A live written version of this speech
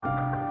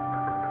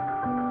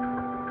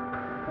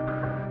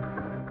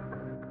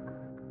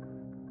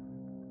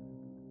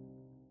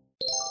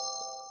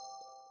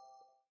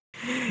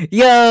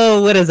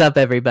Yo, what is up,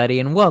 everybody,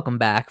 and welcome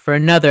back for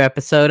another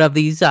episode of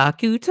the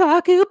Zaku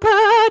Taku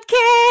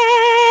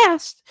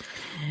Podcast.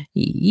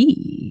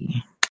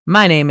 Yee.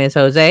 My name is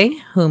Jose,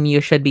 whom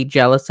you should be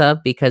jealous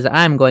of because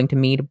I'm going to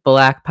meet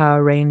Black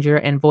Power Ranger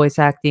and voice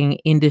acting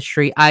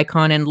industry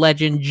icon and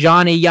legend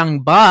Johnny Young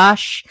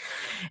Bosch,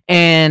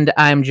 and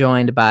I'm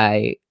joined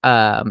by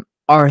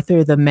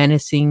Arthur the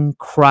menacing,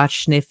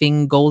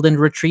 crotch-sniffing golden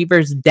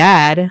retriever's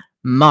dad,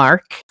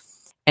 Mark.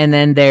 And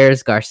then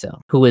there's Garcelle,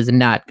 who is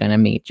not going to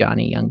meet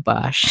Johnny Young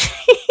Bosch.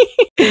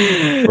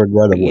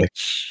 Regrettably.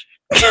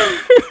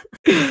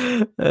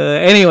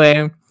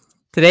 Anyway,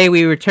 today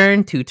we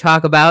return to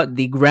talk about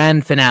the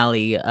grand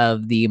finale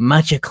of the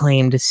much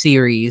acclaimed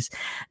series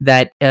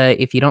that,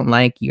 if you don't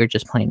like, you're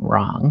just plain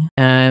wrong.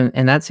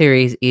 And that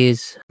series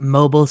is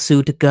Mobile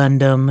Suit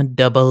Gundam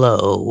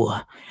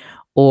 00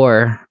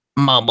 or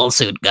Mobile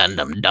Suit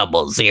Gundam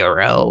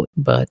 00.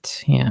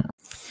 But, yeah.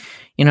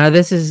 You know,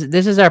 this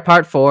is our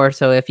part 4,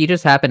 so if you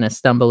just happen to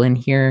stumble in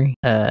here,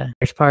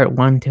 there's part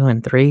 1, 2,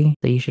 and 3,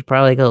 so you should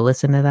probably go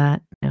listen to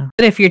that. Yeah.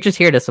 But if you're just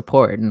here to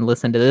support and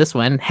listen to this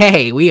one,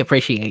 hey, we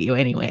appreciate you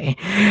anyway.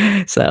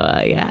 So,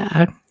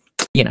 yeah,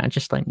 you know,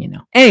 just letting you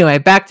know. Anyway,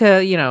 back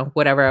to, you know,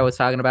 whatever I was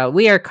talking about.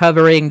 We are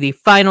covering the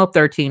final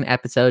 13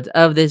 episodes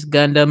of this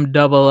Gundam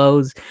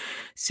 00's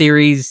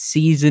series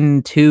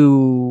season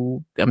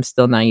 2. I'm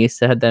still not used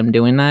to them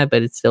doing that,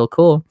 but it's still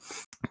cool.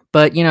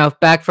 But, you know,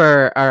 back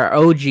for our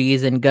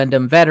OGs and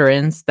Gundam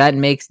veterans, that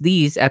makes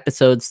these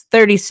episodes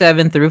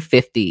 37 through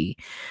 50.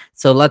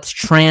 So let's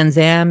Trans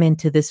Am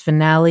into this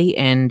finale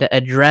and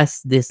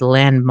address this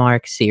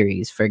landmark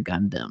series for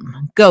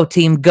Gundam. Go,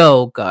 team,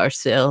 go,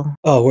 Garcelle.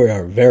 Oh, we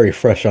are very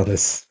fresh on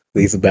these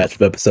batch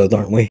of episodes,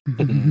 aren't we?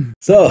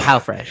 So how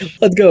fresh?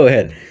 Let's go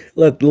ahead.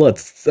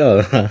 Let's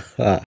about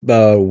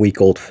a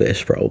week old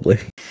fish, probably.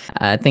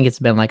 I think it's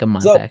been like a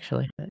month,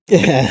 actually.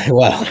 Yeah,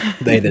 well,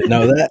 they didn't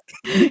know that.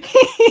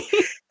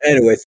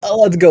 Anyways,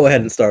 let's go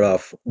ahead and start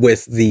off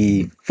with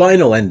the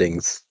final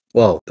endings.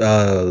 Well,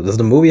 does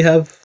the movie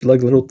have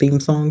like little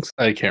theme songs?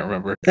 I can't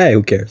remember. Hey,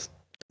 who cares?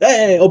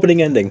 Hey,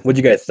 opening ending.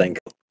 What'd you guys think?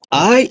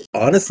 I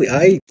honestly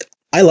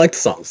liked the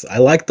songs. I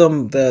liked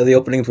them. The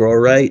openings were all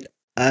right.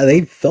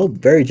 They felt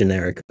very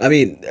generic. I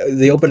mean,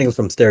 the openings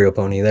from Stereo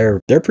Pony, they're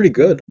pretty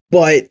good.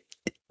 But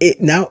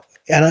now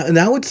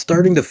it's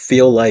starting to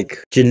feel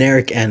like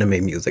generic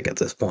anime music at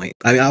this point.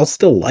 I mean, I'll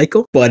still like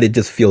them, but it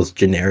just feels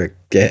generic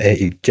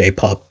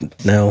J-pop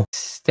now.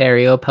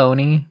 Stereo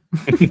Pony.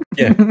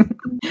 Yeah.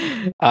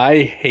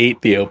 I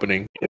hate the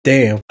opening.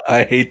 Damn.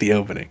 I hate the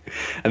opening.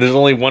 And there's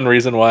only one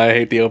reason why I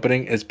hate the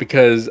opening. It's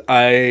because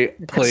I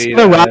played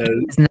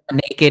Ragi is not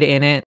naked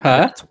in it. Huh?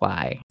 That's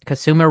why.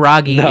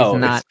 Kasumaragi is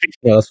not.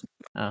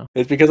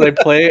 It's because I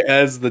play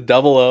as the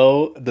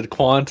 00, the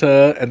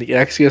Quanta, and the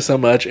Exia so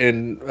much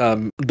in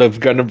the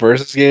Gundam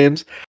Versus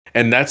games,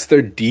 and that's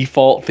their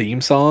default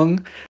theme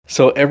song.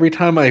 So every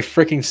time I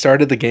freaking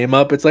started the game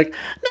up, it's like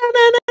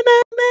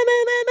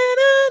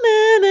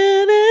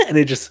and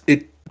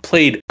it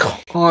played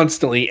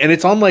constantly, and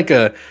it's on like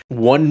a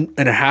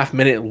 1.5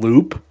 minute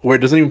loop where it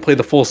doesn't even play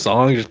the full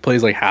song, it just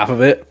plays like half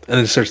of it and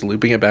then starts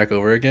looping it back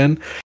over again.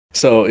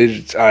 So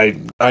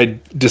I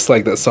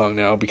dislike that song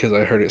now because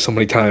I heard it so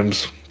many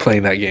times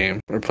playing that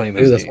game or playing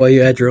this. That's why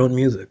you add your own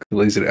music. I'm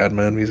lazy to add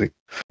my own music.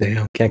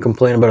 Damn, can't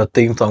complain about a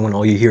theme song when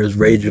all you hear is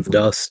Rage of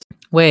Dust.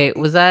 Wait,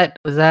 was that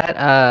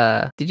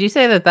did you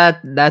say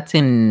that's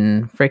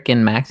in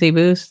frickin' Maxi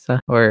Boost?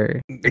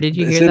 Or did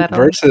you hear that?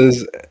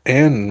 Versus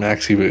and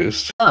Maxi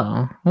Boost.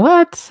 Oh,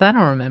 what? I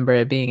don't remember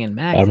it being in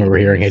Maxi. I don't remember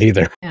hearing it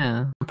either.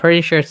 Yeah, I'm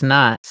pretty sure it's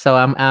not. So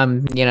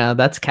I'm you know,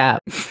 that's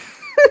cap.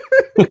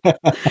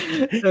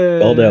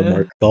 Called out,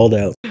 Mark. Called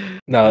out.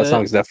 No, that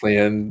song's definitely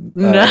in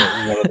one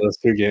of those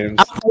two games.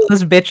 I'll pull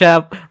this bitch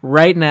up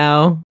right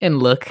now and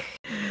look.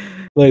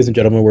 Ladies and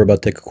gentlemen, we're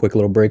about to take a quick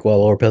little break while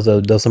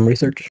Orpeza does some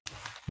research.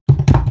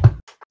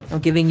 I'm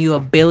giving you a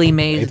Billy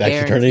Mays He's actually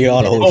guarantee. turning it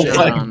on.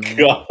 Oh my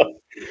god.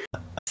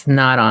 It's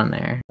not on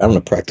there. I'm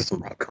gonna practice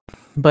some rock.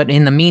 But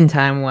in the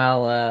meantime,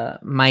 while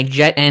my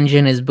jet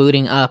engine is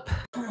booting up.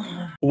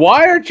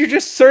 Why aren't you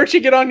just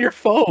searching it on your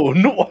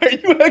phone? Why are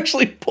you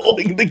actually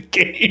pulling the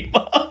game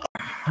up?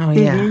 Oh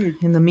yeah.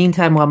 In the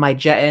meantime, while my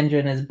jet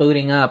engine is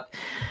booting up,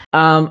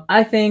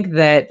 I think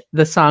that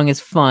the song is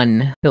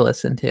fun to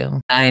listen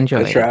to. I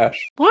enjoy it.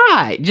 Trash.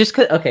 Why? Just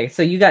cause, okay,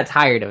 so you got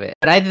tired of it,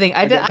 but I think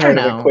I don't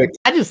know.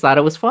 I just thought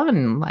it was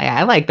fun.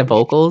 I like the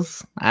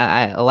vocals.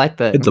 I like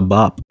the. It's a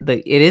bop.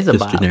 It is a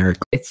Just bop. generic.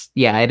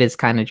 It is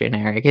kind of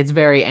generic. It's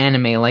very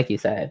anime, like you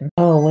said.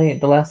 Oh wait,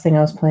 the last thing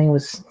I was playing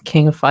was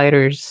King of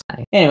Fighters.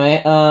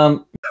 Anyway,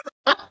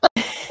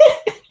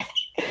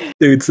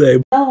 Dude,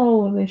 same.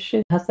 oh, this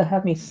shit has to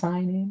have me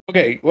sign in.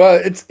 Okay,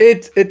 well, it's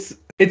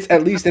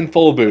at least in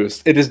full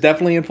boost. It is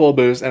definitely in full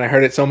boost, and I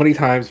heard it so many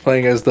times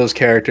playing as those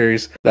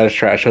characters that is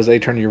trash. Jose,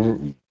 turn your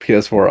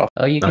PS4 off.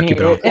 Oh, you I'll can keep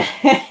hear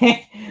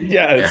it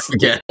Yes.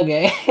 Yeah.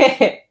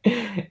 Okay.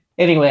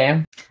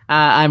 Anyway,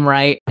 I'm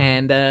right,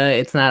 and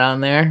it's not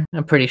on there.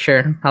 I'm pretty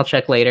sure. I'll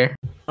check later.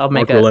 I'll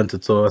make Mark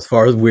relented, so as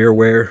far as we're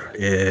aware,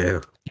 yeah,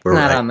 we're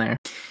not right. on there.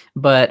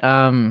 But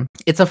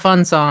it's a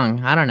fun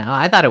song. I don't know.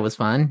 I thought it was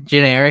fun,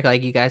 generic,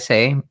 like you guys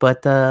say.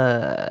 But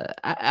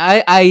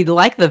I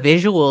like the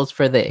visuals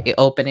for the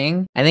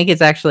opening. I think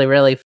it's actually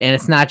really, and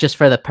it's not just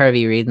for the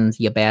pervy reasons,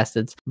 you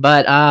bastards.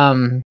 But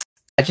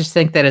I just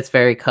think that it's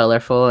very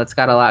colorful. It's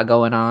got a lot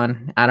going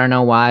on. I don't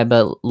know why,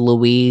 but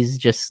Louise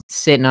just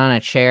sitting on a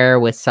chair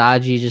with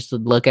Saji just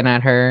looking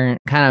at her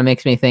kind of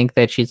makes me think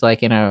that she's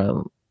like in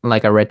a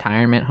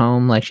retirement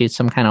home, like she's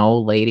some kind of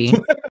old lady.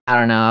 I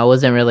don't know. I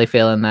wasn't really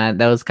feeling that.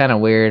 That was kind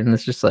of weird, and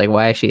it's just like,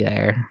 why is she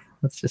there?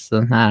 It's just, I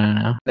don't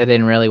know. That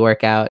didn't really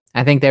work out.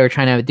 I think they were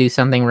trying to do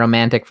something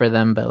romantic for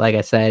them, but like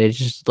I said, it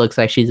just looks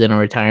like she's in a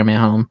retirement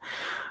home,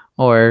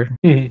 or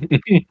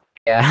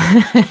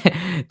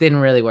yeah, didn't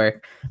really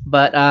work.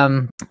 But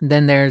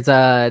then there's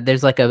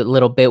like a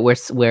little bit where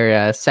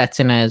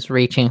Setsuna is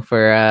reaching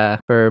for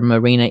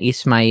Marina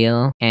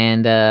Ismail,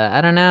 and I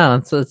don't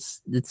know.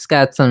 It's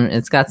got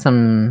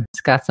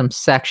some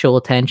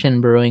sexual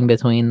tension brewing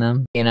between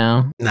them. You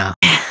know? Nah.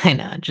 I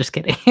know. Just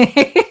kidding.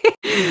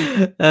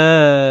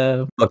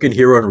 Fucking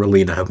Hero and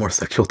Relina have more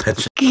sexual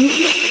tension.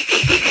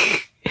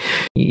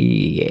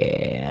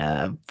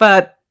 Yeah,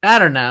 but I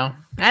don't know.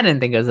 I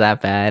didn't think it was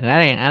that bad.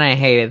 I didn't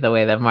hate it the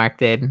way that Mark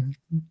did.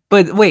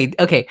 But wait,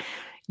 okay.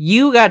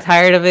 You got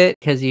tired of it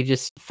because you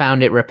just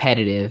found it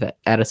repetitive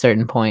at a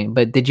certain point.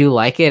 But did you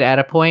like it at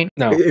a point?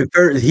 No.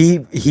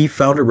 He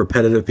found it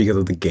repetitive because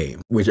of the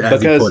game, which,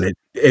 as he put it,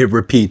 it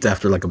repeats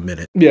after like a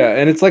minute. Yeah,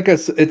 and it's like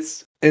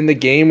it's in the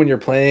game when you're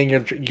playing,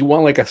 you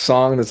want like a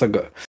song that's like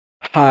a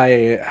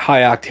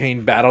high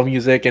octane battle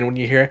music, and when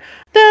you hear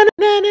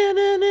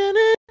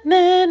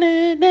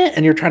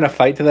and you're trying to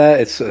fight to that,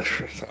 it's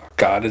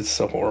God, it's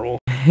so horrible.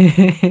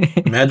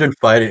 Imagine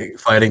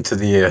fighting to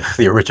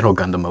the original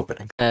Gundam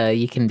opening.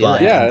 You can do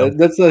that. Yeah,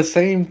 that's the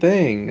same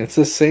thing. It's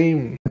the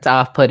same. It's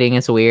off-putting.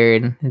 It's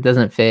weird. It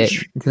doesn't fit.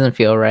 It doesn't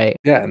feel right.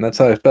 Yeah, and that's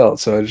how I felt.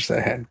 So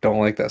I don't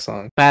like that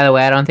song. By the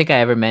way, I don't think I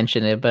ever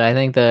mentioned it, but I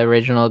think the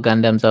original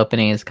Gundam's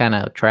opening is kind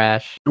of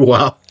trash.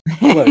 Wow.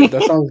 Look,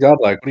 that song's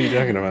godlike. What are you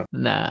talking about?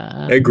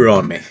 Nah. It grew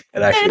on me.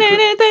 It actually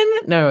grew.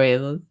 No, wait.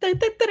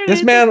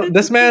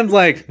 This man's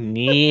like,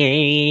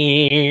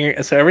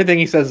 so everything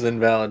he says is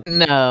invalid.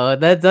 No,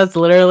 that's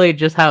literally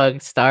just how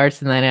it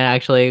starts, and then it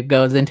actually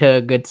goes into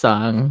a good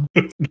song.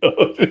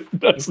 No,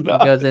 that's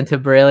not. It goes into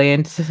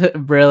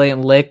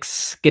brilliant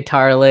licks,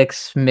 guitar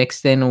licks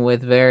mixed in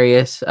with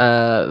various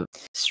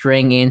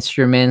string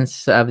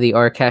instruments of the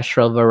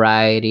orchestral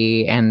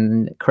variety,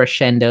 and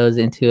crescendos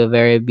into a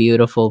very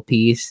beautiful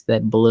piece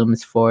that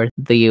blooms forth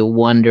the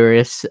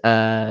wondrous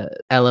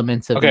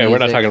elements of Okay, music. we're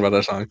not talking about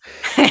that song.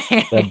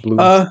 That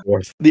blooms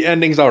forth. The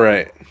ending's all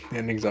right.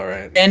 Ending's That's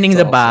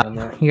a all bop. I'm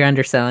saying. You're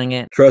underselling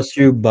it. Trust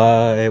You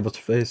by what's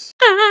her face?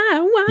 I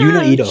want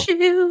Yuna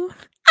you.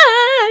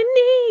 I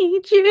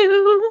need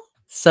you.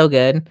 So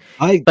good.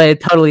 But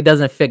it totally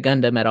doesn't fit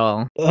Gundam at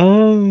all.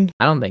 I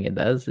don't think it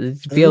does. It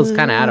feels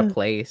kind of out of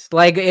place.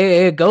 Like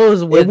it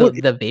goes with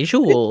the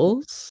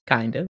visuals,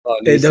 kind of.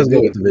 It does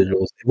go with the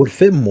visuals. It would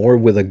fit more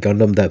with a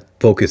Gundam that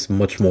focused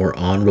much more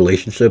on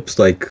relationships,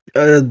 like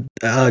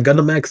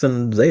Gundam X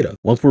and Zeta.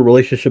 Once where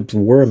relationships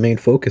were a main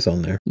focus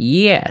on there.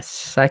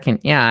 Yes, I can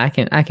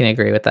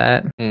agree with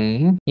that.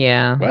 Mm-hmm.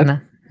 Yeah.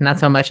 What? Not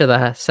so much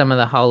of some of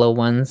the hollow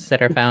ones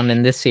that are found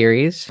in this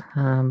series,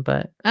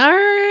 but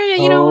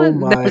you know what?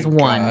 That was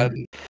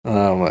one.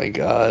 Oh my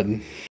god!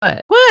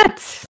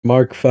 What?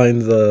 Mark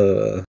finds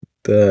Mark,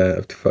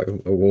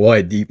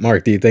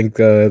 do you think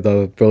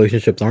the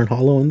relationships aren't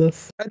hollow in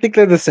this? I think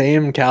they're the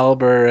same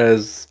caliber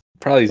as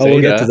probably Zeta.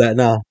 We'll get to that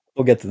now.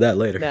 We'll get to that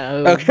later.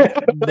 No, Okay.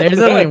 There's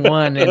only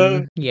one,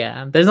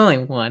 there's only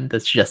one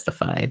that's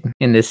justified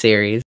in this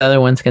series. Other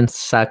ones can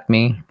suck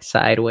me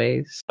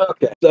sideways.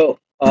 Okay, so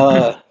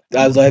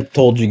as I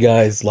told you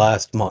guys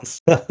last month,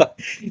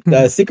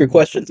 secret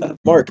question time.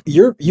 Mark,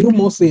 you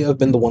mostly have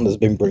been the one that's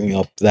been bringing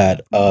up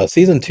that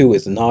season 2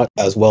 is not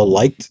as well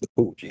liked.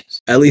 Oh,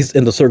 jeez. At least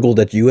in the circle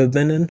that you have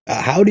been in.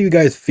 How do you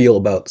guys feel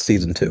about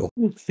season 2?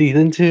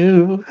 Season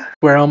 2,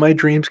 where all my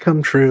dreams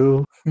come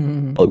true.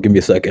 Oh, give me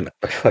a second.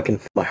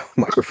 My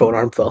microphone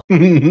arm fell.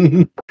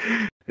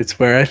 It's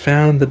where I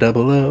found the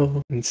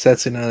 00 and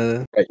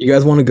Setsuna. Right, you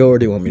guys want to go or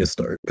do you want me to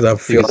start? Because I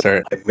feel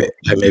start.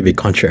 I may be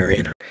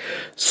contrarian.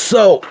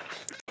 So,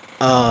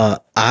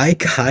 I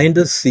kind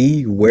of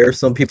see where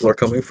some people are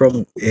coming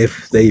from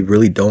if they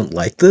really don't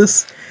like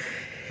this.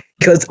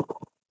 Because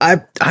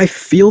I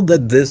feel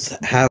that this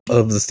half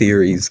of the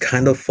series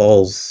kind of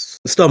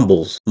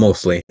stumbles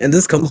mostly. And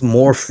this comes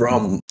more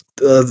from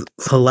the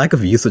lack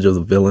of usage of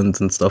the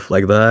villains and stuff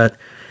like that.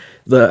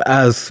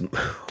 As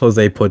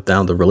Jose put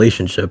down, the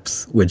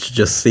relationships, which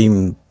just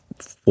seem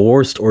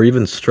forced or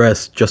even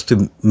stressed just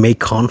to make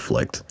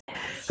conflict.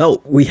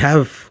 Hell, we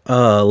have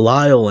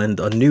Lyle and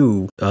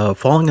Anu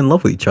falling in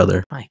love with each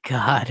other. My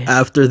God.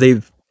 After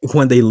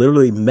when they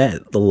literally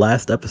met the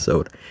last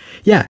episode.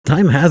 Yeah,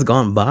 time has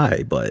gone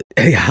by, but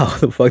hey, how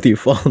the fuck do you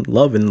fall in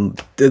love and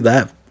did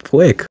that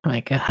quick? My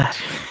God.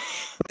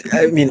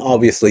 I mean,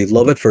 obviously,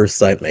 love at first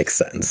sight makes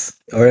sense.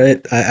 All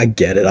right, I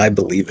get it. I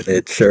believe in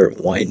it. Sure,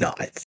 why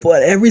not?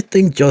 But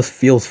everything just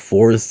feels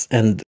forced,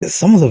 and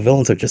some of the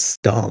villains are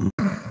just dumb.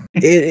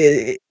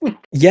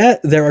 Yeah,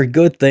 there are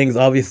good things.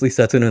 Obviously,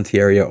 Setsuna and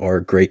Tieria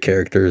are great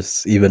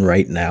characters, even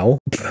right now.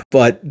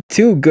 But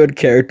two good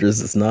characters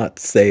does not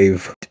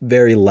save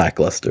very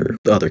lackluster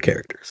other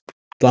characters.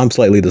 So I'm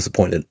slightly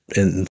disappointed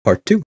in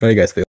part 2. How do you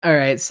guys feel? All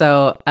right,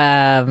 so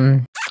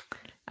I'm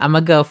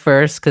gonna go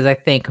first because I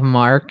think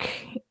Mark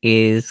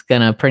is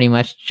gonna pretty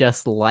much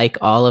just like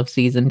all of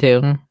season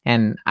 2,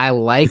 and I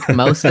like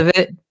most of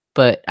it,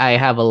 but I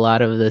have a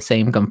lot of the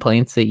same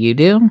complaints that you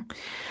do.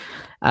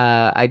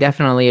 I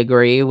definitely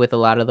agree with a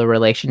lot of the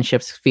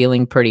relationships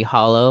feeling pretty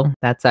hollow.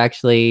 That's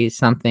actually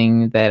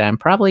something that I'm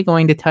probably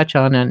going to touch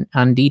on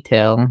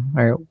detail,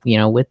 or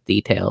with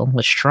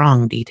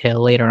strong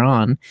detail later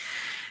on.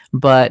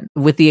 But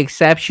with the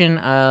exception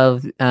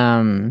of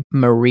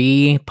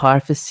Marie,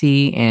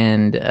 Prophecy,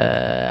 and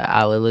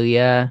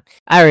Alleluia,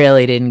 I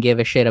really didn't give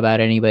a shit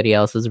about anybody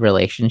else's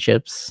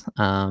relationships.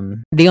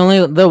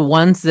 The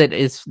ones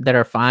that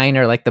are fine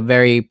are like the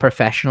very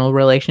professional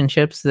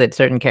relationships that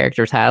certain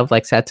characters have,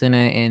 like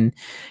Setsuna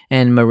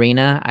and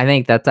Marina. I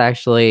think that's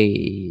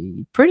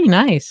actually pretty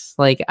nice.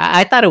 Like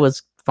I thought it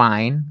was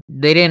fine.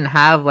 They didn't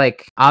have,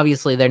 like,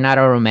 obviously they're not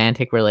a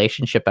romantic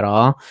relationship at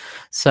all,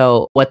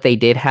 so what they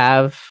did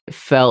have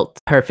felt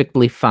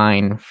perfectly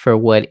fine for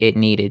what it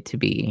needed to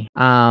be,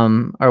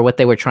 or what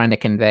they were trying to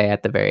convey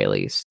at the very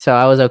least. So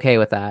I was okay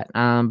with that.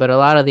 But a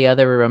lot of the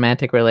other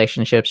romantic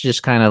relationships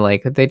just kind of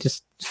like, they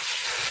just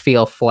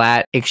feel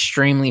flat,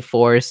 extremely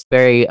forced,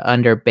 very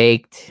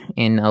underbaked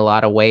in a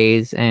lot of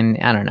ways, and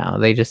I don't know,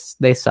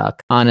 they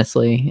suck,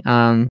 honestly.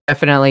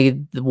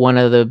 Definitely one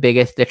of the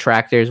biggest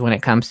detractors when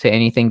it comes to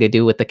anything to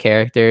do with the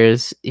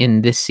characters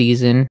in this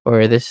season,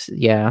 or this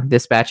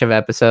batch of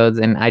episodes,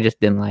 and I just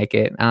didn't like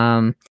it.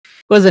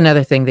 Was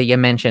another thing that you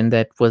mentioned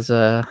that was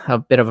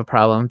a bit of a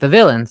problem. The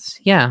villains,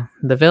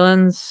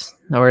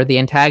 or the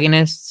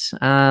antagonists.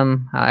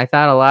 I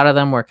thought a lot of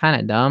them were kind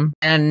of dumb,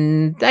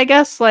 and I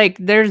guess like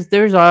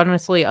there's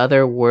honestly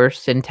other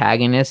worse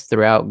antagonists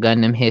throughout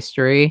Gundam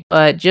history,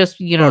 but just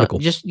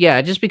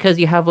just because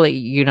you have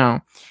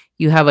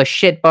you have a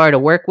shit bar to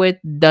work with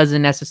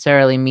doesn't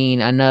necessarily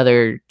mean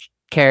another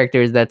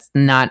character that's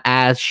not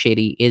as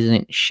shitty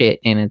isn't shit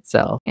in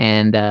itself.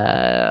 And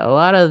a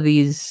lot of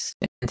these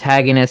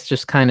antagonists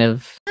just kind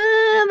of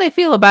they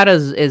feel about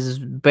as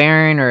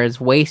barren or as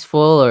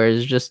wasteful or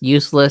as just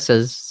useless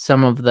as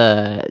some of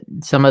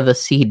the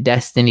Seed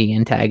Destiny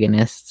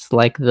antagonists,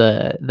 like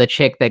the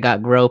chick that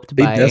got groped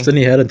by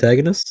Destiny had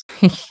antagonists.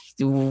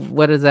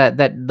 What is that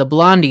the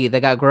blondie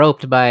that got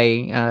groped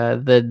by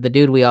the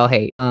dude we all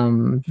hate,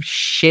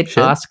 shit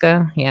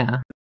Asuka,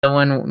 yeah, the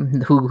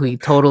one who he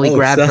totally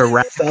grabbed her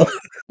wrap.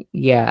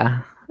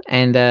 Yeah.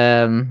 And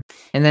then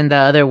the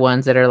other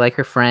ones that are like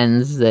her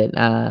friends, that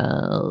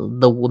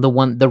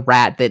the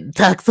rat that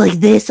talks like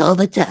this all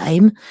the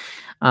time.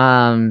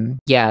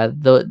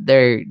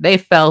 They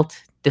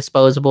felt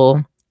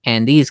disposable,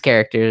 and these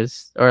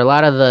characters, or a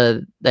lot of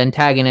the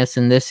antagonists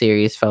in this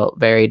series, felt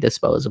very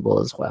disposable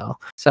as well.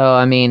 So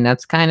I mean,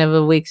 that's kind of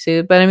a weak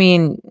suit, but I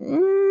mean,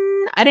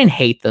 I didn't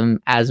hate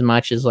them as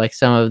much as like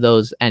some of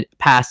those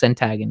past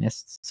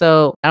antagonists.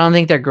 So I don't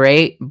think they're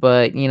great,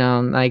 but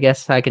I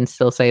guess I can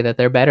still say that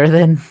they're better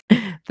than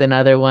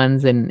other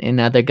ones in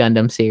other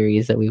Gundam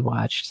series that we've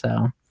watched.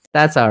 So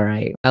that's all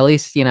right. At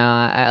least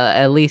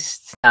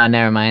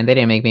never mind. They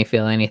didn't make me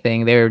feel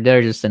anything. They're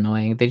just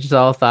annoying. They just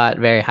all thought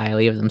very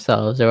highly of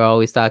themselves. They were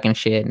always talking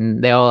shit,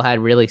 and they all had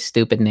really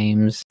stupid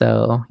names.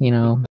 So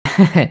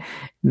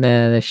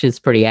the shit's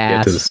pretty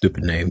ass. Get to the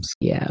stupid names.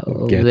 Yeah,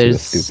 there's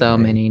so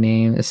many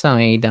names, so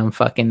many dumb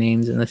fucking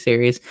names in the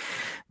series.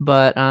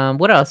 But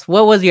what else?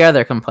 What was your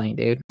other complaint,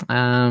 dude?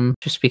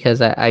 Just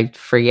because I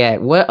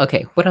forget. What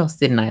else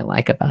didn't I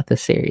like about the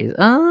series?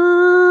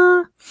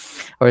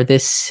 Or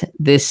this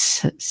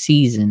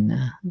season,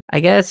 I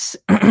guess.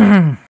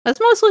 That's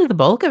mostly the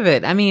bulk of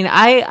it. I mean,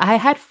 I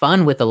had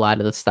fun with a lot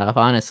of the stuff,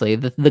 honestly.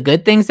 The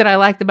good things that I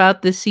liked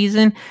about this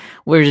season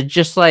were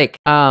just like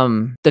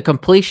the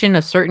completion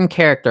of certain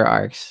character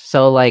arcs.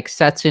 So like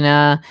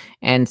Setsuna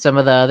and some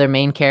of the other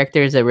main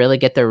characters that really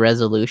get their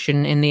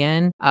resolution in the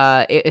end.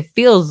 It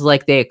feels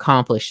like they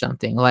accomplished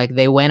something. Like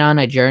they went on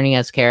a journey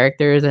as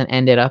characters and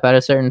ended up at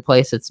a certain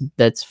place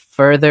that's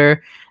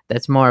further,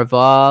 that's more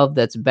evolved,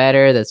 that's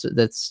better,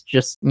 that's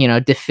just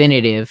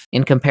definitive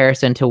in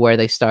comparison to where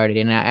they started.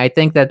 And I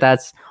think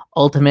that's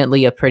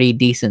ultimately a pretty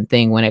decent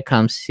thing when it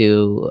comes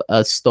to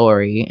a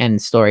story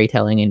and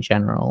storytelling in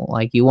general.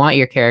 Like, you want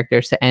your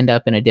characters to end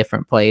up in a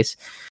different place,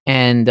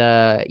 and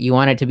you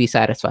want it to be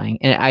satisfying.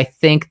 And I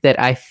think that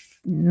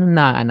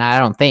not, and I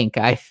don't think,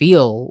 I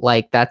feel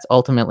like that's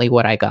ultimately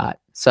what I got.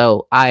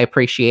 So I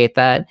appreciate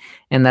that,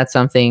 and that's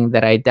something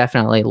that I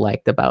definitely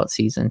liked about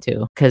season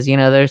 2. Because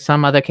there's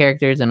some other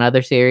characters in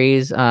other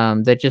series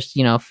that just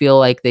feel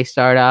like they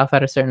start off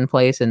at a certain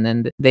place, and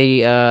then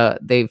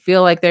they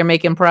feel like they're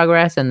making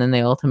progress, and then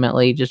they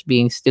ultimately just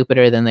being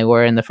stupider than they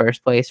were in the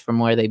first place from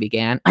where they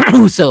began.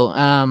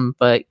 So,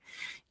 but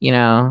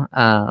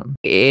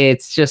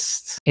it's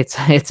just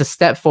it's a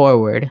step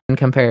forward in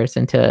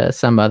comparison to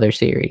some other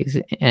series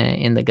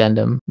in the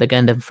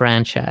Gundam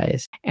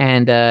franchise.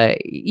 And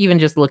even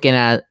just looking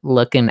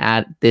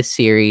at this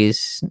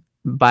series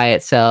by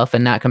itself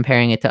and not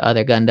comparing it to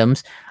other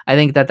Gundams, I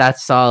think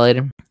that's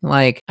solid.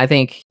 Like, I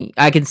think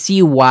I can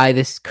see why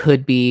this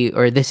could be,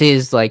 or this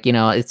is like,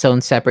 its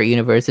own separate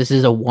universe. This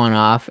is a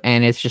one-off,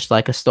 and it's just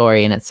like a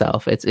story in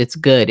itself. It's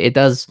good. It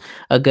does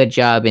a good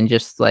job in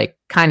just like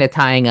kind of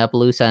tying up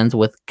loose ends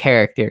with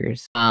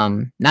characters.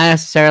 Not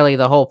necessarily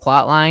the whole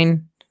plot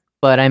line,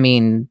 but I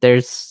mean,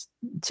 there's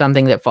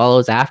something that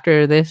follows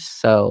after this,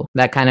 so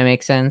that kind of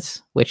makes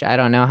sense, which I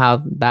don't know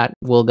how that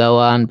will go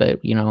on, but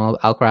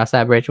I'll cross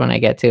that bridge when I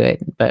get to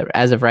it. But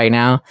as of right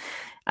now,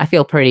 I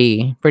feel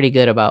pretty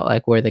good about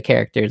like where the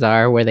characters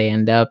are, where they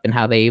end up, and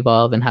how they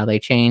evolve and how they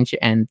change,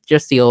 and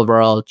just the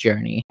overall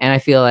journey. And I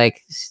feel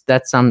like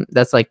that's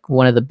like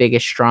one of the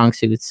biggest strong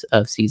suits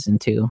of season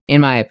 2,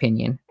 in my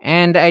opinion.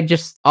 And I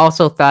just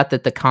also thought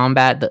that the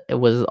combat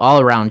was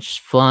all around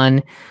just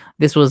fun.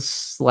 This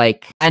was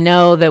like, I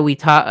know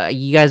that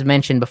you guys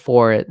mentioned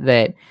before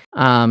that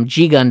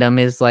G Gundam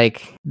is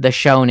like the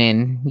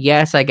shonen.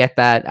 Yes, I get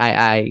that.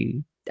 I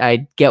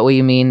get what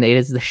you mean. It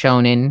is the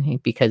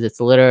shonen because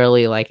it's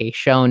literally like a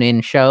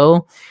shonen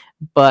show.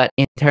 But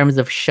in terms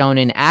of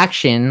shonen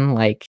action,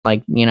 like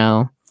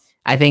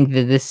I think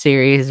that this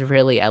series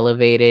really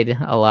elevated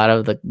a lot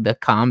of the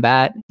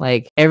combat.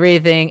 Like every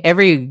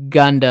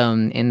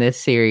Gundam in this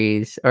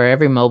series, or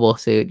every mobile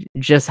suit,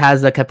 just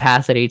has the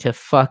capacity to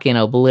fucking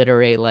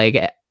obliterate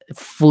like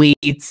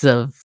fleets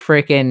of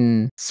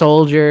freaking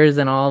soldiers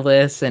and all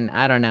this. And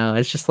I don't know,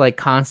 it's just like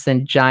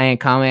constant giant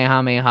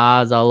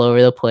kamehamehas all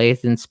over the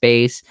place in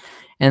space.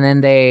 And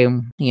then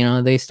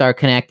they start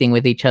connecting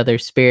with each other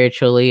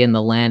spiritually in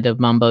the land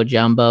of mumbo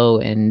jumbo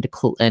and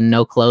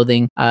no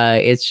clothing.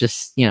 It's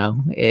just,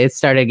 it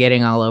started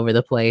getting all over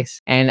the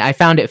place, and I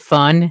found it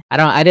fun.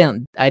 I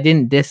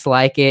didn't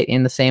dislike it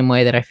in the same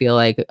way that I feel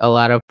like a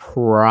lot of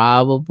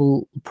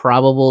probable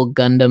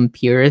Gundam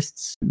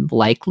purists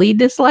likely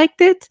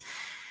disliked it.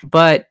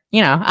 But,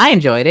 I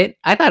enjoyed it.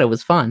 I thought it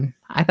was fun.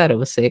 I thought it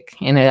was sick,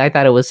 and I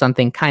thought it was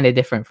something kind of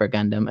different for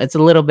Gundam. It's a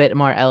little bit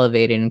more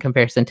elevated in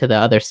comparison to the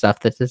other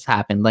stuff that has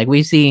happened. Like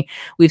we've seen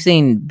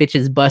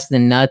bitches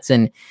busting nuts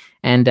and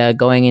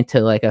going into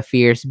like a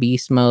fierce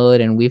beast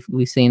mode, and we've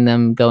seen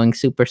them going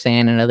Super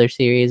Saiyan in other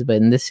series, but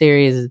in this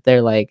series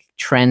they're like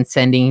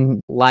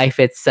transcending life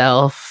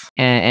itself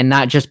and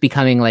not just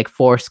becoming like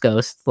Force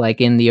Ghosts like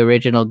in the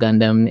original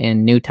Gundam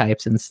and new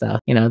types and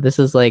stuff. This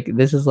is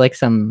like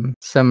some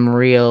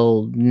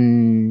real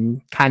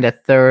kind of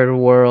third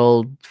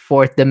world,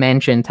 fourth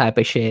dimension type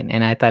of shit,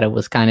 and I thought it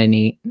was kind of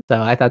neat.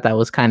 So I thought that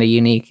was kind of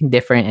unique,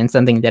 different, and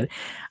something that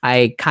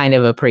I kind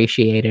of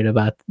appreciated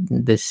about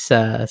this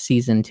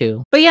season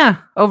 2. But yeah,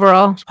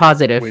 overall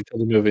positive. Wait till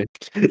the movie.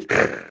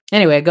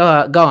 Anyway,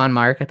 go on,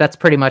 Mark. That's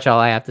pretty much all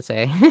I have to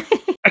say.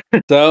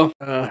 So,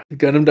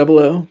 Gundam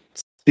 00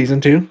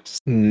 season 2.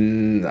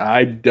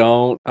 I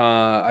don't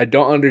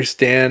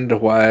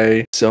understand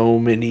why so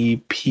many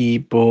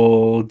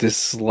people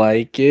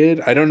dislike it.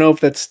 I don't know if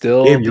that's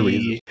still the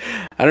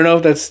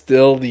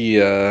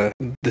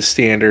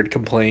standard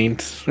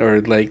complaint,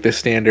 or like the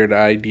standard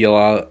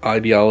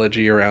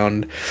ideology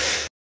around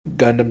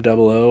Gundam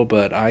 00,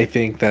 but I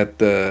think that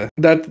the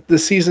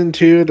season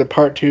 2, the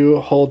part 2,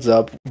 holds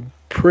up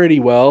pretty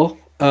well.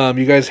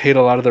 You guys hate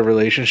a lot of the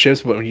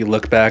relationships, but when you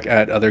look back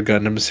at other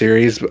Gundam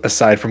series,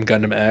 aside from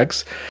Gundam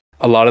X,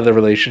 a lot of the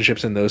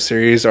relationships in those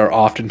series are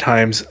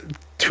oftentimes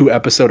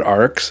 2-episode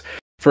arcs.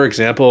 For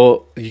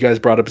example, you guys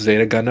brought up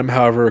Zeta Gundam.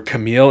 However,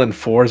 Camille and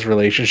Four's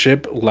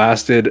relationship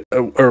lasted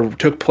or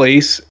took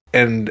place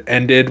and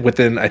ended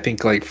within, I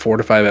think, like 4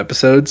 to 5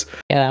 episodes.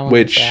 Yeah, that one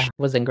which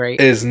wasn't great.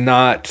 Which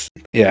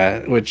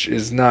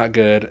is not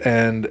good.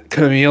 And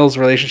Camille's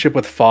relationship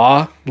with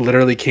Fa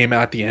literally came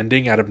at the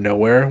ending out of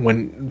nowhere,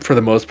 when for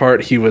the most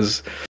part he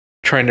was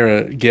trying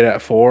to get at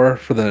 4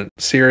 for the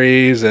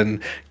series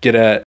and get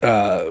at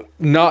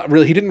not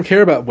really, he didn't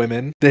care about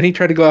women. Then he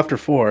tried to go after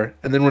 4,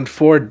 and then when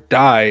 4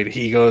 died,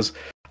 he goes,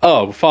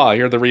 "Oh, Fa,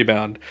 you're the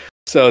rebound."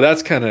 So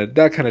that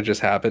kind of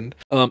just happened.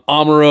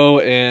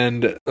 Amuro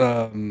and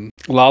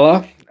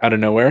Lala out of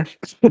nowhere.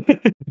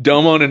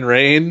 Domon and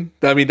Rain.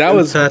 I mean, that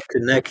was tough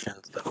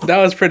connections, though. That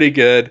was pretty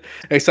good.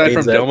 Aside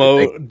from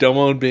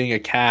Domon being a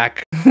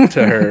cack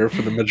to her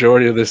for the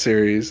majority of the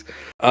series.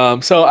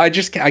 So I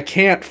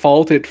can't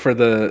fault it for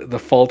the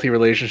faulty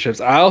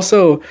relationships. I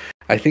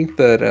think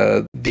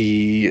that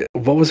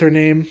what was her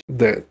name?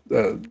 The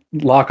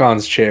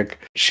Lock-On's chick.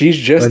 She's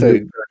just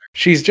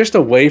she's just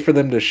a way for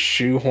them to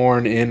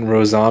shoehorn in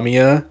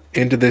Rosamia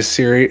into this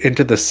series,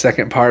 into the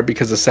second part,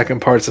 because the second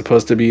part's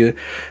supposed to be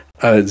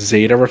a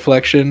Zeta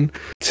reflection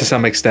to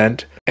some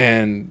extent,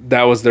 and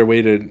that was their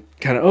way to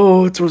kind of,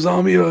 oh, it's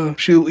Rosamia.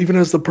 She even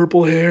has the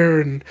purple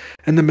hair and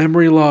the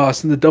memory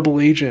loss and the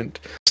double agent.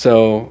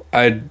 So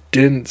I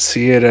didn't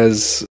see it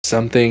as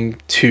something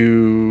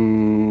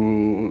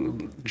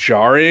too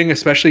jarring,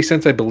 especially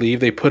since I believe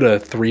they put a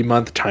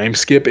 3-month time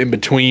skip in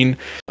between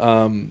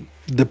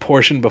the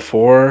portion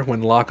before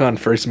when Lock-On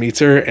first meets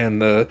her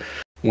and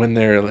when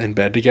they're in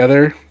bed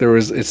together.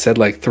 It said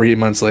like 3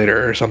 months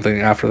later or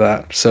something after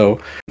that.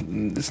 So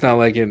it's not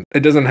like it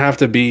doesn't have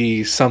to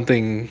be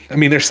something. I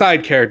mean, they're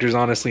side characters,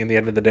 honestly, in the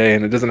end of the day,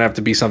 and it doesn't have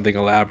to be something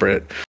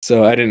elaborate.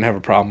 So I didn't have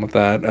a problem with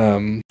that.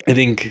 I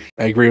think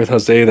I agree with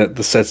Jose that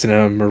the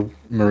Setsuna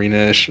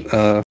Marina-ish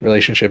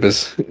relationship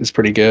is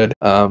pretty good.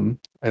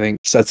 I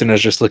think Setsuna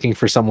is just looking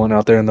for someone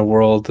out there in the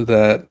world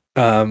that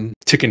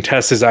to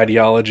contest his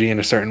ideology in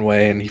a certain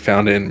way, and he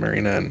found it in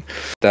Marina, and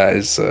that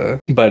is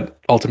but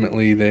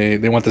ultimately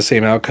they want the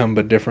same outcome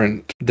but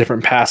different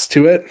paths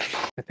to it.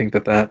 I think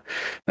that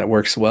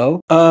works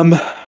well.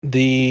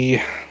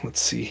 Let's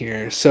see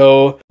here.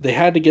 So they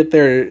had to get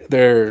their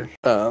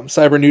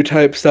cyber new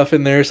type stuff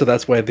in there, so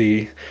that's why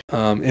the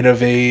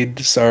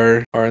Innovades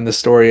are in the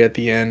story at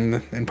the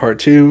end in part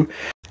 2.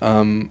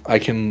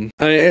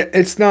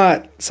 It's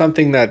not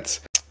something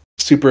that's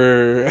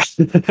super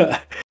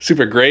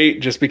super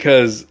great, just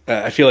because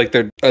I feel like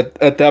they're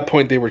at that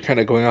point they were kind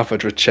of going off a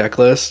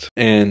checklist,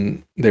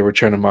 and they were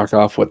trying to mark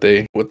off what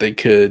they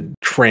could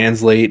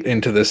translate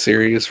into the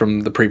series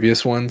from the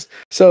previous ones.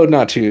 So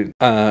not too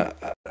I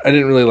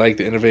didn't really like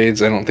the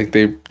Innovades. I don't think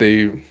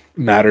they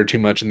matter too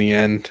much in the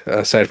end,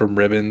 aside from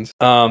Ribbons.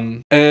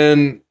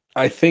 And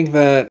I think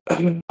that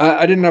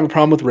I didn't have a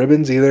problem with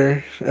Ribbons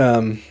either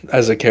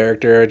as a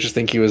character. I just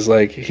think he's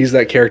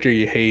that character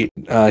you hate.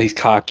 He's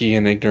cocky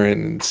and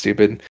ignorant and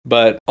stupid.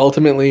 But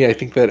ultimately, I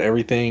think that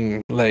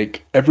everything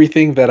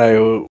that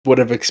I would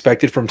have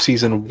expected from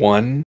season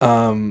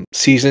 1,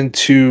 season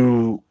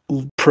 2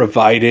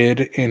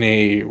 provided in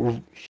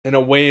a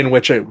way in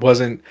which I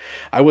wasn't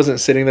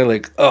sitting there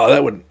like,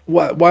 oh,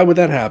 why would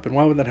that happen?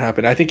 Why would that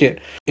happen? I think it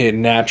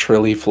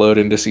naturally flowed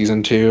into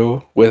season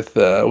 2 with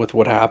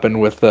what happened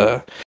with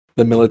the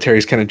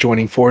military's kind of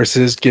joining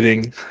forces,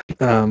 getting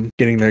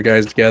their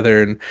guys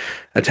together and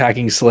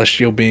attacking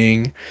Celestial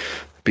Being,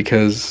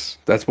 because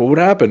that's what would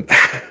happen.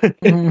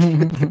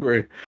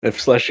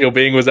 If Celestial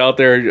Being was out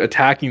there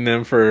attacking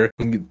them for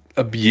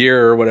a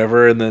year or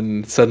whatever, and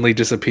then suddenly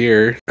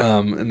disappear,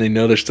 and they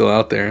know they're still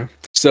out there.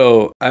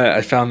 So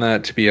I found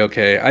that to be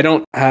okay. I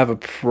don't have a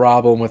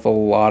problem with a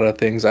lot of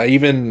things. I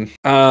even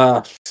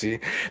see,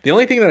 the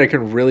only thing that I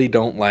really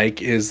don't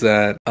like is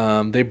that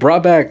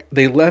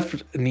they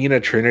left Nina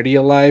Trinity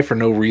alive for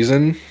no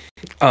reason.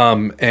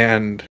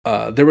 And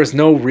there was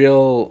no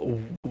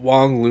real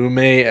Wong Lume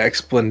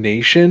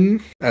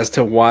explanation as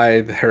to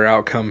why her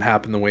outcome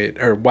happened the way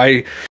or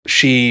why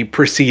she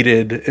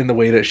proceeded in the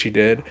way that she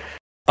did.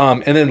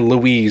 And then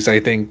Louise, I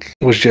think,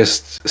 was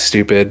just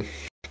stupid.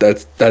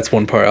 That's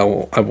one part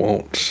I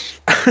won't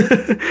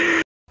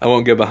I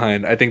won't get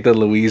behind. I think the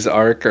Louise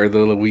arc or the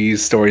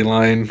Louise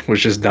storyline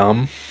was just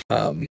dumb.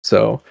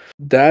 So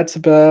that's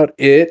about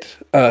it.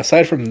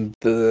 Aside from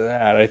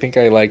that, I think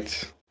I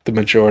liked the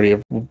majority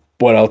of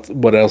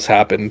what else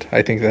happened.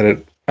 I think that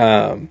it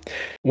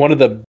one of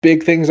the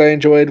big things I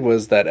enjoyed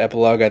was that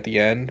epilogue at the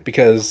end,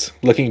 because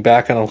looking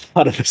back on a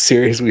lot of the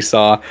series we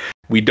saw,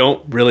 we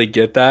don't really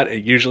get that.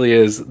 It usually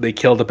is they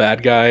kill the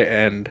bad guy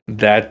and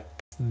that's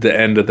the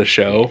end of the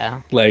show.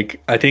 Yeah. Like,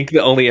 I think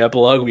the only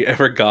epilogue we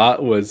ever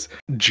got was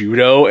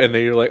Judo, and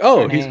then you're like,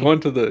 oh, he's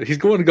going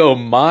to go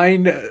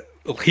mine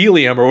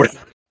helium or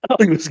whatever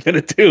he was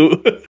gonna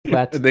do.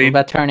 What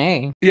about Turn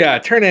A? Yeah,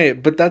 Turn A,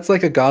 but that's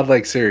like a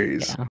godlike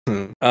series.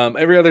 Yeah.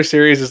 Every other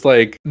series is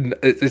like,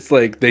 it's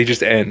like they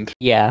just end.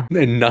 Yeah,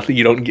 and nothing.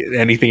 You don't get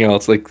anything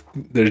else. Like,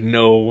 there's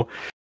no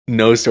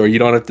story. You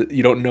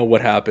don't know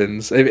what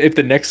happens. If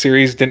the next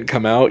series didn't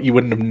come out, you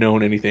wouldn't have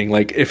known anything.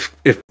 Like, if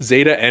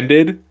Zeta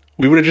ended,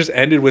 we would have just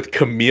ended with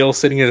Camille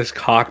sitting in his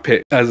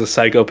cockpit as a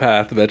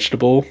psychopath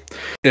vegetable.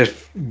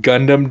 If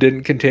Gundam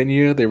didn't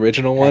continue, the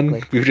original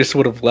one, we just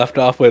would have left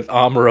off with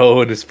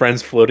Amuro and his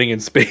friends floating in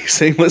space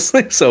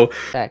aimlessly. So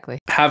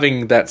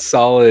having that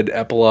solid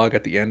epilogue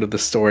at the end of the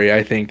story,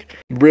 I think,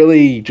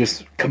 really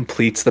just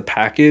completes the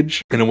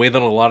package in a way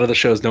that a lot of the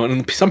shows don't.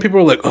 And some people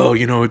are like, oh,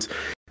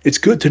 it's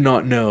good to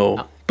not know.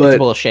 No, but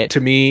bullshit. To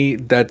me,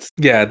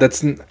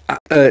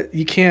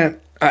 you can't.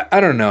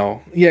 I don't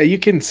know. Yeah, you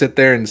can sit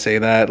there and say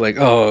that, like,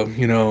 oh,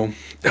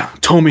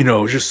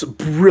 Tomino, just a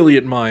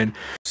brilliant mind,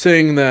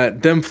 saying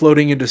that them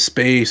floating into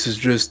space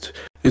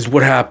is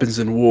what happens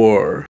in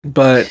war.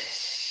 But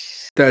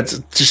that's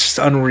just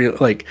unreal.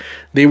 Like,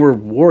 they were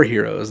war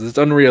heroes. It's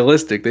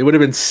unrealistic. They would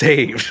have been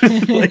saved.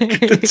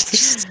 Like, it's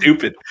just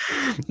stupid.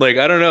 Like,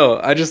 I don't know.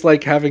 I just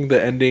like having the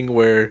ending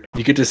where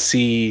you get to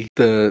see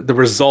the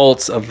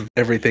results of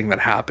everything that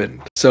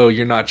happened. So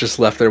you're not just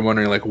left there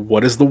wondering, like,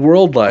 what is the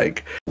world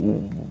like?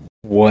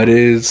 What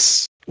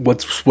is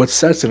what's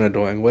Setsuna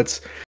doing?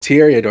 What's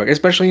Tieria doing?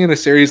 Especially in a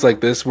series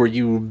like this where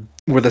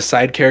the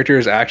side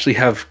characters actually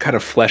have kind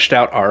of fleshed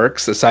out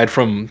arcs aside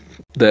from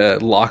the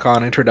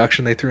lock-on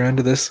introduction they threw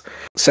into this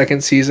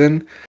second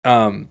season.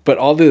 But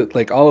all the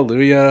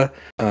Alleluia,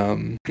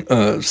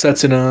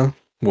 Setsuna,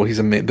 well, he's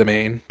the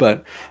main,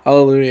 but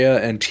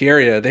Alleluia and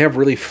Tieria, they have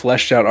really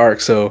fleshed out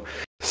arcs. So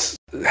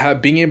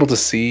being able to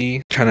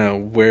see kind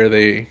of where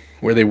they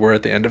were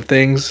at the end of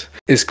things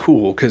is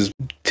cool, because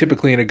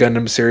typically in a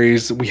Gundam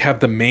series we have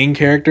the main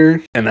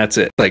character and that's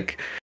it. Like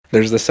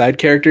there's the side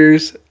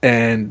characters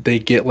and they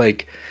get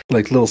like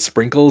little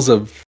sprinkles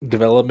of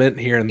development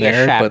here and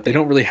there, but they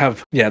don't really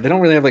have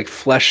like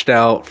fleshed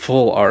out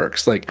full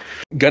arcs. Like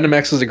Gundam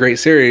X is a great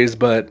series,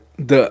 but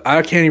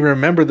I can't even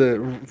remember the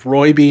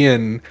Royby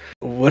and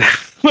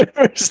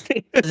whatever his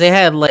name is. They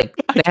had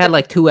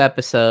like 2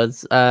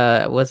 episodes.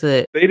 Was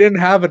it? They didn't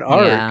have an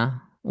arc. Yeah.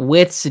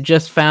 Wits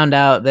just found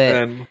out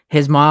that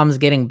his mom's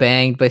getting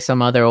banged by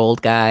some other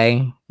old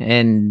guy,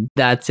 and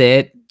that's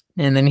it.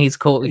 And then he's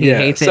cool. He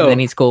hates it, and then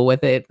he's cool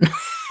with it.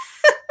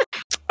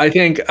 I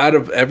think out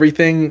of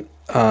everything,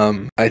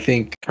 I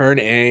think Turn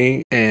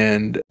A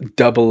and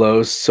Double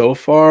O so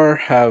far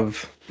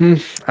have, I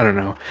don't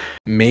know,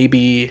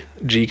 maybe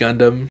G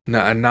Gundam.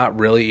 No, not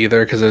really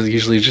either, because I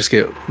usually just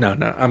get not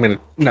G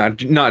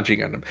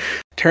Gundam.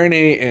 Turn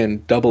A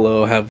and Double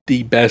O have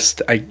the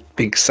best, I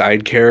think,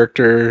 side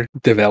character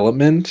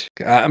development.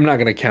 I'm not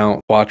gonna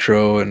count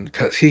Quattro, and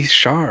because he's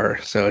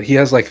Char, so he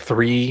has like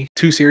 2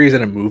 series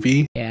and a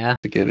movie. Yeah,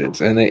 to get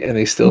it, and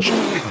they still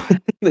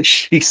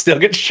she still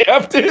gets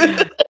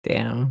shafted.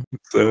 Damn.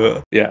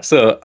 So yeah.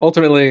 So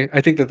ultimately,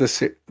 I think that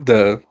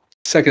the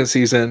second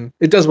season,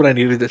 it does what I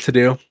needed it to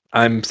do.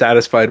 I'm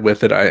satisfied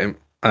with it.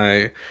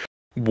 I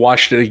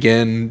watched it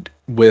again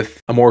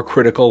with a more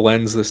critical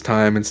lens this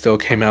time and still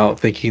came out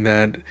thinking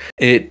that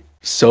it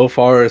so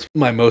far is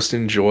my most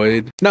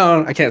enjoyed.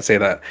 No, I can't say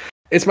that.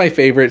 It's my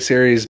favorite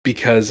series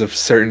because of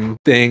certain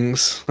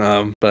things,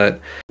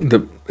 but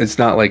it's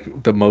not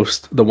like the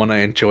one I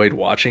enjoyed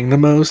watching the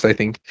most, I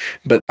think.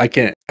 But I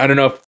don't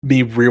know if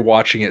me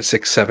rewatching it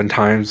 6-7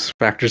 times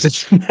factors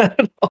into that.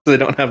 Also, I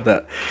don't have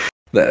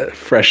that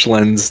fresh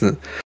lens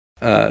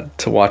to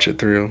watch it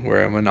through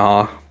where I'm in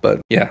awe. But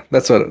yeah,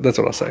 that's what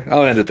I'll say.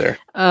 I'll end it there.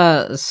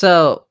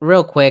 So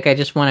real quick, I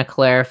just want to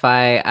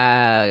clarify.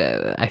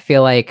 I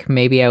feel like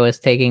maybe I was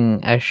taking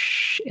a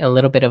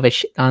little bit of a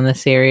shit on the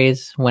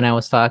series when I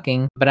was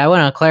talking, but I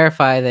want to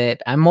clarify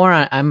that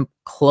I'm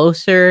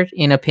closer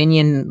in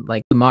opinion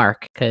like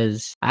Mark,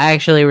 because I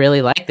actually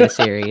really like this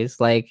series.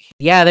 Like,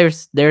 yeah,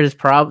 there's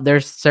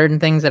certain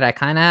things that I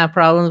kind of have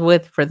problems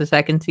with for the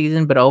second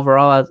season, but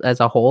overall as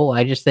a whole,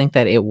 I just think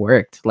that it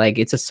worked. Like,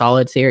 it's a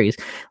solid series.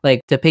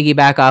 Like, to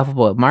piggyback off of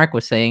what Mark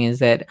was saying is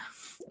that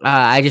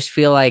I just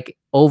feel like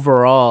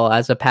overall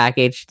as a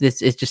package,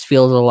 it just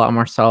feels a lot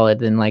more solid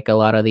than like a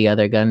lot of the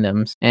other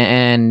Gundams,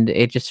 and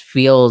it just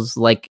feels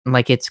like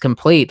it's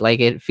complete. Like,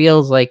 it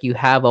feels like you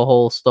have a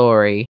whole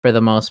story for the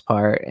most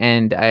part,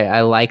 and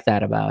I like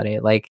that about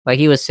it. Like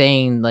he was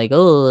saying, like,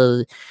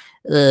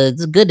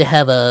 it's good to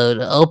have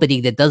an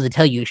opening that doesn't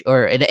tell you,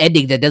 or an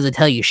ending that doesn't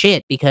tell you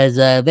shit, because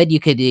then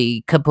you could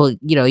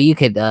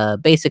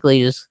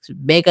basically just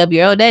make up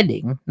your own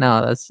ending.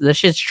 No, that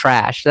shit's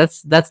trash.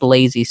 That's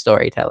lazy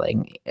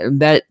storytelling.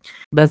 That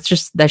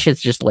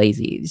shit's just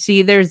lazy.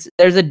 See, there's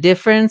a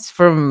difference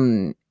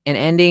from an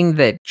ending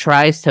that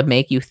tries to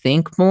make you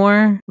think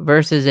more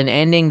versus an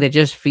ending that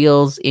just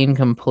feels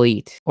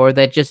incomplete or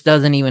that just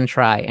doesn't even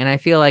try. And I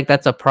feel like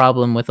that's a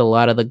problem with a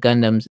lot of the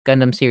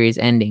Gundam series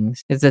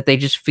endings, is that they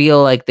just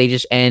feel like they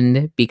just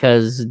end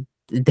because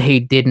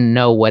they didn't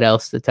know what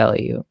else to tell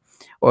you,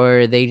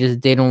 or they just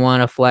didn't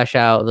want to flesh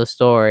out the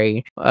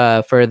story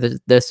for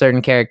the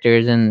certain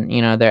characters and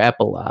their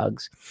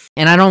epilogues.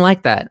 And I don't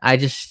like that.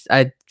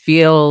 I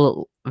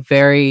feel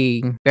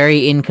very,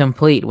 very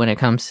incomplete when it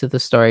comes to the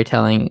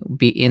storytelling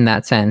in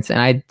that sense, and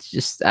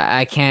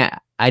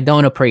I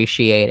don't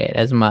appreciate it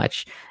as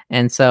much.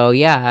 And so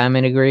yeah, I'm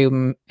in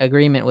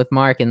agreement with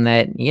Mark in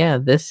that, yeah,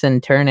 this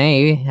and Turn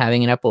A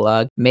having an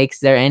epilogue makes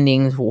their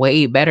endings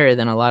way better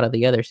than a lot of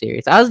the other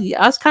series. I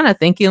was kind of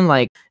thinking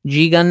like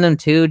G Gundam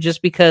 2,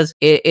 just because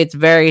it's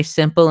very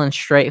simple and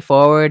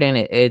straightforward, and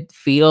it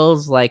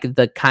feels like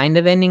the kind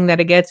of ending that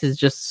it gets is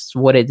just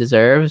what it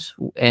deserves.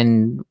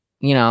 And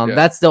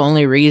that's the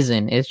only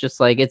reason. It's just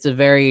like, it's a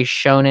very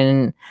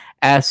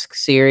shonen-esque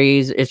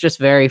series. It's just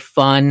very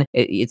fun.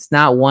 It's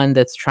not one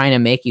that's trying to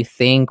make you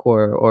think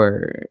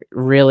or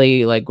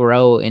really like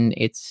grow in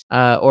its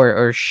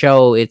or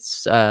show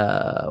its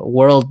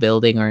world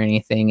building or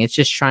anything. It's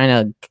just trying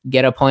to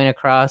get a point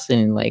across,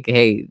 and like,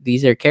 hey,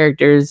 these are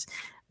characters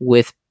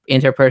with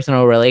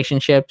interpersonal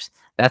relationships.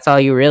 That's all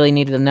you really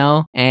need to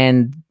know.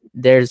 And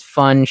there's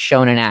fun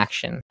shonen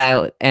action.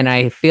 And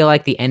I feel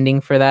like the ending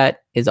for that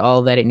is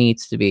all that it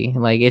needs to be.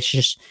 Like, it's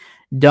just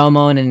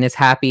Domon and his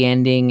happy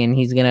ending, and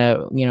he's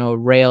gonna,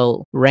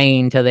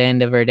 reign to the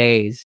end of her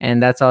days,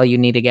 and that's all you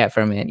need to get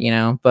from it,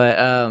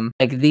 But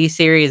like these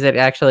series that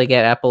actually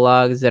get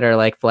epilogues that are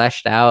like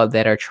fleshed out,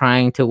 that are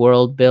trying to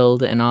world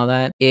build and all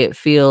that, it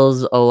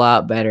feels a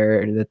lot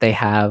better that they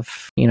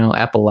have,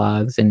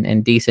 epilogues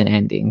and decent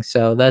endings.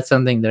 So that's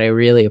something that I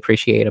really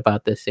appreciate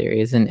about this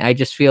series, and I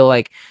just feel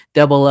like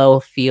Double O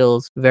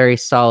feels very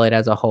solid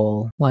as a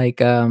whole.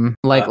 Like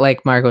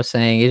Mark was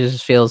saying, it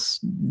just feels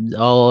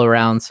all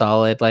around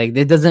solid. Like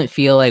it doesn't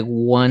feel like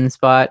one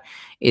spot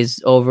is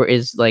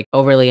like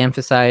overly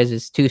emphasized,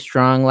 is too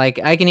strong. Like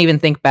I can even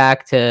think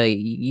back to,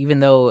 even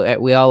though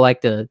we all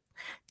like to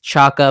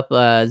chalk up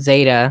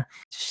Zeta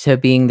to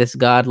being this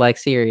godlike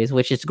series,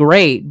 which is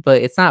great,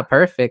 but it's not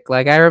perfect.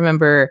 Like I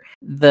remember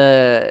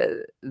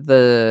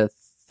the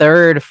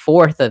third,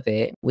 fourth of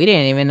it, we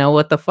didn't even know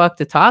what the fuck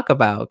to talk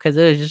about, because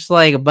it was just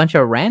like a bunch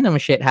of random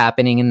shit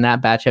happening in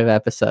that batch of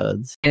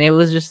episodes, and it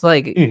was just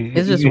like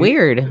it's just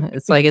weird.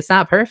 It's like it's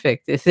not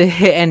perfect.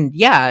 And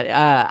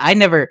yeah, I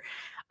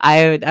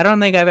don't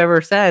think I've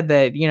ever said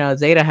that,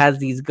 Zeta has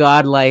these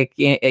godlike,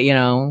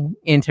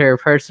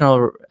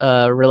 interpersonal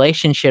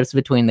relationships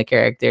between the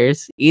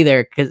characters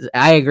either, because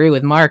I agree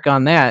with Mark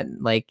on that.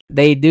 Like,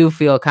 they do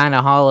feel kind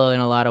of hollow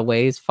in a lot of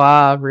ways.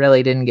 Fa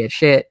really didn't get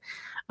shit.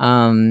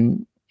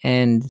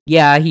 And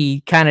yeah,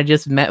 he kind of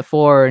just met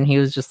Four, and he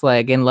was just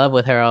like in love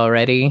with her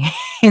already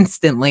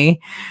instantly.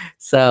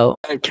 So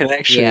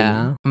connection.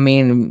 Yeah, I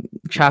mean,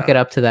 chalk it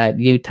up to that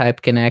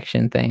U-type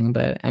connection thing.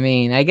 But I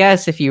mean, I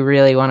guess if you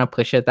really want to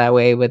push it that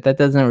way, but that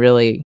doesn't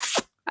really,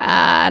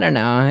 I don't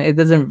know, it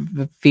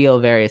doesn't feel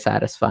very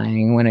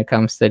satisfying when it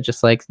comes to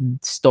just like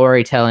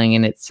storytelling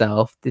in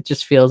itself. It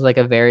just feels like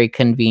a very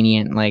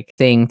convenient like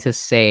thing to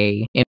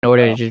say in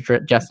order to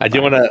justify. I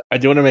do want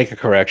to make a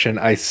correction.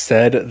 I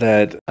said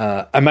that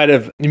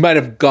you might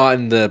have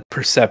gotten the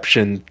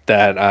perception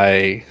that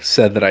I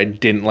said that I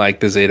didn't like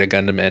the Zeta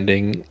Gundam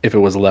ending if it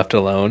was left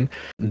alone.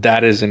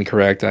 That is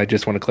incorrect. I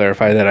just want to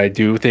clarify that I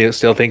do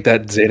still think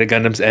that Zeta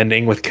Gundam's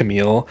ending with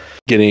Camille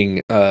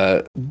getting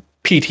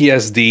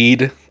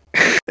PTSD'd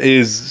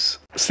is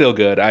still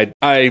good.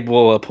 I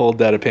will uphold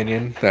that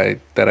opinion that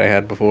I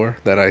had before.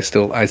 That I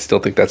still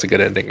think that's a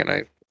good ending,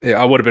 and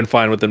I would have been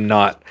fine with them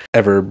not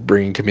ever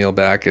bringing Camille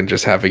back and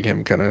just having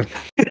him kind of.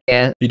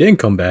 Yeah, he didn't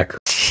come back.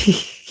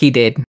 He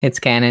did. It's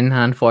canon,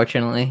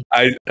 unfortunately.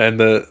 And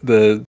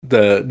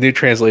the new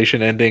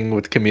translation ending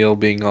with Camille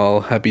being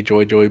all happy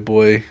joy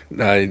boy.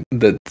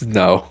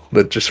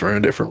 That just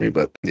ruined it for me.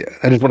 But yeah,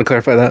 I just want to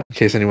clarify that in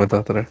case anyone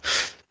thought that I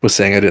was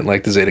saying I didn't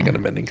like the Zeta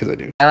Gundam ending, because I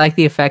do. I like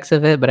the effects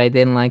of it, but I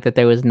didn't like that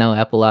there was no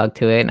epilogue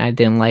to it, and I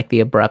didn't like the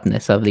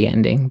abruptness of the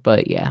ending.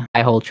 But yeah,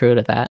 I hold true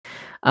to that.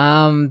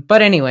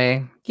 But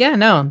anyway, yeah,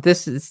 no,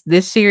 this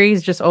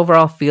series just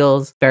overall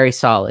feels very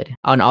solid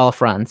on all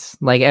fronts.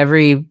 Like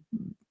every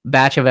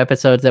batch of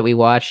episodes that we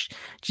watched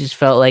just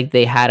felt like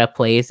they had a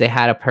place, they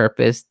had a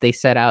purpose, they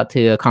set out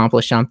to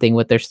accomplish something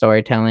with their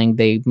storytelling.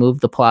 They moved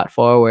the plot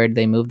forward,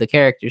 they moved the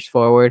characters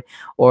forward,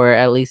 or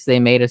at least they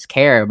made us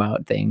care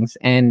about things.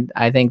 And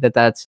I think that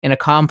that's an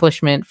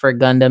accomplishment for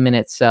Gundam in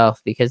itself,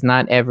 because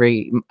not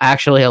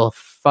actually a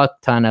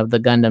fuck ton of the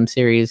Gundam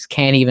series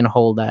can't even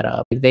hold that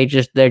up.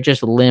 They're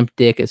just limp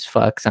dick as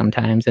fuck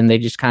sometimes, and they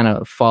just kind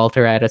of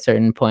falter at a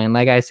certain point.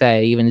 Like I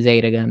said, even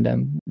Zeta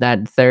Gundam,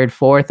 that third,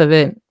 fourth of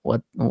it,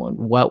 what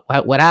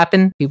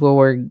happened? People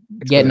were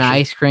getting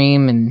ice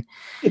cream and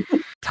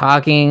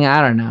talking. I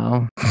don't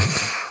know.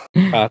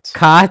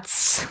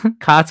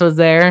 Kotz was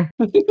there.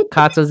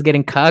 Kotz was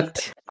getting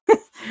cucked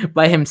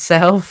by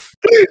himself.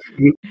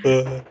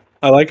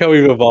 I like how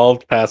we've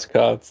evolved past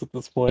Kotz at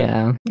this point.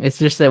 Yeah, it's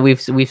just that we've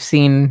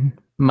seen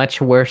much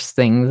worse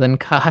things than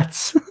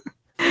Kotz.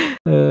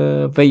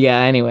 But yeah,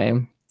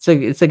 anyway,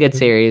 it's a good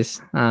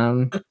series.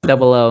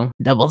 0000.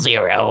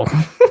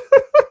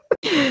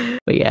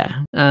 But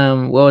yeah,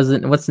 what was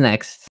it? What's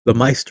next? The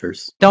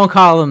Meisters. Don't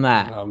call them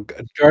that.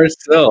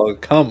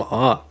 Garcelle, come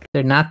on.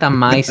 They're not the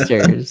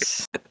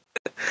Meisters.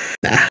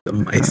 Nah, the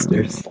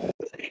Meisters.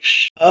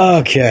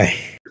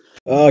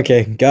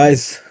 Okay,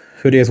 guys.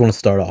 Who do you guys want to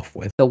start off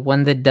with? The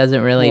one that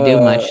doesn't really do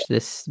much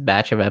this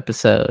batch of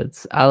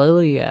episodes.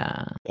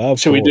 Hallelujah.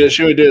 Should we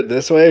do it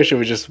this way, or should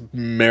we just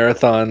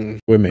marathon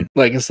women?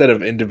 Like, instead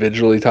of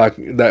individually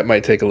talking, that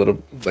might take a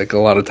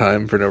lot of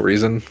time for no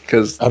reason.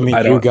 Because I mean,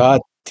 you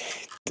got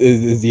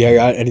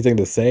anything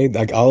to say?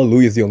 Like,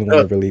 Hallelujah is the only one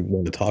I really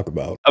want to talk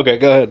about. Okay,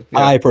 go ahead. Yeah,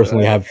 I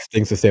personally have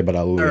things to say about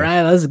Hallelujah. All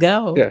right, let's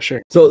go. Yeah,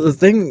 sure. So the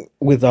thing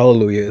with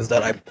Hallelujah is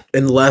that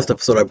in the last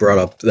episode I brought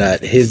up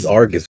that his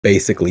arc is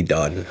basically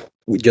done.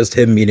 Just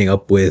him meeting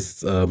up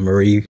with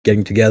Marie,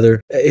 getting together.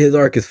 His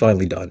arc is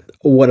finally done.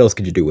 What else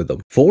could you do with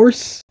him?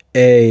 Force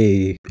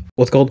a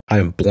what's called,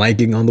 I'm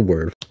blanking on the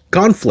word,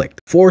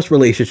 conflict, forced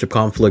relationship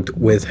conflict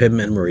with him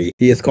and Marie.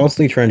 He is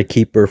constantly trying to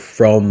keep her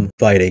from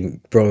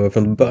fighting from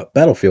the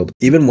battlefield,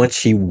 even when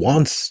she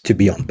wants to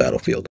be on the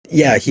battlefield.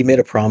 Yeah, he made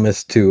a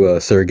promise to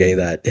Sergei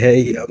that,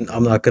 hey,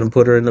 I'm not going to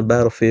put her in the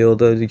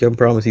battlefield. I can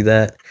promise you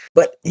that.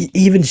 But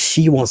even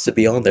she wants to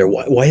be on there.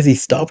 Why is he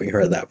stopping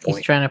her at that point?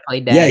 He's trying to play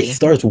Yeah, daddy. he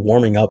starts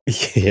warming up.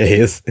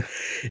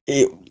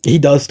 He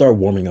does start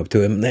warming up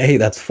to him. Hey,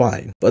 that's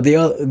fine. But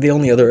the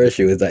only other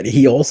issue is that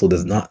he also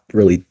does not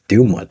really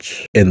do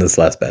much in this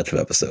last batch of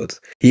episodes.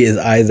 He is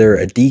either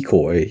a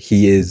decoy,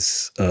 he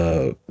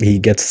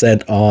gets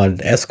sent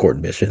on escort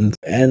missions,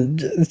 and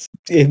just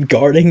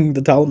guarding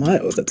the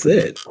Talamayos. That's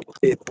it.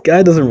 The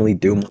guy doesn't really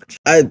do much.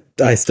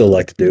 I still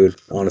like the dude,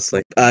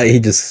 honestly. I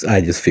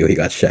just feel he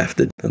got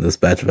shafted in this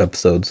batch of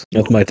episodes.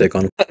 That's my take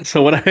on it.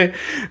 So when I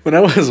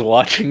was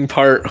watching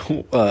part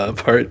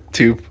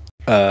two,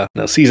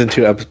 no, season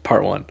 2,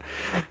 part 1,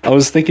 I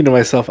was thinking to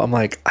myself, I'm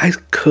like, I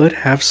could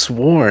have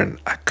sworn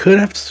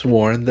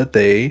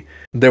that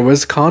there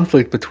was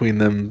conflict between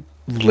them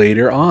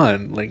later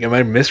on. Like, am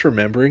I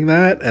misremembering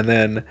that? And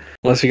then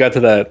once we got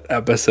to that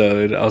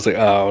episode, I was like,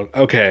 oh,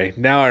 okay,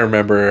 now I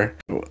remember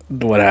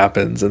what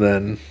happens. And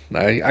then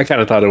I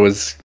kind of thought it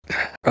was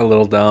a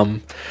little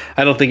dumb.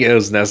 I don't think it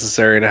was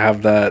necessary to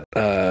have that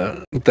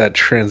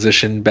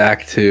transition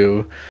back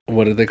to,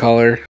 what did they call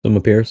her?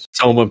 Soma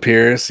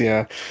Pierce,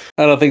 yeah.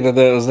 I don't think that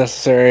was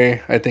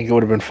necessary. I think it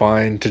would have been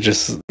fine to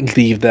just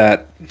leave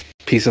that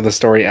piece of the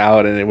story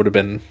out, and it would have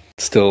been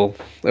still,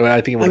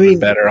 I think it would have been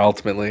better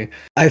ultimately.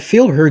 I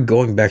feel her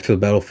going back to the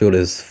battlefield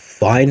is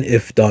fine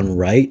if done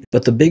right,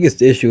 but the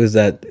biggest issue is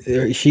that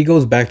she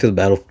goes back to the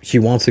battle. She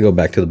wants to go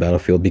back to the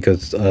battlefield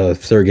because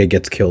Sergei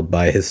gets killed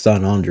by his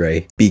son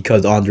Andrei,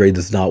 because Andrei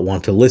does not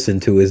want to listen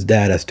to his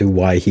dad as to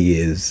why he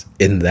is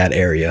in that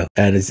area.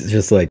 And it's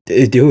just like,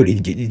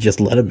 dude, you just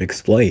let him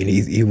explain.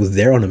 He was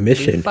there on a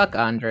mission. Dude, fuck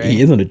Andrei.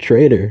 He isn't a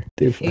traitor.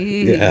 Dude,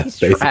 he's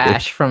basically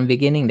trash from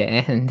beginning to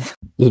end.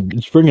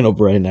 Just bringing up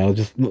right now.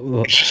 Just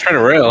trying to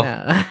rail.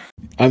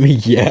 I mean,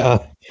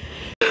 yeah.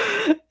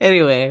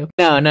 Anyway,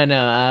 no.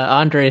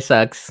 Andrei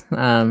sucks.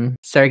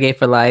 Sergei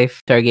for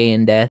life, Sergei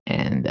in death,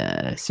 and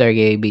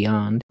Sergei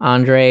beyond.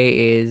 Andrei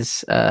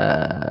is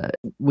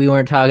we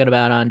weren't talking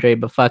about Andrei,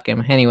 but fuck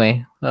him.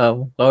 Anyway,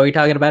 what were we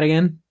talking about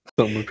again?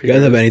 You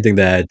guys have anything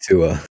to add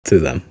to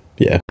them?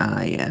 Yeah.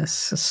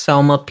 Yes.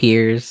 Soma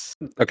Pierce.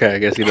 Okay, I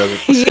guess he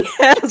doesn't. Yeah,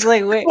 I was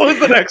like, wait. Who's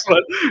the next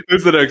one?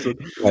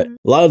 Right.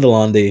 Lala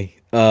Delandi.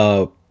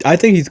 I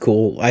think he's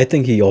cool. I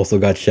think he also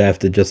got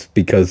shafted just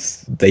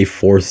because they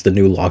forced a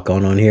new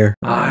lock-on here.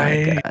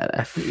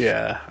 That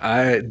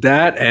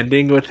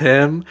ending with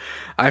him,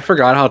 I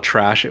forgot how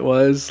trash it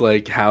was.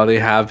 Like, how they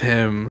have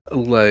him,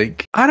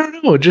 like, I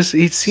don't know, just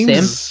he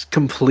seems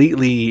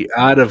completely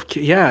out of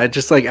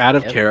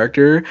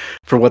character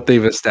for what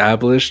they've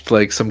established.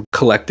 Like, some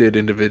collected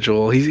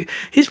individual.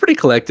 He's pretty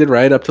collected,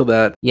 right, up to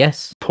that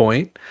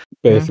point,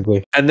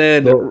 basically. And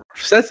then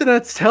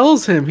Setsuna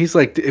tells him, he's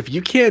like, if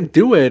you can't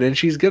do it and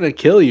she's gonna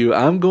kill you,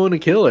 I'm going to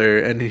kill her.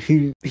 And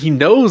he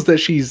knows that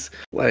she's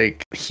trying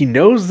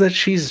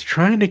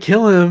to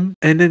kill him,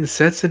 and then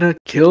Setsuna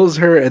kills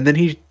her, and then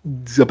he's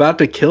about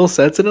to kill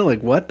Setsuna.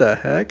 Like, what the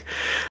heck?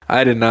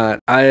 I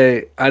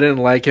didn't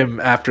like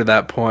him after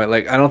that point.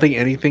 Like, I don't think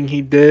anything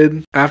he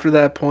did after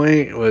that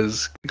point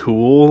was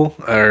cool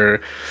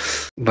or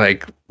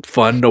like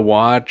fun to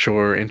watch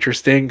or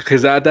interesting,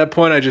 because at that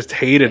point I just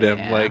hated him.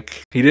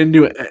 Like, he didn't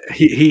do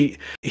it.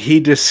 He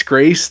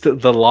disgraced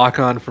the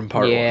lock-on from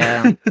part 1.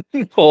 Yeah,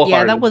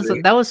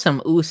 that was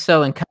some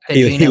Uso and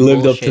Kakajina he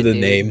lived bullshit, up to the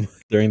name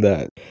during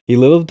that. He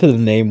lived up to the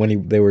name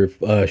when they were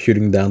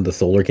shooting down the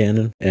solar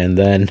cannon, and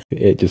then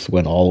it just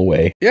went all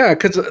away. Yeah,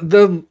 because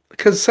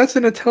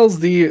Setsuna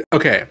tells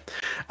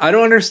I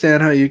don't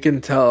understand how you can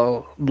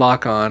tell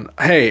Lock-on,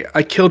 hey,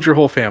 I killed your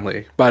whole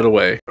family, by the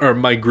way, or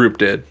my group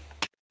did.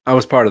 I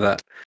was part of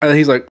that. And then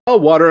he's like, oh,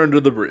 water under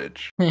the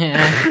bridge.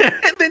 Yeah.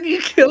 and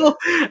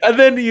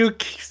then you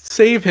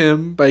save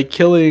him by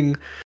killing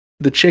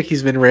the chick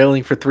he's been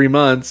railing for 3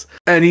 months,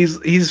 and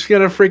he's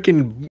gonna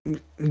freaking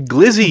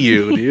glizzy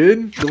you,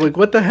 dude. Like,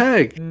 what the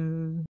heck?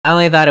 I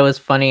only thought it was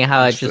funny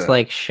how it just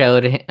like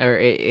showed, or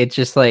it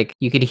just like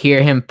you could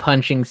hear him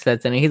punching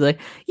Setsuna, and he's like,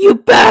 "You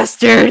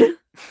bastard!"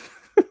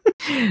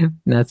 And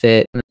that's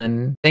it.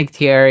 And I think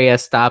Tieria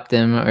stopped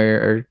him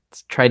or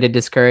tried to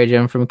discourage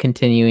him from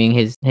continuing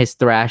his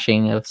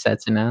thrashing of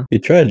Setsuna. He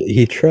tried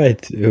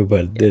to,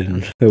 but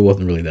didn't. It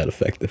wasn't really that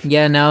effective.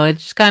 Yeah, no, it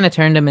just kind of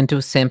turned him into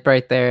a simp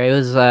right there. It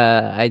was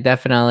I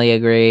definitely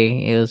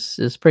agree. It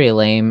was pretty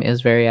lame. It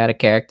was very out of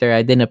character.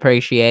 I didn't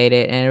appreciate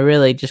it, and it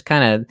really just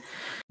kind of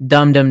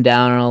dumbed him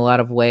down in a lot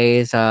of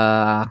ways.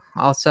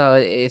 Also,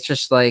 it's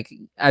just like,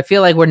 I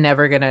feel like we're not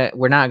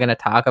gonna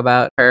talk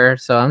about her,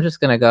 so I'm just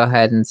gonna go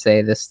ahead and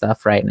say this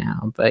stuff right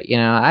now. But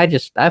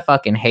I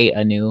fucking hate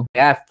Anu.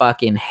 I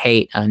fucking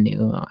hate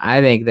Anu. I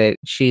think that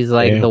she's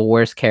like the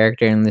worst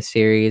character in the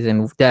series,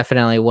 and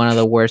definitely one of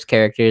the worst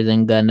characters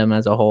in Gundam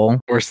as a whole.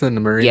 Worse than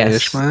Marina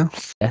Ishmael?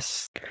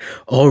 Yes.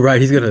 Oh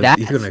right, he's gonna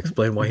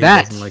explain why he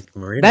doesn't like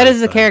Marina. That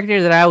is the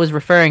character that I was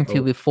referring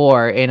to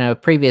before in a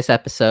previous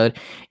episode,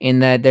 in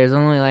that there's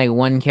only like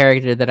one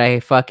character that I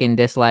fucking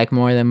dislike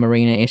more than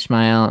Marina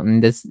Ishmael,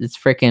 and it's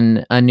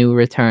freaking Anu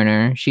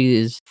Returner. She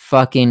is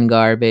fucking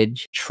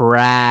garbage,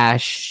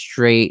 trash,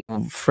 straight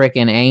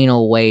freaking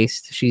anal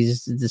waste.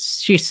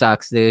 She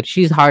sucks, dude.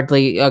 She's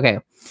hardly okay.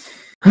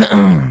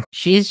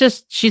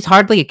 she's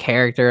hardly a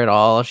character at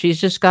all. She's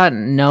just got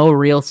no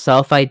real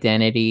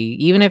self-identity.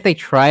 Even if they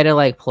try to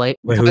like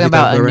talking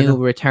about a new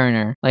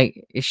returner,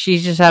 like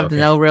she's just have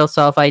no real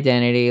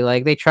self-identity.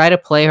 Like they try to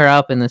play her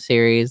up in the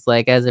series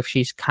like as if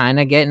she's kind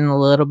of getting a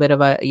little bit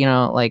of a, you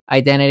know, like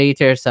identity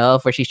to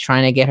herself, or she's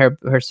trying to get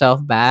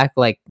herself back.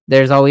 Like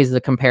there's always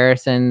the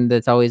comparison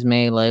that's always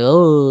made, like,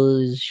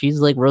 oh, she's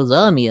like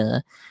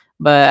Rosamia.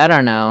 But I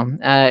don't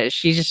know.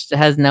 She just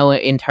has no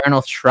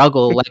internal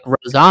struggle like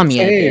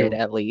Rosamia did,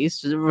 at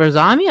least.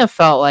 Rosamia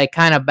felt like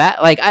kind of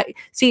bad. Like, I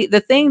see the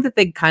thing that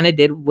they kind of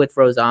did with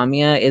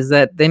Rosamia is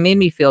that they made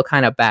me feel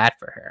kind of bad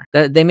for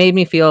her. They made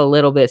me feel a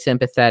little bit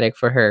sympathetic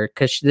for her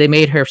because they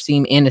made her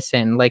seem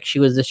innocent, like she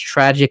was this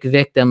tragic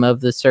victim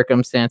of the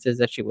circumstances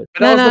that she was.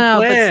 But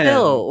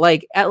still,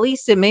 like, at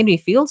least it made me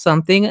feel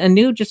something.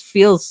 Anu just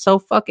feels so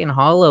fucking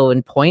hollow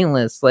and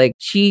pointless. Like,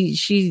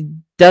 she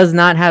does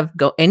not have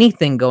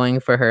anything going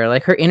for her.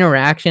 Like her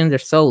interactions are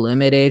so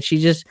limited. She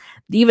just,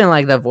 even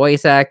like the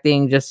voice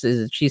acting, just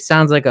she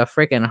sounds like a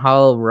freaking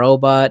hollow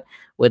robot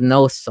with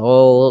no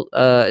soul.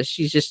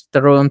 She's just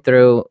through and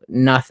through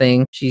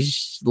nothing.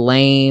 She's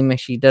lame.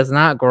 She does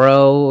not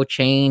grow,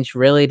 change,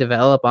 really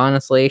develop.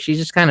 Honestly, she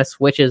just kind of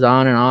switches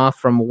on and off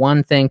from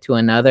one thing to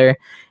another.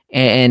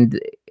 And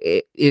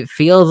it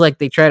feels like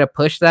they try to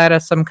push that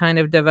as some kind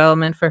of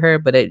development for her,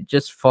 but it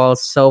just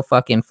falls so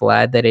fucking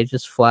flat that it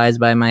just flies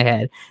by my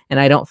head. And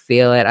I don't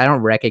feel it. I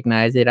don't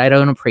recognize it. I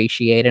don't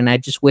appreciate it. And I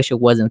just wish it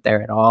wasn't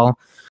there at all.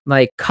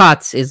 Like,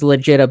 Kotz is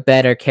legit a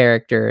better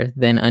character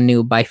than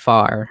Anu by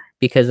far,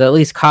 because at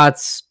least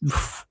Kotz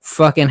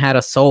fucking had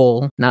a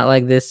soul, not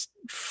like this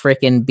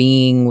freaking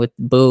being with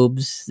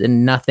boobs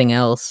and nothing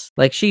else.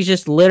 Like, she's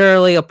just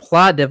literally a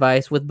plot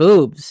device with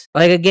boobs.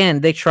 Like, again,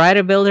 they try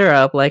to build her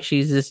up like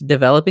she's this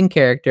developing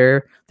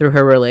character through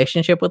her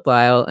relationship with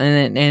Lyle,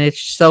 and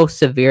it's so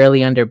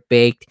severely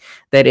underbaked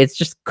that it's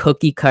just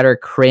cookie cutter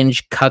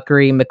cringe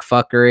cuckery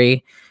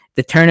McFuckery.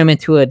 They turn him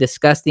into a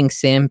disgusting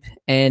simp,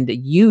 and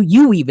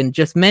you even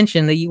just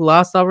mentioned that you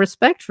lost all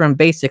respect for him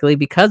basically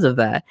because of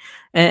that.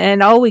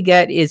 And all we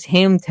get is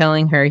him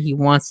telling her he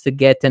wants to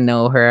get to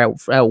know her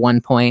at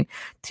one point,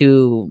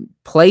 to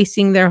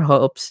placing their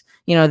hopes.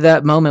 You know,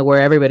 that moment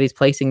where everybody's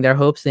placing their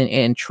hopes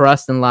in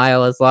trust in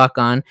Lyle as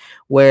Lock-On,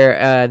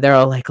 where they're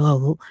all like,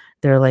 oh,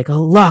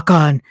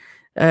 Lock-On,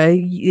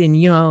 and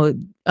you know,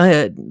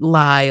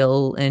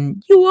 Lyle,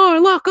 and you are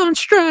Lock-On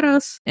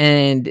Stratos,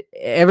 and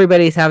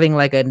everybody's having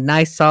like a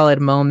nice solid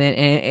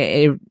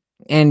moment,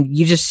 and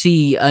you just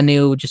see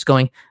Anu just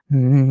going,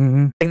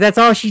 like, that's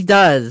all she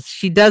does.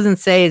 She doesn't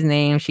say his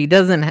name. She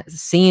doesn't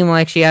seem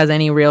like she has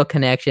any real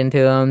connection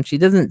to him. She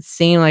doesn't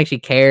seem like she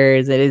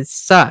cares. It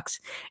sucks.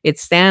 It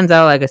stands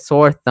out like a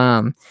sore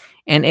thumb.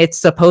 And it's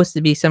supposed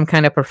to be some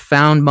kind of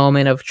profound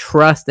moment of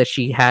trust that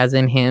she has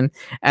in him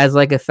as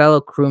like a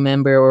fellow crew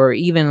member, or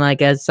even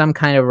like as some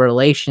kind of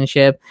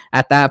relationship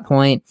at that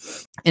point.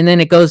 And then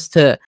it goes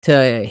to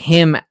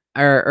him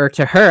or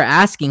to her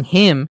asking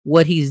him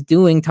what he's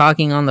doing,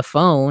 talking on the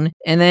phone.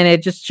 And then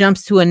it just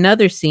jumps to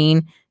another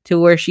scene to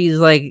where she's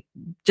like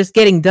just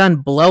getting done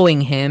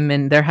blowing him,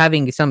 and they're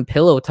having some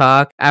pillow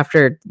talk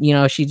after, you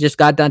know, she just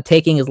got done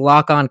taking his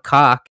Lock-On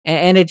cock.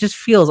 And it just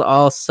feels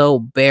all so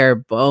bare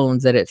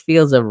bones that it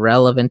feels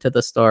irrelevant to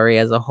the story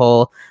as a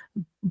whole.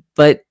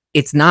 But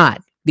it's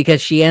not,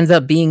 because she ends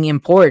up being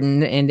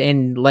important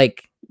and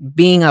like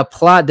being a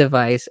plot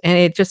device, and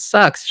it just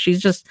sucks.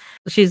 She's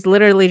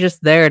literally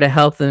just there to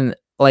help them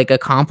like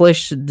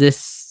accomplish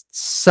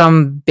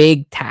some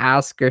big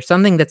task or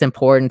something that's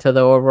important to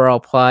the overall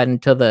plot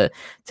and to the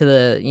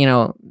you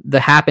know, the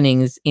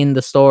happenings in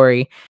the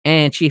story,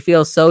 and she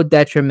feels so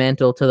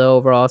detrimental to the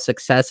overall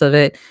success of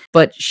it.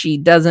 But she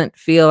doesn't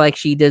feel like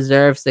she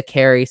deserves to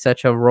carry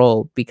such a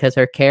role, because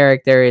her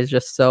character is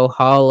just so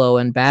hollow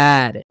and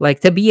bad. Like,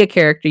 to be a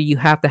character, you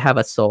have to have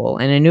a soul,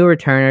 and a New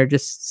Returner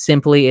just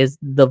simply is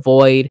the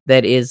void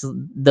that is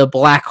the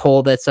black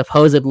hole that's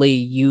supposedly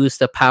used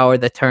to power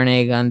the Turn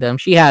A Gundam.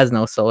 She has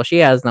no soul. She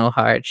has no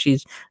heart.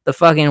 She's the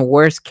fucking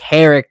worst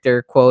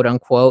character, quote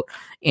unquote,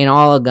 in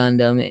all of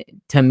Gundam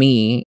to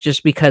me,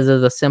 just because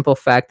of the simple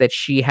fact that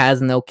she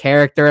has no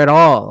character at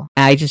all.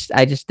 I just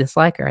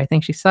dislike her. I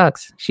think she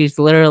sucks. She's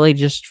literally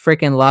just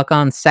freaking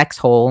Lock-On sex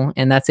hole,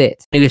 and that's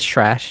it. It is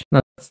trash.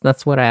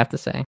 That's what I have to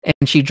say.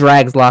 And she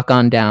drags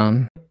Lock-On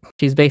down.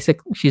 She's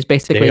basically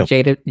Damn.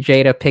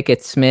 Jada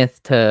Pickett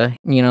Smith to,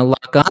 you know,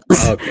 Lock-On.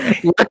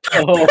 Okay.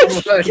 Oh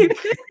my God.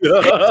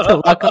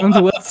 to Lock-On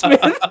to Will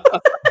Smith.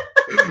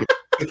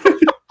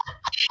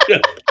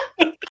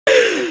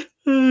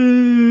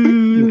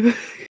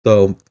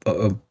 So,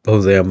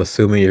 Jose, I'm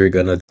assuming you're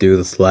gonna do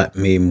the slap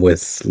meme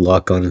with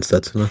Lock-On and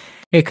Setsuna.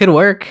 It could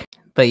work,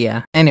 but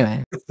yeah.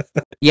 Anyway,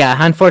 yeah.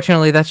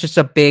 Unfortunately, that's just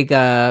a big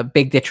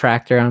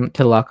detractor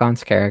to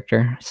Lock-On's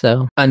character.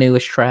 So Anu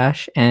is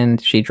trash, and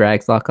she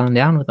drags Lock-On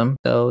down with him.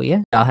 So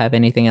yeah, y'all have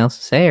anything else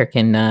to say, or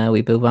can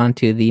we move on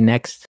to the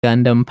next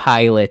Gundam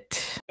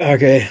pilot?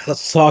 Okay,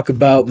 let's talk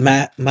about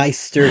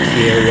Meister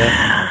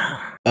Tieria.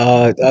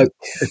 I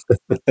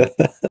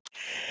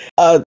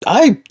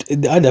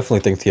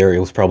definitely think Thierry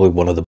was probably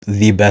one of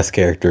the best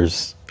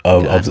characters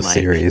of the Mike.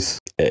 series.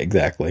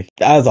 Exactly.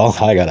 That's all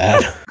I gotta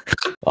add.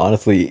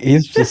 Honestly,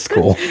 he's just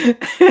cool.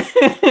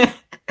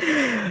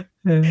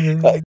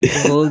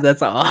 Well,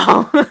 that's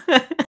all.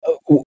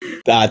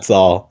 That's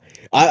all.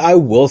 I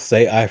will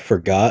say I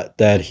forgot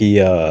that he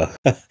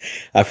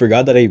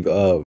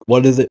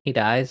what is it? He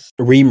dies.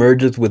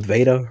 Remerges with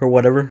Veda or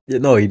whatever.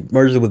 No, he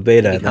merges with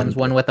Veda He and becomes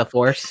then one with the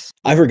Force.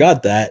 I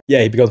forgot that.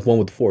 Yeah, he becomes one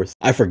with the Force.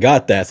 I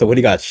forgot that. So when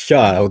he got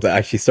shot, I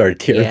actually started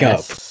tearing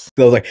up.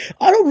 So I was like,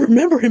 I don't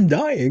remember him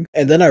dying.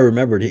 And then I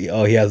remembered he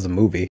has a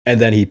movie.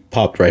 And then he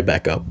popped right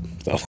back up.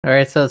 So All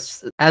right, so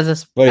as a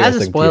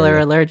spoiler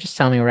alert, just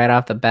tell me right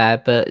off the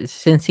bat. But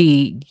since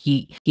he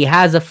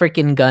has a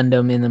freaking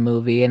Gundam in the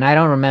movie, and I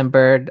don't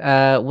remember,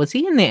 was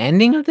he in the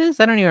ending of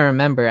this? I don't even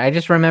remember. I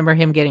just remember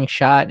him getting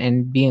shot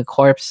and being a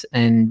corpse,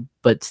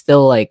 but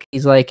still like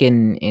he's like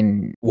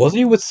in. Was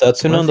he with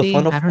Setsuna on the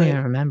final I don't fight?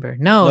 even remember.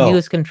 No, he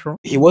was control.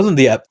 He wasn't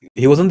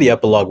he wasn't the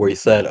epilogue where he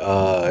said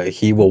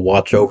he will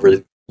watch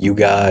over you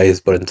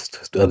guys, but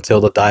until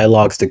the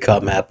dialogues to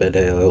come happen,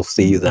 he'll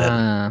see you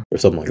then, or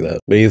something like that.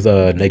 But he's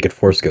a naked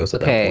Force ghost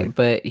at that point. Okay,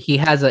 but he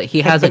has a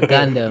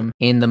Gundam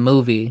in the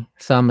movie,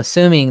 so I'm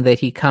assuming that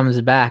he comes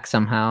back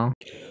somehow.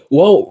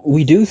 Well,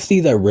 we do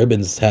see that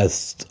Ribbons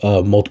has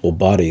multiple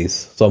bodies,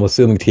 so I'm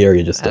assuming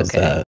Thierry just does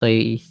that. So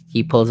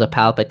he pulls a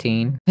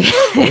Palpatine.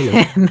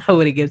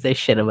 Nobody gives a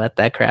shit about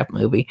that crap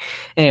movie.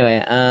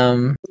 Anyway,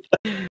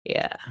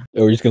 yeah.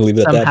 We're just gonna leave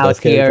it at that. Somehow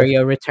Best Thierry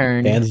character,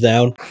 returned. hands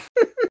down.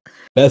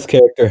 Best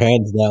character,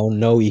 hands down,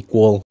 no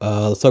equal.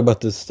 Let's talk about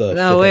this.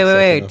 No,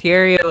 wait.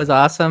 Thierry was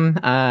awesome.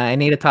 I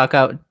need to talk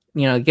out.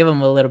 Give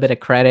him a little bit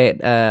of credit.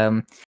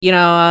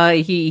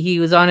 He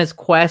was on his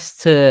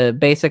quest to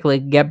basically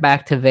get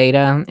back to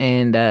Veda,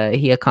 and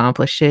he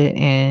accomplished it.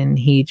 And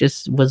he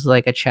just was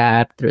like a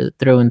Chad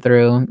through and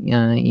through.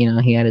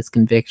 He had his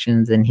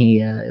convictions, and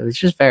it was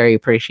just very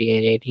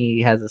appreciated. He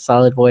has a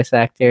solid voice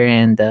actor,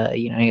 and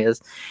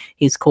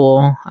he's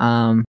cool.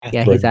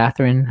 He's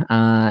Atherin,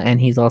 and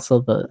he's also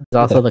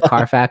the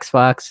Carfax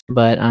Fox.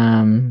 But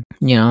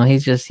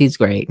he's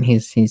great.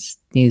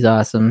 He's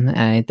awesome.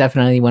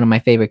 Definitely one of my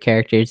favorite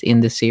characters in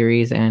the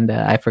series, and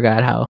I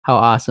forgot how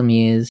awesome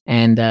he is.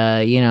 And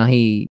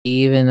he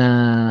even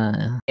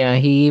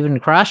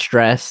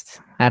cross-dressed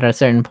at a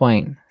certain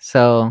point.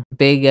 So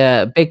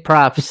big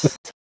props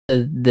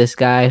to this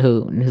guy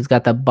who's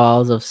got the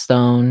balls of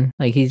stone.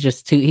 Like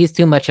he's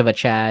too much of a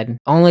Chad.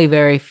 Only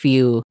very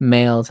few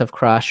males have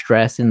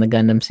cross-dressed in the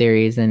Gundam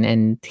series,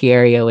 and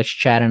Thierry was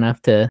Chad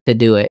enough to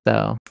do it.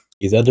 So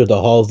he's entered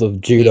the halls of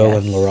Judo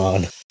and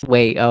Laran.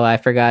 Wait, I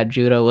forgot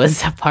Judo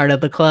was a part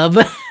of the club.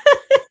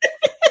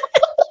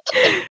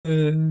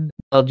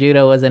 Well,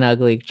 Judo was an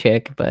ugly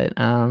chick, but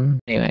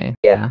anyway,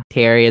 yeah,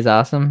 Thierry is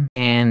awesome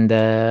and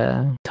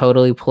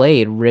totally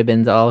played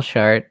Ribbons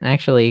Allshart.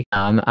 Actually,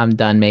 I'm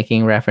done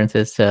making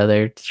references to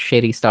other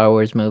shitty Star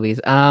Wars movies.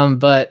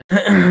 But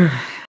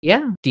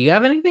yeah, do you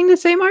have anything to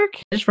say, Mark?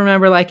 I just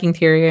remember liking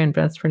Thierry, and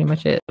that's pretty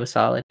much it. It was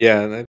solid.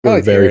 Yeah, I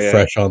like very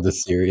fresh on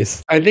this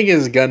series. I think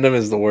his Gundam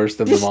is the worst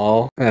of them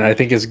all, and I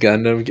think his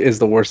Gundam is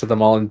the worst of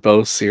them all in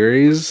both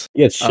series.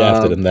 He gets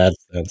shafted in that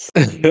sense.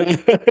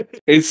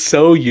 It's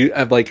so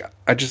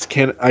I just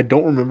can't. I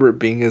don't remember it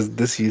being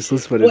this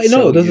useless, but it's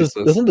useless.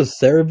 Doesn't the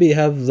Cerebi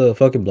have the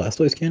fucking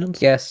Blastoise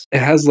cannons? Yes, it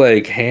has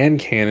like hand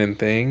cannon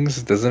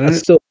things, doesn't it? That's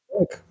still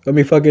sick.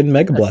 Fucking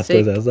Mega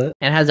Blastoise has that.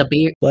 And has a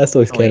beard.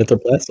 Blastoise cannons are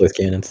Blastoise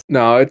cannons.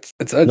 No, it's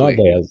ugly.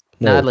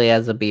 Nodley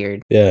has a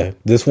beard. Yeah,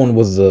 this one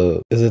was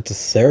is it the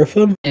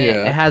Seraphim?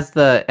 Yeah, it has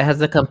the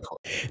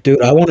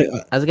Dude, I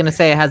was gonna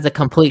say it has the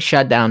complete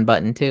shutdown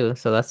button too,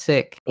 so that's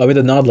sick. I mean,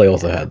 the Nodley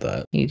also had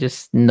that. He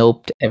just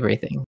noped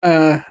everything.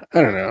 I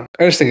don't know.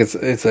 I just think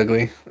it's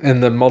ugly,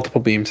 and the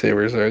multiple beam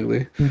sabers are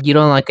ugly. You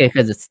don't like it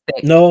because it's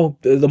thick. No,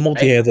 the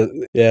multi hands.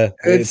 Yeah,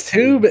 it's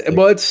too big.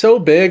 Well, it's so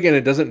big and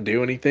it doesn't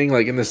do anything.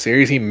 Like in the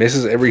series, he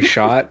misses every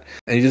shot,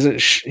 and he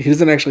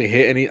doesn't actually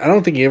hit any. I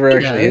don't think he ever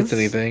actually hits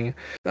anything.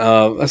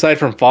 Aside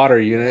from fodder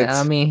units.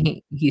 I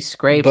mean, he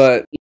scrapes,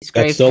 but he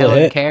scrapes Kill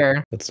and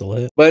Care. That's still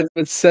it. But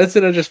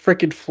Setsuna just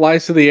freaking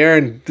flies through the air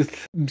and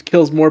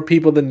kills more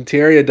people than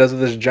Thierry does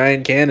with this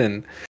giant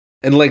cannon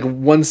in like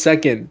 1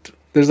 second.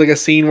 There's like a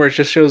scene where it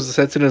just shows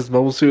Setsuna's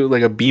mobile suit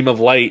like a beam of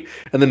light,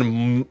 and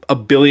then a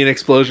billion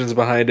explosions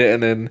behind it,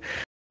 and then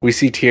we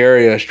see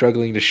Tieria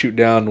struggling to shoot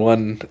down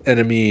one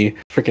enemy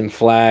freaking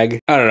flag.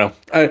 I don't know.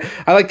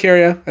 I like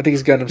Tieria. I think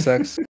he's Gundam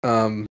sex.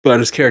 But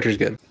his character's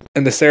good.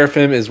 And the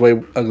Seraphim is way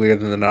uglier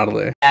than the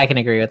Nautilus. I can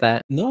agree with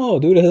that. No,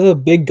 dude, it has a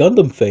big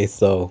Gundam face,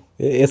 though.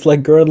 It's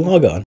like Gurren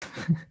Lagann.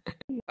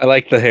 I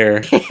like the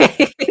hair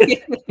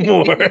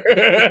more.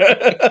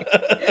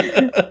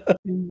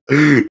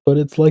 But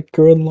it's like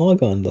Gurren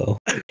Lagann, though.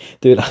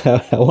 Dude,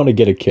 I want to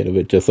get a kit of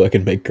it just so I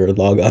can make Gurren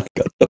Lagann.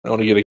 I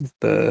want to get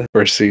the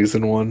first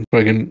season one so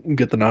I can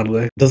get the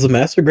Nautilus. Does the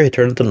Master Grade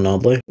turn into the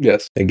Nautilus?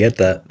 Yes, I get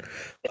that.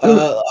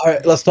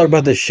 Alright, let's talk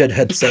about this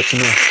shithead section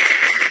now.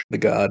 the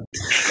god.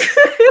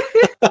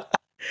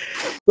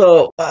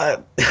 So,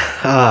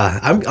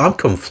 I'm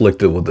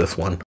conflicted with this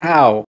one.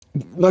 How?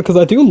 No, because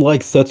I do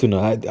like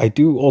Setsuna. I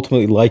do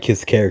ultimately like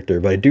his character,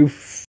 but I do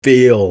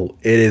feel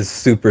it is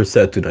super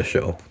Setsuna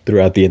show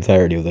throughout the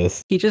entirety of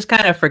this. He just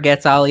kind of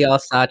forgets Alio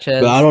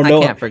Sanchez. But I don't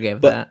know, I can't forgive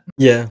but- that.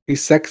 Yeah,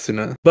 He's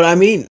Sexuna. but I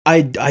mean,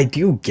 I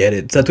do get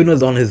it.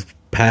 Setsuna's on his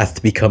path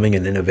to becoming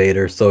an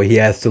innovator, so he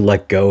has to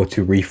let go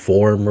to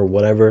reform or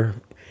whatever.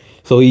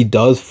 So he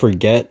does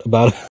forget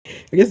about.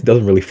 I guess he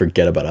doesn't really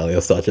forget about Alio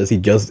Sanchez. He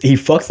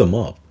fucks him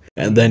up,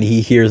 and then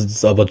he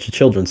hears a bunch of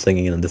children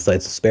singing and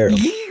decides to spare him.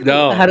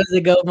 No. How does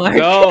it go, Mark?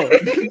 No.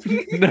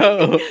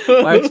 No.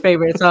 Mark's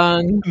favorite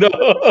song. No.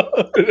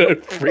 I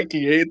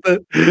freaking hate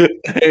that.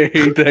 I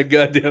hate that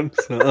goddamn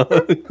song.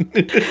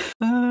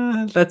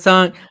 That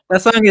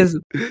song is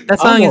the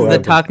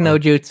alright talk with no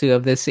jutsu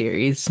of this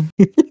series.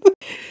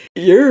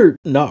 You're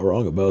not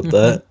wrong about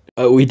that.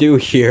 We do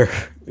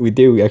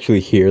actually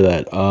hear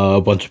that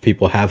a bunch of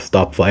people have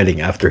stopped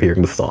fighting after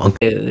hearing the song.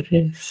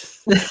 Dude.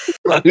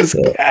 Song's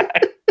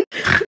bad.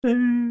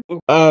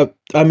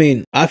 I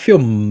mean, I feel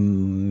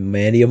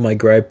many of my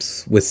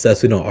gripes with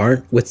Setsuna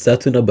aren't with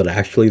Setsuna, but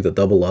actually the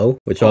Double O,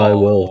 which I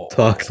will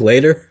talk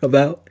later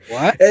about.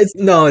 What? It's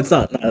not.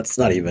 It's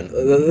not even.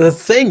 The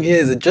thing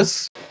is,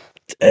 it's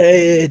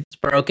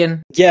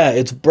Broken. yeah,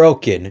 it's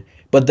broken.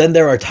 But then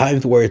there are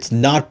times where it's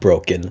not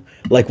broken,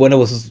 like when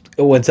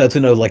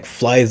Setsuna like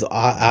flies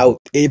out,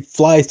 it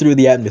flies through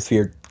the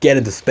atmosphere, get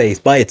into space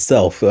by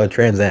itself.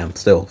 Trans Am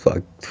still,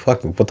 fuck,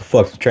 what the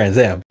fuck's Trans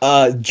Am?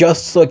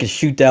 Just so it can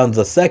shoot down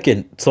the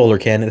second solar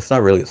cannon. It's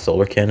not really a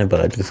solar cannon,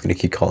 but I'm just gonna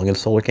keep calling it a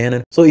solar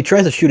cannon. So he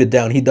tries to shoot it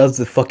down. He does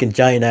the fucking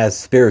giant ass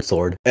spirit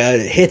sword,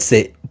 hits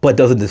it, but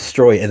doesn't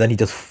destroy it, and then he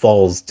just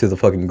falls to the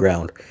fucking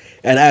ground.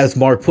 And as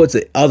Mark puts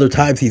it, other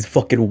times he's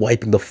fucking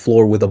wiping the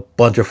floor with a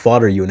bunch of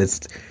fodder units,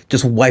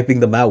 just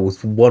wiping them out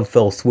with one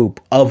fell swoop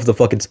of the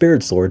fucking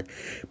spirit sword.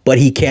 But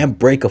he can't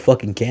break a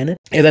fucking cannon.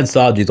 And then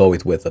Saji's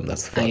always with him.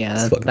 That's fucking,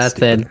 That's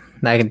stupid. it.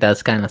 That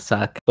does kind of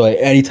suck. So like,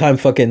 anytime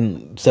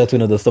fucking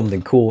Setsuna does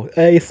something cool,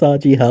 hey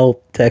Saji,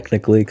 help,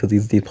 technically, because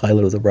he's the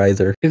pilot of the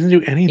Riser. He doesn't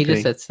do He anything.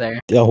 just sits there.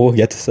 Yeah, we'll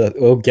get to Saji.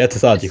 We'll get to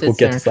Tries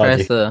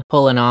Saji to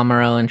pull an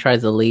Amuro and tries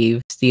to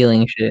leave,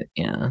 stealing shit.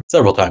 Yeah.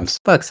 several times.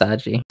 Fuck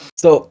Saji.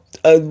 So,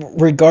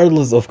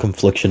 regardless of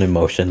confliction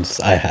emotions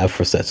I have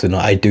for Setsuna,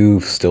 I do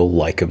still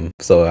like him.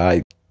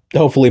 So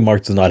hopefully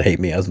Mark does not hate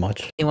me as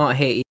much. He won't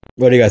hate you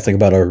What do you guys think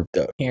about our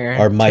here.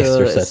 Our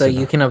Meister So Setsuna.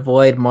 you can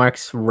avoid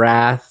Mark's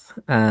wrath.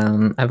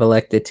 I've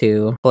elected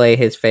to play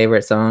his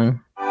favorite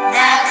song.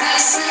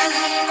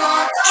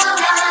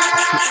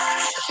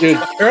 Dude,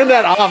 turn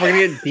that off. We're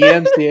gonna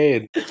get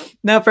DMCA'd.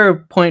 Not for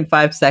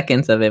 0.5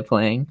 seconds of it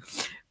playing.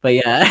 But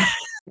yeah.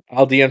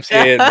 I'll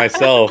DMCA it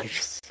myself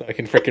so I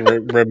can freaking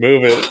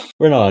remove it.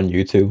 We're not on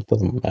YouTube.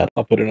 Doesn't matter.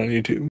 I'll put it on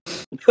YouTube.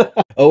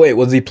 Oh wait,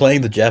 was he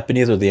playing the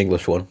Japanese or the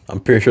English one? I'm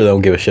pretty sure they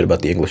don't give a shit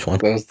about the English one.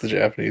 That was the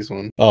Japanese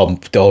one.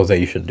 Jose,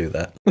 you shouldn't do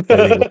that. They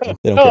don't care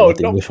No, about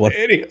the don't English one.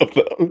 play any of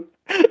them.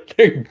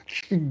 They're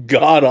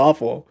god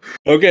awful.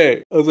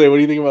 Okay, Jose, what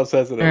do you think about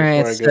Setsuna before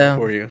Alright, I go so-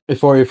 for you?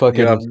 Before you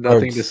fucking You have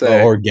nothing to say.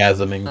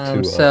 orgasming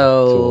to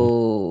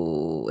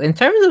So in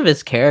terms of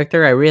his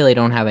character, I really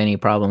don't have any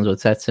problems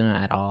with Setsuna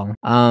at all.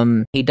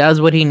 He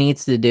does what he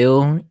needs to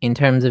do in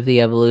terms of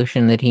the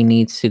evolution that he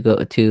needs to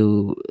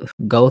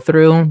go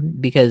through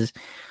because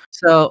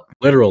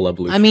literal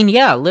evolution. I mean,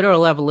 yeah,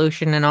 literal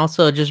evolution, and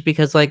also just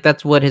because like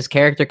that's what his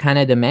character kind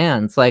of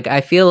demands. Like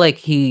I feel like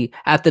he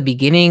at the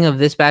beginning of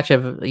this batch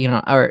of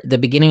or the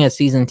beginning of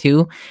season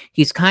 2,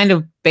 he's kind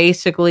of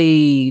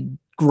basically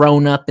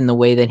grown up in the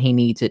way that he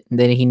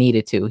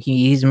needed to.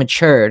 He's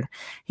matured.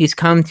 He's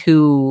come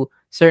to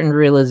certain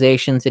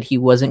realizations that he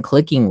wasn't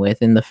clicking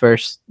with in the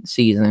first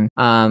season.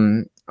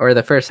 Or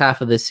the first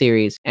half of the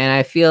series. And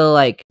I feel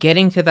like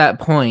getting to that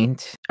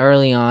point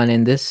early on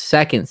in this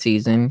second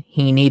season,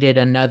 he needed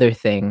another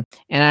thing.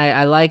 And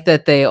I like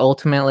that they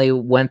ultimately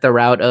went the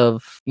route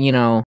of,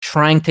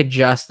 trying to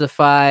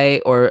justify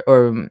or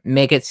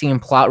make it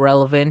seem plot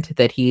relevant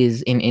that he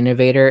is an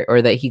innovator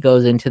or that he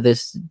goes into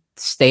this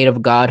state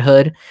of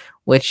godhood,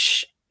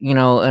 which in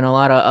a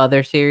lot of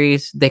other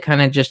series, they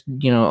kind of just,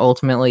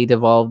 ultimately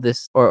devolve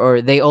this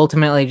or they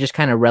ultimately just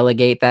kind of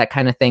relegate that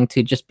kind of thing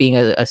to just being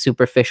a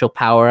superficial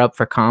power up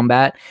for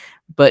combat.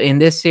 But in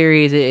this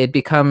series, it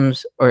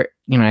becomes, or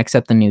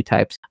except the new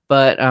types.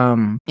 But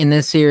in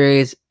this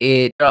series,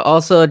 it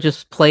also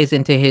just plays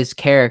into his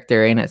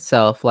character in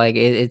itself. Like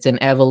it's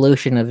an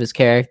evolution of his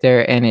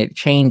character, and it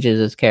changes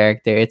his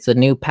character. It's a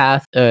new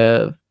path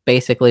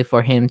basically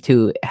for him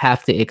to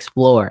have to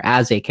explore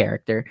as a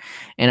character.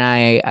 And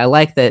I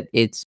like that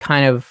it's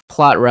kind of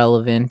plot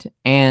relevant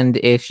and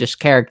it's just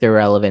character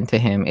relevant to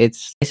him.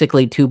 It's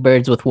basically two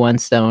birds with one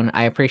stone.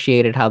 I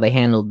appreciated how they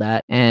handled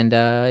that. And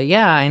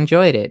yeah, I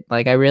enjoyed it.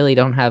 Like I really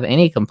don't have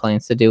any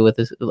complaints to do with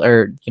this,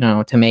 or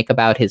to make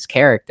about his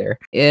character.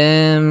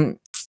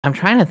 I'm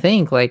trying to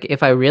think, like,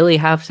 if I really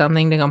have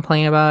something to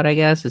complain about, I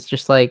guess it's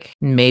just like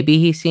maybe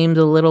he seems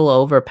a little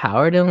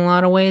overpowered in a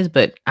lot of ways,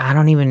 but I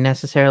don't even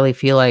necessarily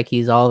feel like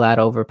he's all that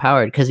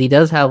overpowered, because he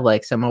does have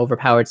like some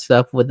overpowered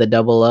stuff with the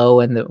double O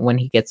and when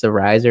he gets a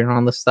riser and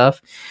all the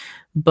stuff,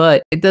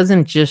 but it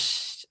doesn't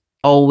just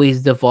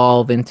always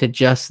devolve into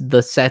just the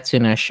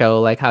Setsuna show,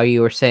 like how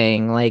you were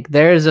saying. Like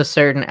there's a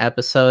certain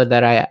episode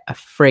that I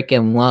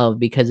freaking love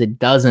because it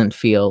doesn't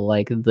feel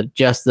like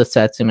just the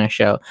Setsuna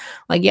show.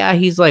 Like yeah,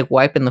 he's like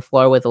wiping the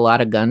floor with a lot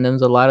of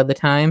Gundams a lot of the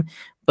time,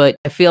 but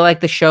I feel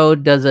like the show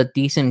does a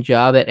decent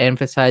job at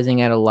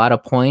emphasizing at a lot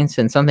of points.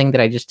 And something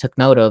that I just took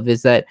note of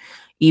is that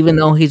even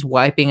though he's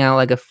wiping out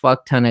like a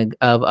fuck ton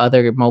of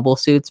other mobile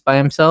suits by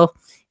himself,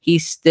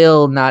 he's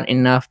still not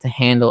enough to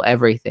handle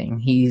everything.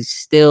 He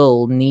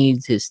still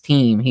needs his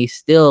team. He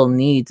still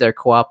needs their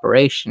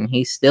cooperation.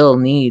 He still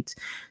needs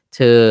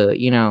to,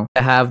 to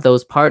have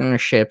those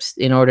partnerships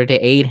in order to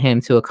aid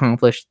him to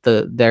accomplish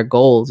their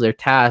goals, their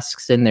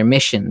tasks, and their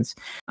missions.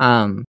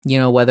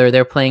 Whether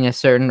they're playing a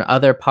certain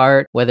other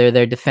part, whether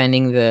they're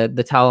defending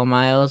the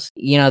Talamiles,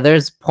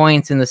 there's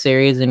points in the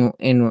series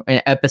in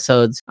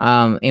episodes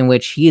in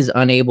which he is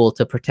unable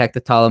to protect the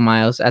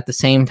Talamiles at the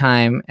same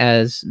time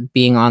as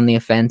being on the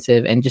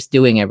offensive and just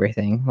doing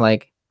everything.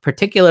 Like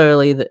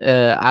particularly,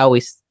 I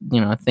always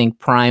think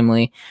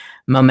primely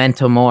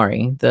Memento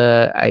Mori,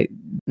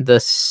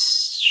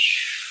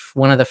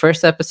 one of the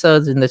first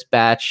episodes in this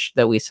batch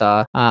that we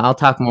saw. I'll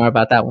talk more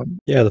about that one.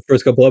 Yeah, the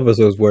first couple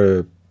episodes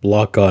were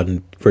Lock-On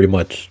pretty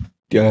much.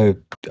 Or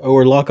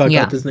Lock-On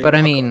got his name. But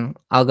I mean,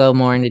 I'll go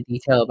more into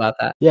detail about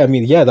that. Yeah, I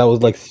mean, that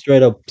was like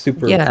straight up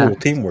super cool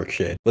teamwork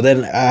shit. But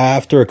then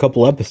after a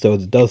couple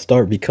episodes, it does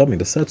start becoming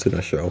the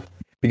Setsuna show.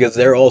 Because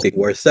they're all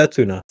where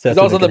Setsuna. He's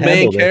also the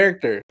main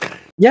character.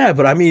 Yeah,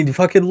 but I mean,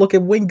 fucking look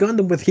at Wing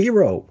Gundam with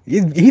Hero.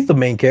 He's the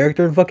main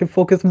character, and fucking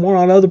focus more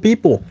on other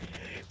people.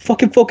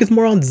 Fucking focus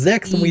more on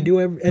Zex than we do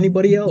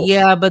anybody else.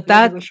 Yeah, but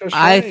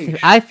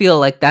I feel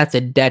like that's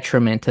a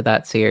detriment to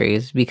that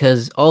series,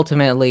 because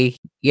ultimately,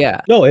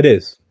 yeah. No, it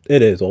is.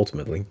 It is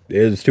ultimately.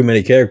 There's too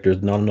many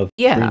characters, not enough.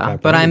 Yeah,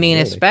 but I mean,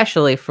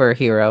 especially for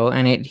Hero,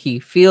 and he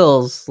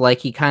feels like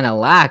he kind of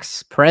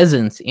lacks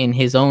presence in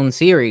his own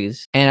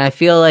series, and I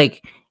feel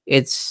like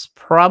it's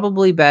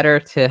probably better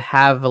to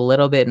have a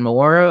little bit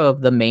more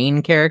of the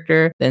main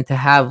character than to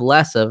have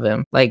less of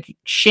him. Like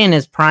Shin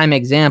is prime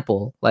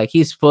example. Like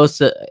he's supposed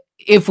to,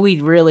 if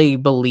we really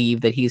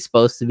believe that he's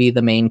supposed to be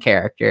the main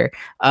character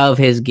of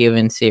his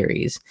given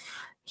series,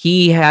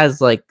 he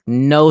has like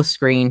no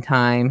screen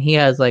time. He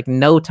has like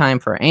no time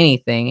for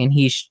anything, and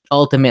he's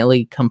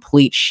ultimately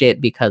complete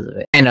shit because of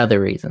it and other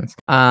reasons.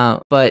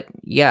 But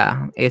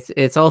yeah,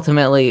 it's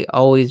ultimately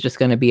always just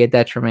going to be a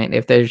detriment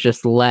if there's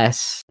just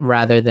less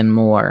rather than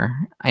more.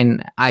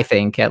 And I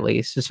think, at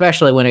least,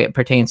 especially when it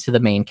pertains to the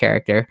main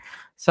character.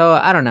 So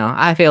I don't know.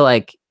 I feel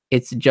like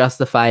it's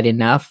justified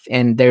enough,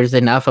 and there's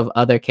enough of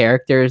other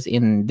characters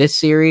in this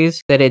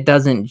series that it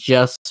doesn't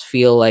just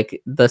feel like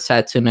the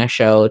Setsuna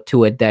show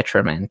to a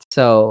detriment.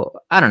 So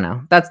I don't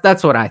know.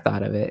 That's what I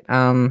thought of it.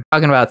 Talking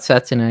about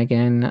Setsuna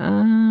again.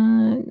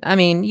 I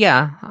mean,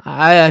 yeah,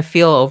 I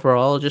feel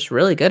overall just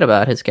really good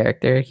about his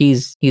character.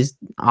 He's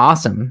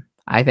awesome.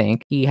 I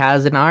think he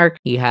has an arc,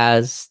 he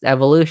has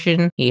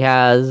evolution, he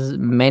has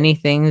many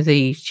things that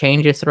he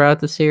changes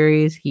throughout the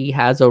series. He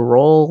has a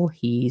role,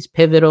 he's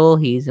pivotal,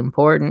 he's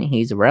important,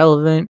 he's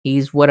relevant,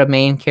 he's what a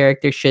main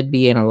character should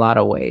be in a lot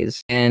of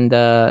ways. And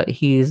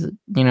he's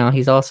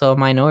also a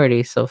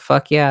minority, so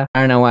fuck yeah.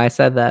 I don't know why I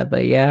said that,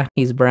 but yeah,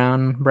 he's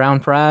brown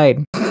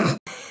pride. That's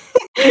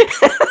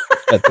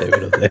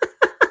David there.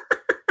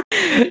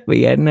 But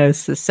yeah, no,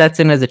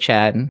 Setsuna as a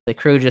Chad. The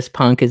Crujus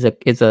punk is a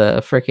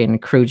freaking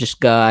Crujus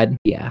god.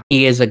 Yeah,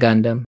 he is a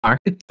Gundam. Mark?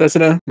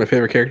 Setsuna, my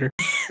favorite character.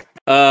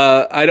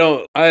 I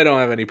don't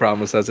have any problem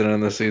with Setsuna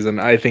in this season.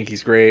 I think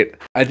he's great.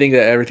 I think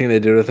that everything they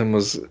did with him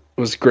was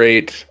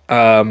great.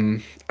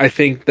 I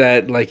think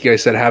that, like you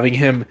guys said, having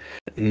him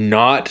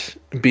not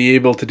be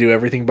able to do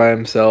everything by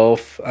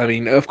himself. I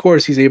mean, of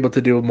course, he's able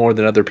to do more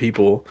than other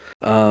people,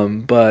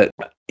 but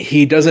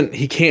he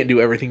can't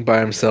do everything by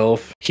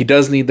himself. He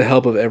does need the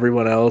help of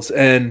everyone else,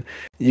 and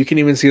you can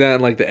even see that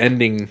in like the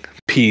ending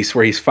piece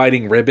where he's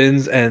fighting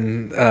Ribbons,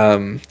 and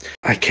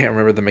I can't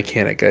remember the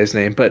mechanic guy's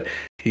name, but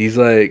he's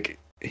like,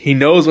 he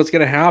knows what's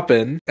gonna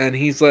happen, and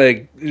he's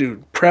like,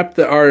 prep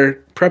the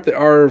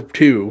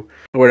R2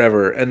 or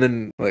whatever, and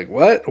then like,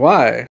 what?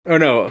 Why? Oh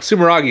no,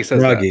 Sumeragi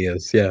says Sumeragi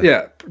is, yeah.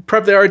 Yeah,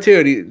 prep the R2,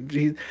 and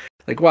he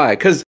Like, why?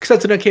 Because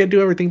Setsuna can't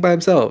do everything by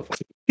himself.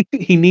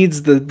 He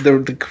needs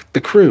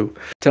the crew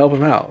to help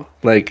him out.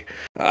 Like,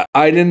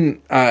 I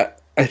didn't.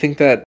 I think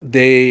that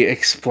they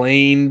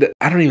explained.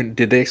 I don't even.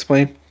 Did they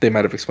explain? They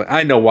might have explained.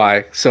 I know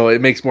why. So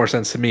it makes more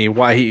sense to me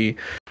why he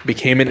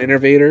became an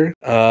innovator.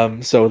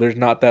 So there's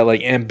not that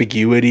like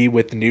ambiguity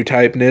with the new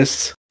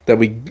typeness that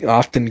we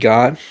often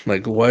got.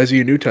 Like, why is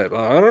he a new type?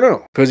 I don't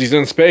know. Because he's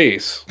in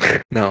space.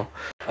 No.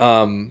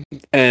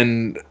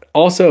 And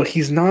also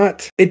he's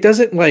not. It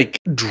doesn't like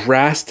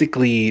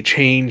drastically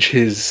change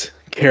his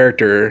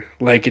character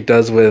like it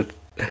does with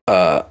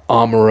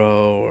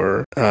Amuro,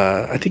 or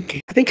I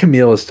think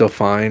Camille is still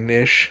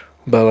fine-ish,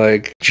 but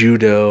like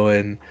Judo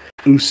and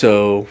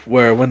Uso,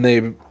 where when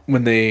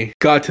they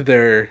got to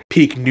their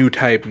peak new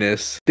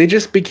typeness, they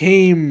just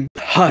became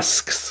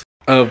husks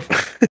of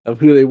of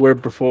who they were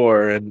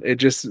before, and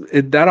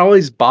that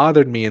always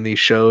bothered me in these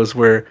shows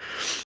where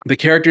the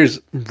characters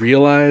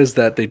realize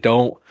that they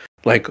don't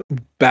like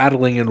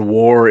battling in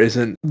war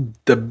isn't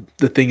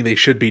the thing they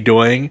should be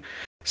doing.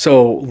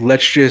 So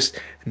let's just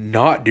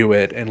not do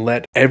it and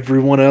let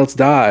everyone else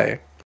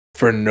die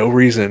for no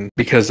reason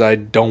because I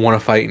don't want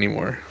to fight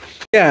anymore.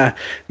 Yeah,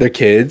 they're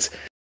kids.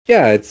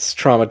 Yeah, it's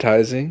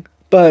traumatizing.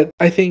 But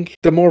I think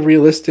the more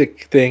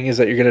realistic thing is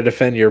that you're going to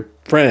defend your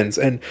friends.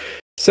 And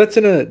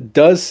Setsuna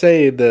does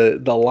say the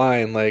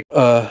line like,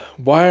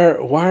 why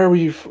are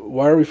we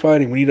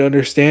fighting? We need to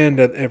understand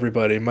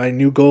everybody. My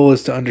new goal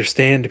is to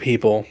understand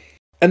people.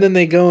 And then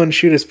they go and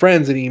shoot his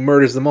friends and he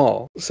murders them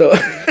all. So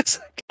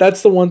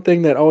that's the one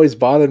thing that always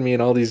bothered me in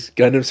all these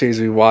Gundam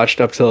series we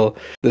watched up till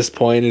this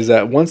point, is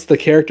that once the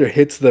character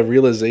hits the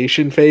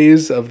realization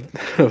phase of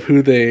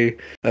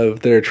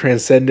their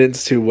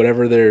transcendence to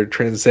whatever they're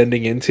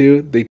transcending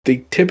into,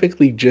 they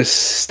typically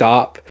just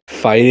stop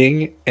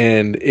fighting,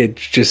 and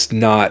it's just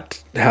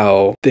not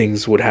how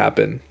things would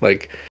happen.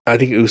 Like, I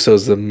think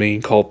Uso's the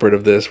main culprit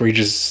of this, where he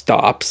just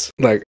stops.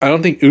 Like, I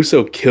don't think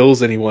Uso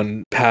kills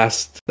anyone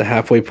past the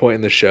halfway point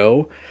in the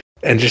show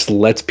and just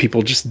lets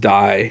people just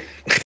die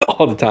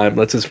all the time,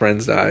 lets his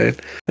friends die.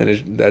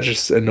 And that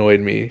just annoyed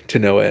me to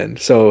no end.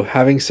 So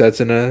having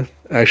Setsuna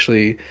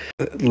actually,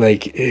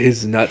 like,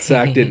 his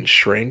nutsack didn't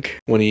shrink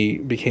when he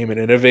became an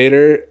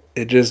innovator,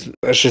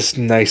 that's just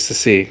nice to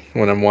see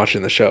when I'm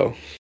watching the show.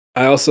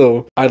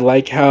 I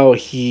like how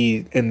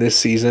he in this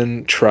season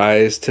he's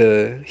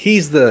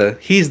the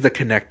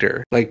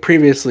connector. Like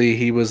previously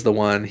he was the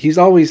one. He's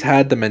always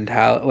had the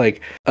mentality,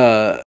 like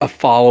a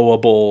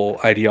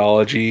followable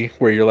ideology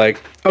where you're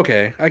like,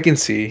 okay, I can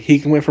see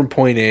he went from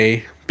point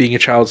A, being a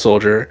child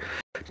soldier,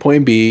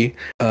 point B,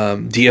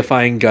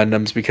 deifying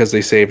Gundams because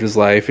they saved his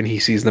life and he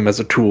sees them as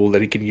a tool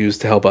that he can use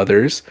to help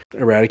others,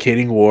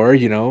 eradicating war.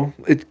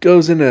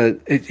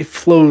 It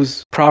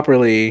flows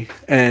properly.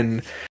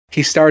 And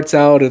he starts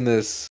out in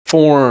this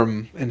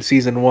form in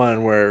season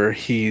 1 where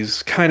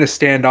he's kind of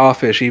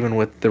standoffish even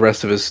with the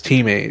rest of his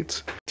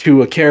teammates,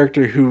 to a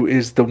character who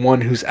is the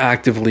one who's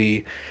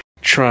actively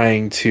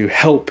trying to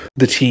help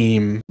the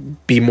team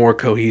be more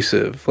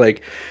cohesive.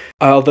 Like,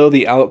 although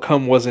the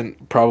outcome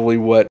wasn't probably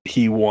what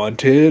he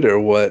wanted or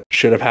what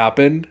should have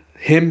happened,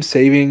 him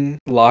saving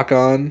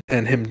Lock-On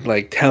and him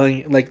like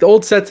telling, like, the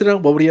old Setsuna,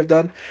 what would he have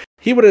done?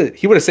 He would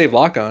have saved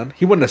Lock-On.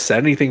 He wouldn't have said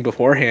anything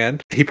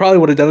beforehand. He probably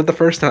would have done it the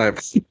first time.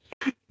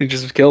 He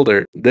just killed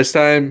her. This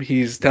time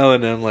he's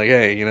telling him like,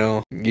 hey,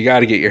 you got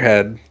to get your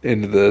head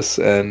into this,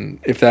 and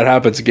if that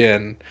happens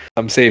again,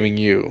 I'm saving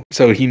you.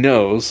 So he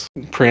knows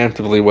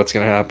preemptively what's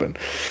going to happen.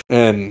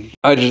 And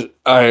I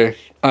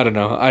don't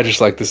know. I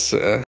just like this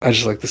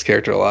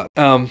character a lot.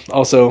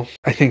 Also,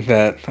 I think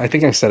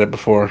I said it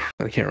before.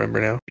 I can't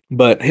remember now.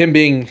 But him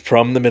being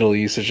from the Middle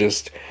East is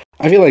just,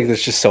 I feel like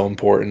that's just so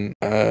important.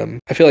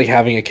 I feel like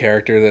having a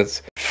character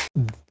that's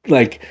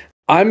like,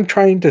 I'm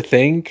trying to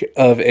think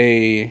of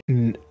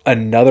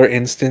another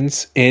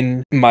instance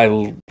in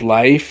my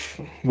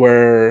life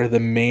where the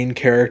main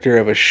character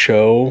of a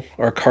show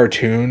or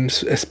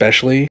cartoons,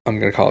 especially, I'm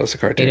going to call this a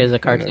cartoon. It is a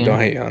cartoon. Don't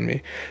hate on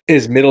me.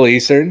 Is Middle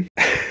Eastern.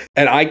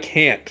 And I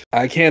can't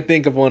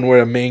think of one where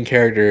the main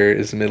character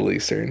is Middle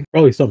Eastern.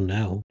 Probably some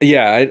now.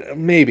 Yeah,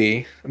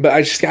 maybe. But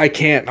I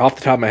can't off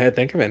the top of my head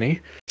think of any.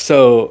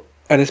 So,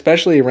 and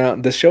especially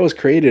around, this show was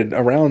created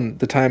around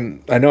the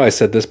time, I know I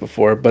said this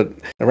before, but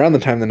around the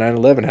time the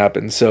 9/11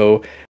 happened.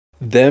 So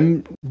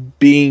them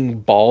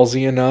being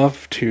ballsy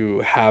enough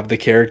to have the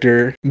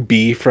character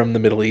be from the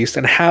Middle East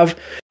and have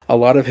a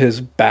lot of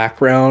his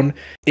background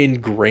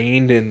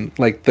ingrained in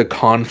like the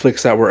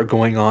conflicts that were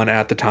going on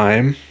at the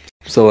time.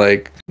 So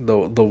like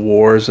the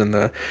wars and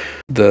the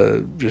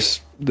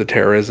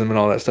terrorism and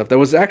all that stuff that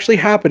was actually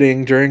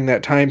happening during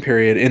that time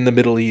period in the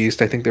Middle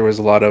East. I think there was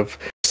a lot of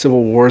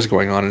civil wars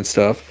going on and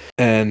stuff,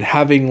 and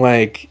having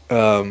like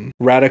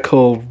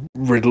radical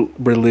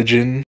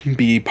religion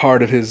be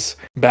part of his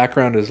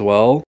background as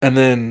well, and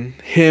then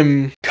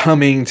him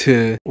coming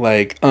to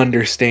like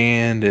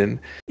understand, and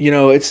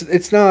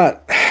it's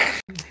not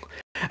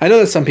I know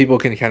that some people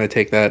can kind of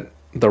take that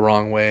the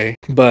wrong way,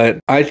 but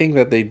I think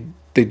that they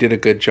did a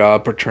good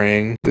job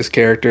portraying this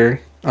character.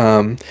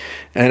 And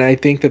I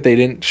think that they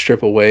didn't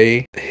strip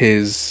away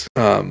his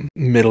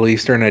Middle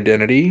Eastern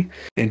identity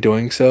in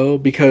doing so,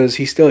 because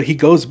he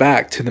goes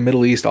back to the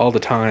Middle East all the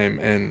time,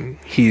 and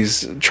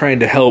he's trying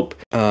to help.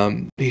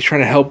 He's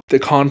trying to help the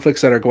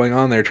conflicts that are going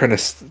on there, trying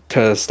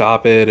to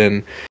stop it.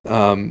 And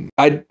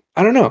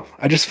I don't know.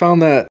 I just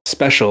found that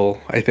special,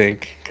 I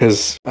think,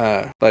 because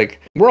like,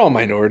 we're all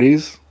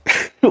minorities.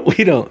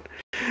 we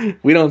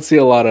don't see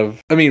a lot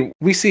of, I mean,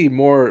 we see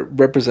more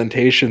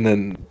representation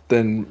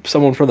than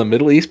someone from the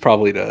Middle East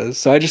probably does.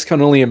 So I just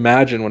can only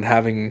imagine when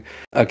having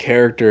a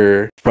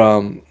character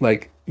from,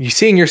 like, you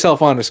seeing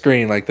yourself on a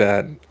screen like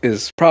that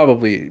is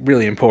probably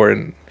really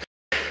important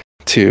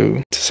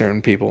to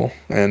certain people,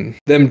 and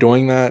them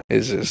doing that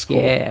is just cool.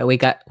 Yeah, we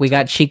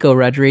got Chico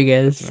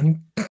Rodriguez.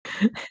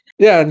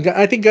 Yeah, and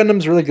I think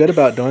Gundam's really good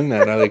about doing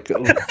that. I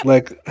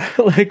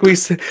like we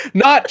said,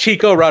 not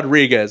Chico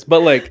Rodriguez,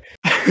 but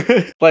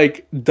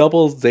like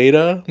Double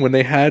Zeta, when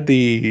they had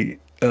the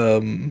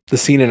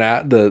scene in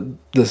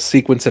the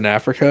sequence in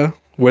Africa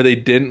where they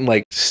didn't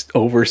like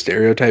over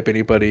stereotype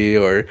anybody,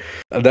 or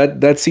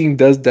that scene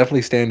does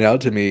definitely stand out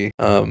to me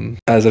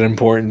as an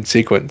important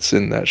sequence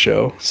in that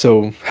show.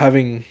 So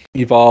having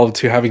evolved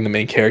to having the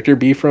main character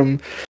be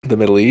from the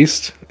Middle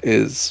East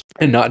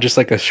and not just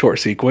like a short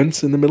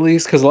sequence in the Middle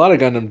East, because a lot of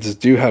Gundams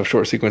do have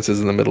short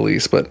sequences in the Middle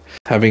East, but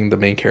having the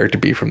main character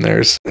be from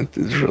there is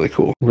really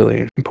cool,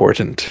 really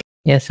important.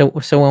 Yeah, so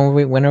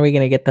when are we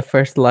gonna get the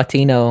first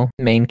Latino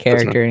main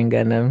character in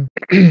Gundam?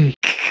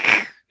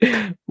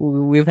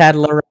 We've had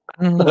Laurent.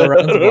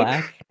 Laurent's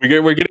black.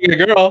 We're getting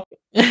a girl.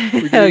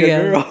 We're getting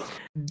a girl.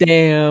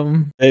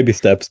 Damn. Baby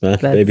steps, man.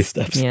 Baby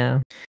steps.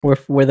 Yeah,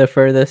 we're the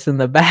furthest in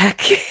the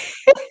back.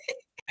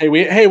 Hey,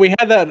 we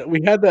had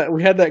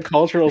that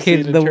cultural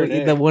scene in Turn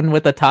A. The one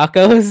with the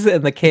tacos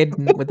and the kid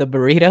with the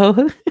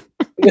burrito.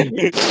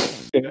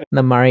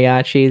 The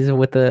mariachis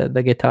with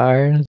the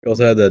guitar. We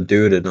also had that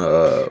dude in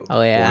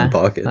One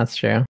Pocket. That's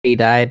true. He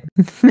died.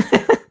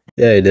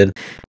 Yeah, he did.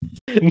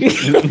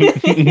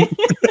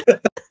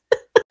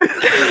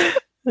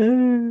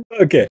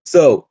 Okay,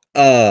 so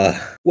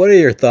what are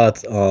your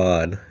thoughts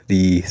on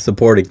the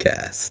supporting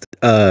cast?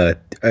 I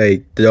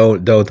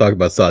don't talk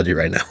about Saji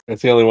right now.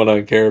 That's the only one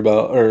I care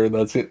about, or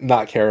that's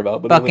not care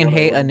about, but fucking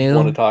hate Anu.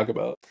 Want to talk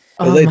about?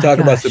 They talk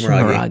about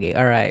Sumeragi.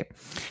 All right,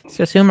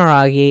 so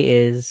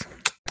Sumeragi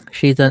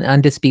she's an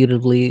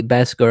undisputably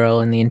best girl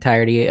in the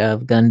entirety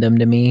of Gundam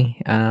to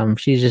me.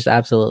 She's just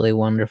absolutely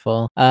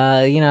wonderful.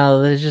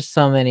 There's just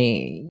so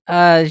many.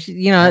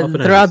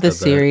 Throughout the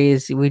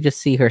series, we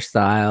just see her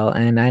style,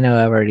 and I know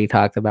I've already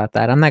talked about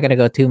that. I'm not gonna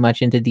go too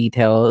much into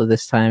detail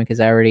this time because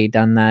I already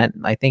done that.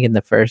 I think in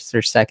the first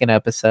or second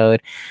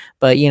episode,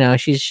 but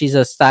she's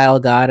a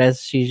style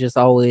goddess. She's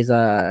always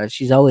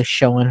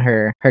showing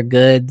her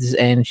goods,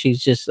 and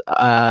she's just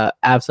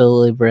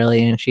absolutely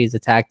brilliant. She's a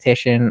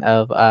tactician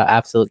of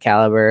absolute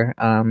caliber.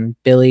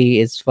 Billy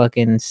is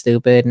fucking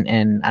stupid,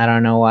 and I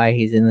don't know why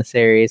he's in the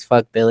series.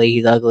 Fuck Billy,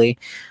 he's ugly.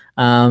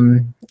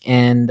 And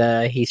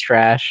he's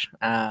trash.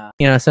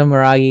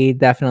 Sumeragi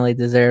definitely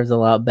deserves a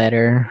lot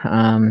better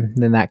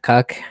than that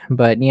cuck,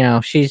 but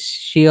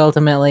she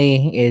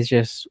ultimately is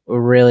just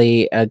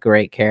really a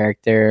great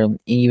character,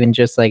 even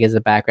just like as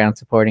a background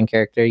supporting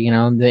character.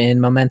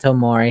 In Memento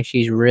Mori,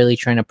 she's really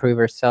trying to prove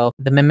herself.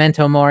 The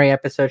Memento Mori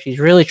episode, she's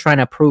really trying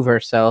to prove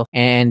herself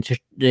and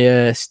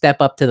to step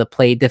up to the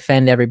plate,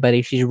 defend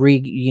everybody. She's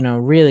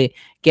really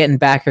getting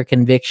back her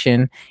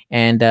conviction.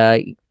 And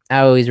I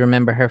always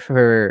remember her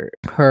for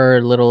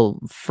her little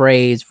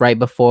phrase right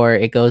before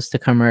it goes to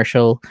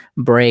commercial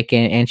break,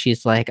 and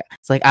she's like,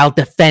 "It's like I'll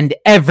defend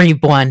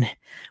everyone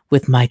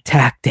with my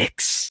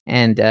tactics."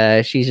 And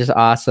she's just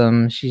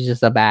awesome. She's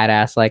just a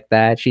badass like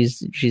that.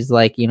 She's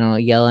like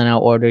yelling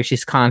out orders.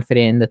 She's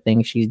confident in the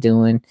things she's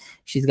doing.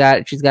 She's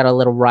got a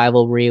little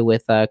rivalry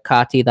with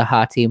Kati the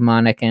Hati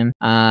Monacan,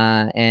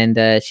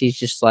 and she's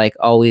just like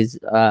always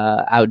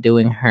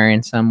outdoing her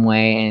in some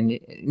way, and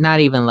not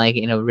even like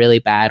in a really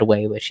bad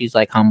way, but she's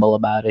like humble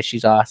about it.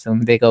 She's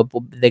awesome. They go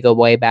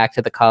way back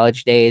to the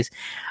college days,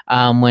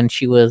 when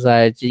she was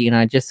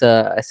just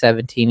a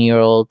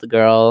 17-year-old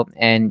girl,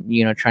 and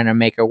trying to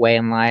make her way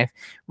in life.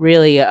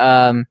 Really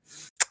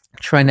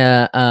trying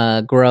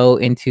to grow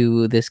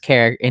into this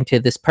character, into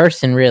this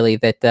person really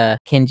that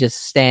can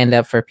just stand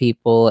up for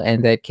people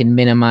and that can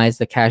minimize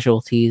the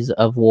casualties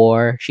of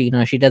war. She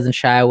doesn't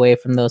shy away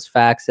from those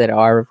facts that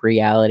are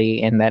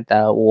reality, and that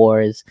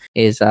war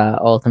is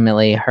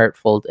ultimately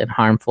hurtful and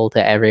harmful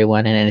to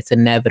everyone, and it's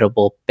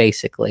inevitable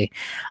basically.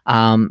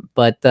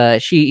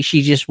 But she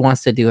just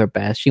wants to do her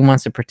best. She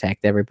wants to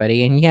protect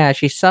everybody, and yeah,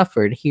 she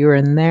suffered here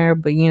and there,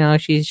 but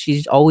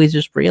she's always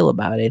just real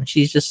about it. And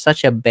she's just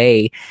such a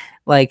bae.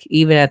 Like,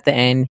 even at the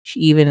end,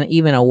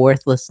 even a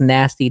worthless,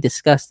 nasty,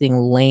 disgusting,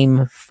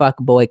 lame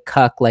fuckboy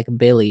cuck like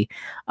Billy,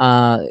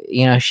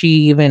 she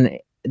even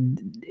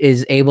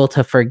is able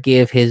to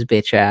forgive his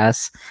bitch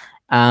ass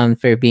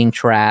for being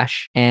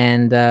trash.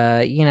 And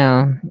I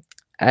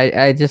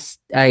just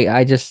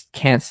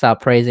can't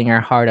stop praising her.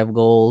 Heart of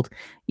gold.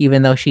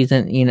 even though she's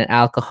an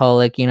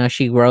alcoholic,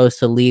 she grows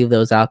to leave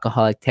those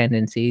alcoholic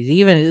tendencies.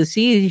 Even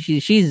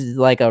she's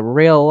like a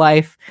real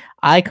life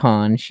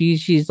icon.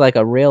 She's like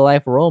a real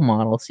life role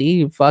model.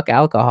 See, fuck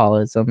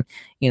alcoholism.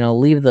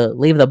 Leave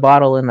the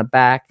bottle in the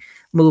back,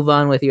 move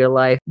on with your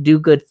life, do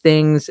good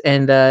things,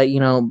 and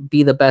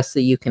be the best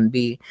that you can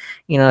be.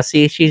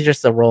 See, she's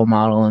just a role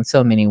model in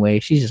so many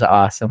ways. She's just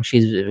awesome.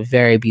 She's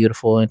very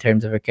beautiful in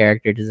terms of her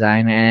character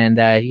design,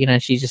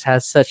 and she just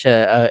has such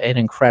an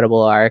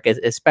incredible arc,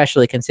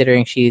 especially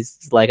considering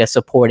she's like a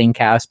supporting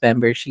cast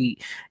member. She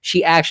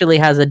actually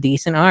has a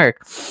decent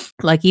arc,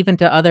 like even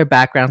to other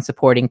background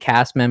supporting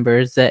cast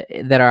members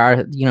that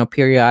are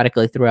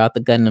periodically throughout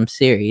the Gundam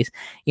series.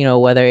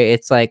 Whether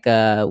it's like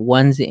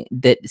ones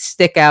that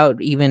stick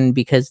out even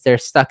because they're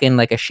stuck in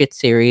like a shit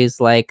series,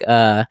 like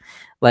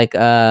what's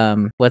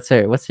her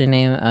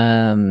name,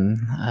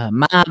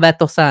 Ma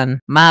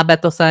Beto-san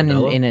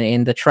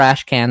in the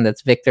trash can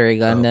that's Victory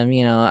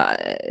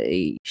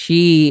Gundam.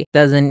 She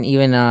doesn't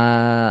even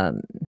I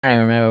don't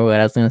remember what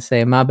I was gonna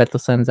say. Ma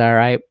Beto-san's all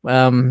right,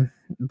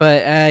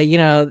 but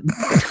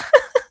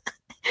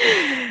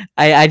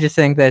I just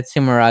think that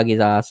Sumeragi is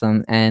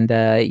awesome, and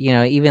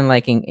even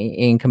like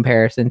in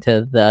comparison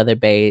to the other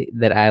Bay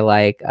that I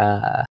like,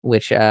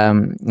 which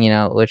was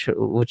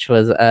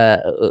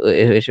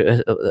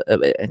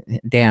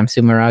damn,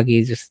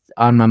 Sumeragi is just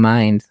on my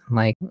mind.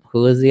 Like,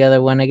 who was the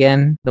other one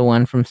again? The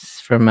one from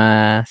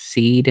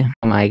Seed.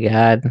 Oh my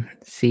god,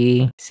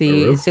 see,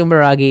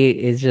 Sumeragi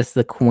is just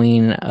the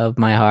queen of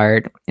my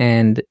heart,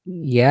 and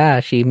yeah,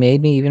 she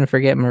made me even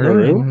forget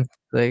Maru.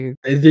 Like,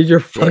 I did your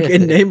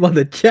fucking name on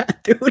the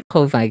chat, dude.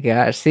 Oh my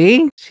gosh!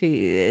 See,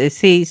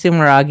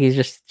 Sumeragi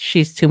is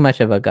she's too much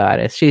of a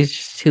goddess. She's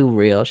just too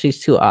real.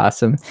 She's too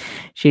awesome.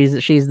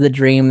 She's the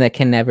dream that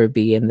can never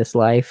be in this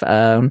life.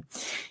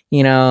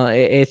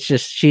 It's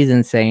just, she's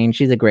insane.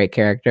 She's a great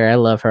character. I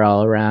love her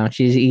all around.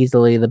 She's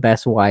easily the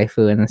best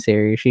waifu in the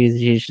series.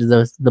 She's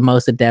the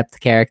most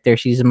adept character.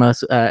 She's the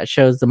most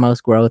shows the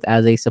most growth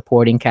as a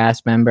supporting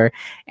cast member,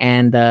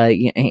 and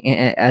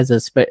as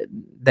a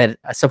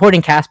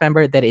supporting cast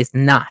member that is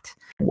not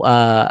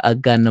a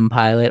Gundam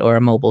pilot or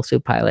a mobile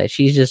suit pilot.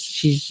 She's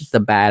just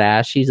a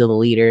badass. She's a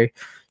leader.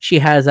 She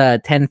has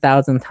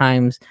 10,000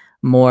 times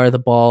more the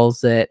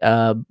balls that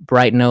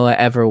Bright Noah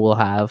ever will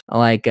have.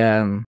 Like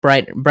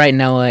Bright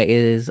Noah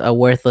is a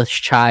worthless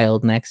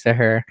child next to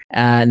her,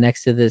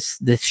 next to this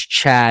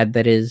Chad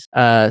that is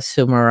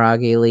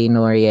Sumeragi Lee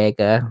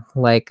Noriega.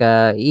 Like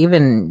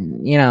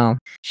even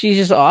she's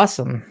just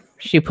awesome.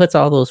 She puts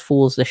all those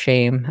fools to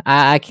shame.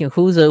 I can.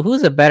 Who's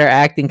a better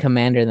acting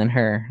commander than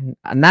her?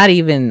 Not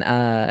even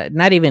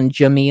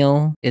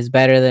Jamil is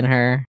better than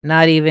her.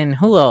 Not even,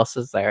 who else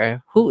is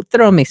there?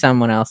 Throw me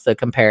someone else to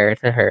compare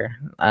to her.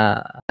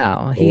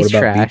 No, he's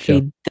trash.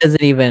 Bicha? He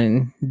doesn't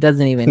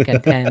even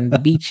contend.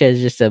 Bicha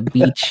is just a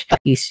beach.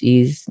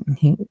 He's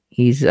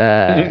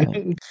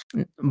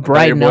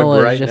Bright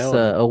Noah is just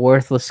a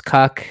worthless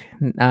cuck.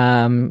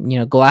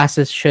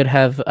 Glasses should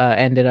have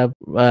ended up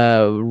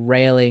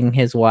railing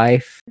his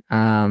wife.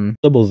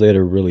 Double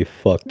Zeta really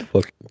fucked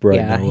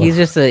Bright Noah. He's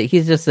just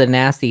a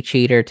nasty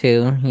cheater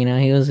too. He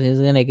was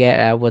gonna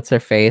get what's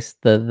her face,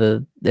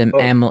 the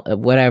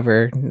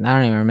whatever, I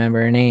don't even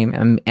remember her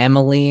name,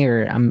 Emily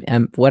or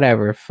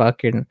whatever,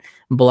 fucking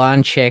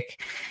blonde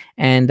chick.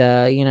 And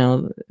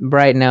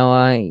Bright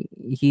Noah,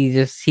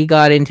 he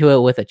got into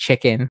it with a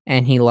chicken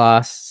and he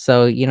lost.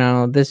 So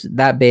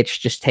that bitch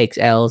just takes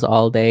L's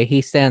all day.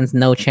 He stands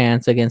no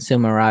chance against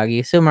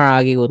Sumeragi.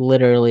 Sumeragi would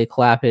literally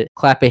clap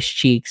his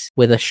cheeks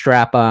with a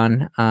strap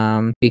on,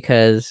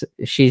 because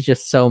she's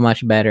just so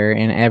much better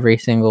in every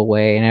single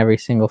way, in every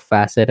single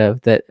facet of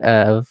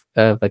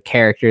a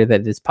character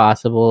that is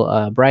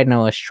possible. Bright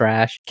Noah's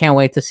trash. Can't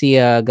wait to see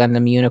a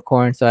Gundam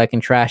Unicorn so I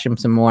can trash him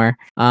some more.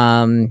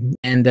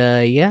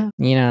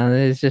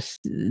 There's just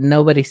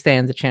nobody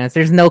stands a chance.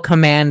 There's no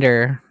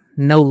commander,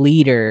 no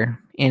leader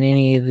in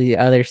any of the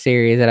other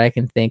series that I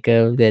can think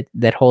of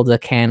that holds a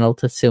candle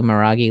to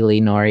Sumeragi Lee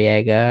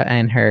Noriega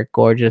and her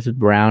gorgeous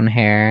brown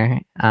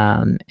hair,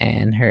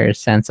 and her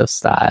sense of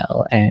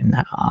style and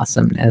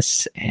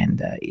awesomeness,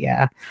 and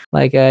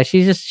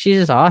she's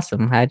just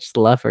awesome. I just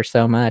love her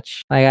so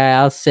much. Like,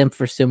 I'll simp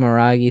for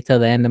Sumeragi till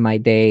the end of my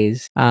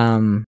days.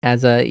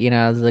 As a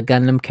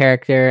Gundam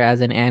character,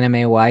 as an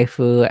anime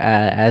waifu,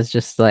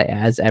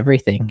 as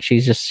everything.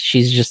 She's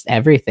just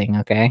everything.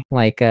 Okay,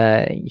 like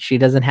she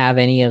doesn't have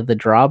any of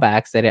the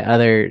drawbacks that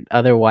other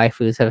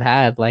waifus have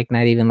had, like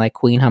not even like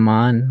Queen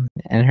Haman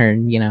and her,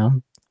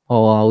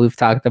 well, we've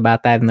talked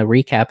about that in the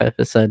recap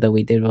episode that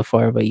we did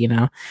before, but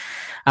I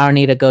don't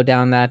need to go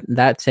down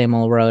that same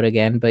old road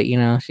again. But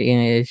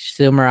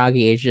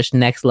Sumeragi is just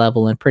next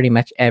level in pretty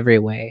much every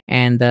way,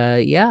 and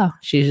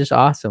she's just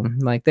awesome.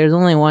 Like, there's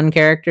only one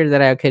character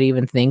that I could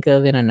even think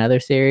of in another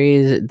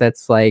series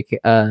that's like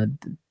a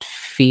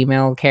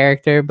female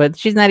character, but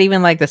she's not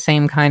even like the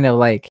same kind of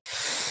like.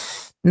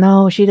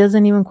 No, she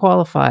doesn't even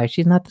qualify.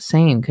 She's not the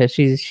same, because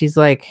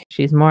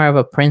she's more of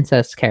a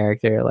princess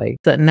character. Like,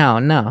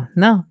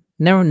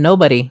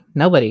 nobody.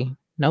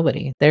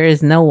 Nobody. There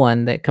is no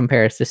one that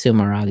compares to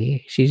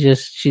Sumeragi. She's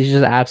just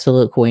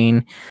absolute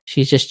queen.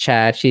 She's just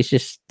chat. She's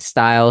just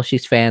style.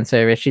 She's fan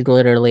service. She's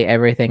literally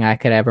everything I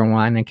could ever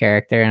want in a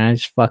character, and I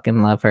just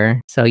fucking love her.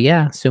 So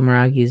yeah,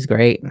 Sumeragi is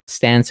great.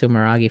 Stan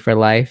Sumeragi for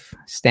life.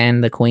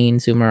 Stan the queen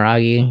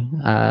Sumeragi.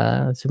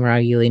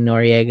 Sumeragi Lee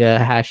Noriega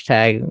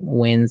hashtag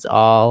wins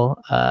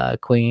all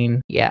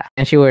queen. Yeah,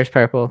 and she wears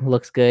purple.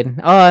 Looks good.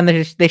 Oh, and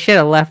they should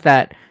have left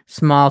that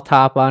small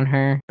top on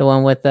her, the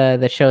one with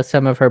that shows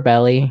some of her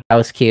belly. That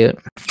was cute.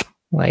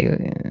 Like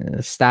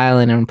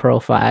styling and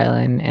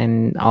profiling,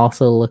 and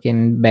also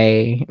looking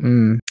bae.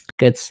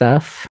 Good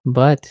stuff.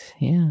 But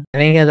yeah, I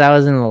think as I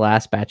was in the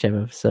last batch of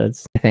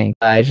episodes, I think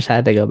I just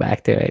had to go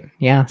back to it.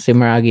 Yeah,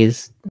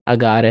 Sumeragi's a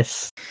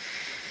goddess.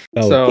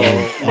 Oh, So-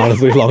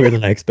 honestly, longer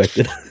than I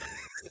expected.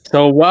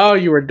 So while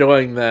you were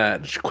doing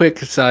that, quick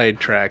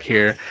sidetrack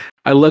here.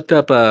 I looked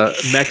up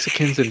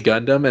Mexicans in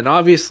Gundam, and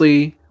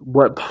obviously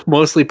what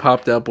mostly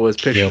popped up was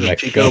pictures of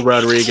Mexico. Chico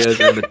Rodriguez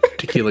and the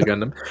Tequila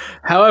Gundam.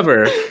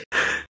 However,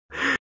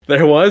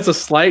 there was a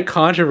slight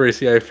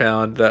controversy I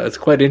found that is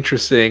quite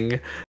interesting,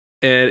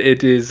 and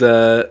it is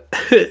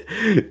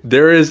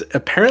there is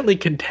apparently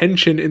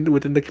contention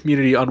within the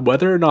community on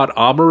whether or not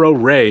Amuro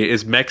Ray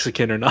is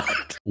Mexican or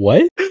not.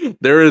 What?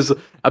 There is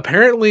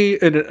apparently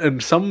in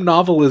some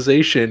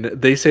novelization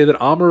they say that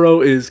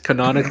Amuro is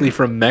canonically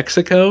from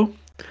Mexico.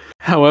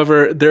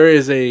 However, there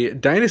is a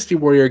Dynasty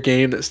Warrior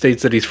game that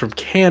states that he's from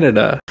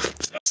Canada.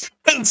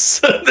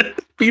 So there's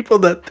people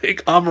that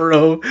think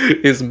Amuro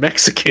is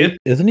Mexican.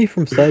 Isn't he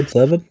from Side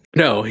 7?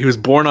 No, he was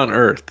born on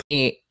Earth.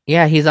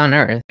 Yeah, he's on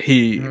Earth.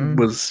 He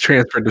was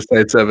transferred to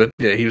Side 7.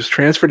 Yeah, he was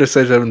transferred to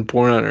Side 7,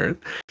 born on Earth.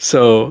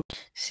 So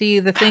See,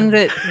 the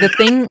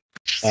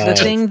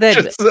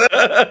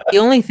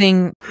only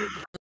thing.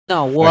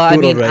 No, well, I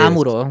Arturo mean Reyes.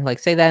 Amuro. Like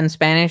say that in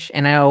Spanish,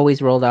 and I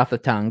always rolled off the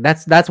tongue.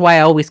 That's why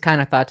I always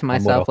kind of thought to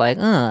myself, Amuro. like,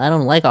 I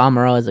don't like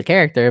Amuro as a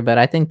character, but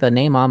I think the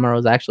name Amuro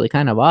is actually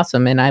kind of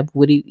awesome, and I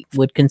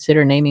would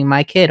consider naming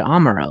my kid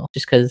Amuro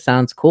just because it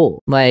sounds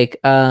cool. Like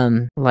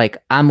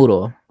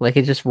Amuro. Like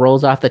it just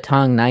rolls off the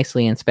tongue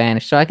nicely in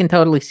Spanish. So I can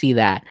totally see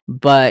that.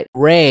 But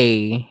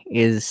Ray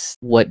is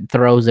what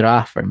throws it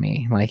off for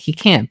me. Like he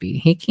can't be.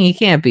 He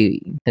can't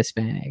be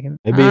Hispanic.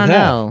 Maybe I he's don't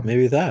know. half.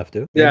 Maybe he's half,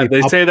 dude. yeah, Maybe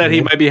they say that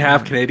he Pop- might be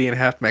half Canadian,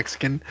 half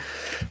Mexican.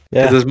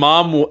 Yeah. Because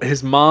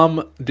his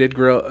mom did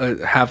grow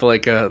have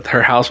like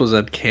her house was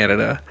in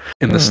Canada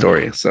in the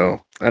story,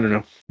 so I don't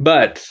know.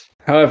 But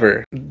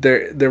however,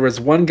 there was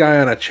one guy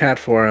on a chat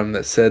forum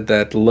that said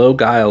that Low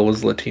Guile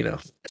was Latino,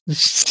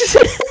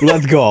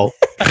 Let's go.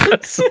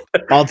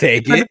 I'll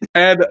take it.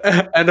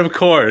 and of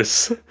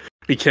course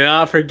we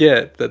cannot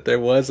forget that there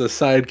was a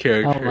side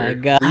character. Oh my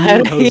God.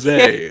 Ryu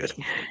Jose.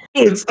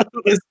 was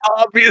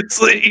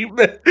obviously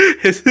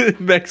his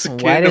Mexican.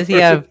 Why does he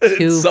have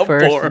two some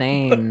first form.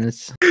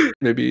 names?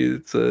 Maybe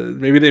it's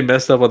maybe they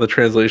messed up on the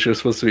translation. It's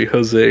supposed to be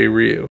Jose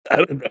Ryu. I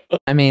don't know.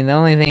 I mean, the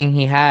only thing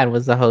he had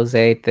was the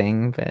Jose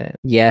thing, but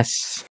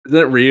yes. Isn't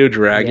it Rio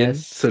Dragon?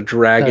 Yes. So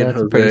Dragon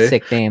That's a pretty Jose.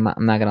 sick name,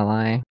 I'm not gonna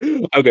lie.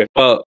 Okay.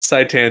 Well,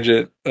 side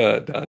tangent.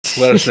 Done.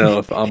 Let us know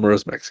if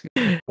Amuro's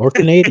Mexican. Or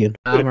Canadian.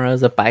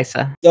 Amuro's a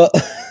paisa.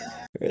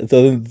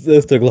 So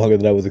this took longer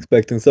than I was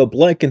expecting. So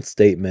blanket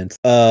statement.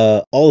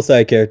 All the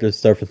side characters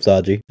start from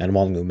Saji and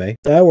Wong Lume.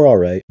 We're all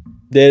right.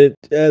 They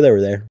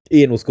were there.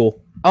 Ian was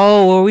cool.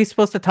 Oh, were we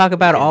supposed to talk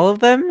about all of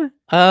them?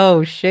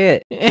 Oh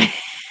shit.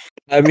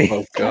 I mean,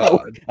 Oh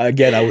God.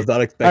 again, I was not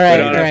All expecting. right,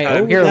 All all right. right.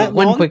 Oh, Here, that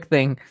one long? quick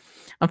thing.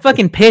 I'm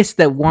fucking pissed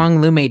that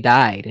Wong Lume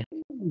died.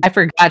 I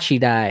forgot she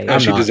died. Oh, I'm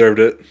she not. deserved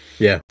it.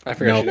 Yeah. I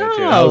forgot No. she did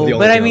too. That was the No,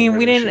 only but I thing I mean,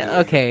 we remember she didn't. did.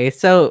 Okay,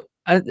 so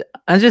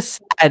I'm just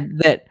sad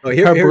that Oh,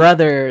 here- her here-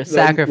 brother let me-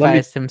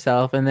 sacrificed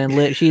himself, and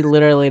then she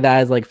literally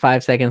dies like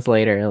 5 seconds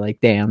later. Like,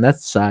 damn, that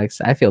sucks.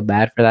 I feel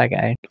bad for that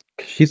guy.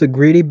 She's a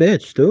greedy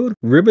bitch, dude.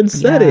 Ribbon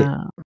said it.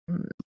 Yeah.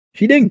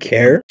 She didn't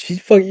care.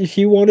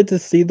 She wanted to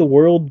see the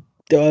world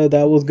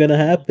that was gonna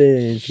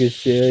happen. She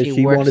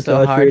She worked wanted so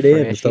to hard usher it for in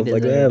it. and She stuff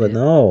like that. deserved But it.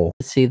 no,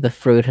 See the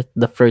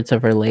fruits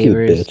of her Cute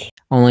labors, bitch.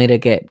 only to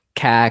get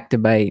cacked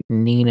by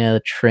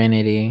Nina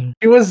Trinity.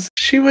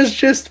 She was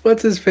just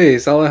what's his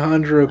face,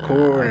 Alejandro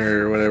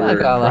Corner or whatever. Fuck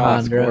Cross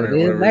Alejandro, Corner, dude.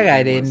 whatever That guy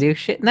his name didn't was. do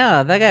shit.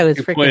 No, that guy was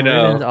freaking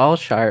 2.0. Ribbons All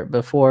Sharp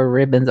before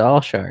Ribbons All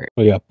Sharp.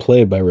 We got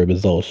played by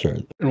Ribbons all shirt.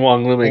 And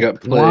Wong Lume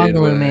got Wong played.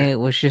 Lume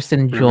was just All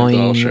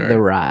enjoying Sharp.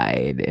 the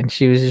ride, and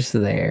she was just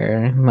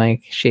there.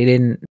 Like she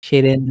didn't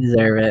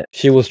deserve it.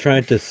 She was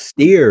trying to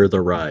steer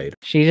the ride,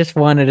 She just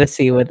wanted to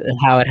see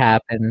how it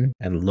happened.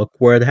 and look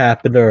where it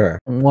happened to her.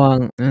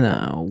 Wong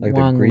Like the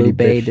Wong greedy Lume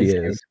bitch she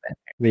deserves is. better.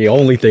 The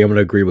only thing I'm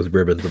gonna agree with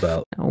Ribbons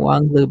about.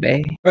 Wong Lume. All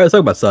right, let's talk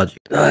about Saji.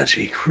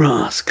 Saji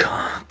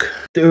Crosscock.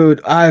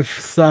 Dude,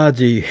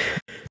 Saji.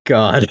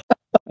 God,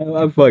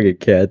 I fucking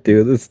can't,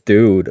 dude. This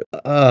dude.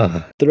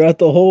 Throughout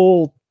the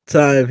whole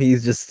time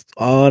he's just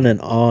on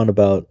and on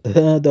about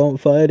don't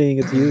fighting,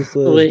 it's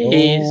useless.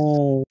 Please.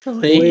 Oh,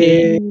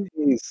 Please.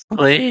 please.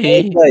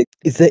 Please.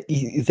 It's like,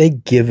 they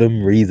give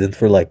him reasons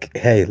for like,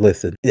 hey,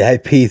 listen,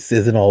 that peace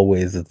isn't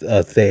always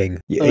a thing.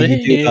 You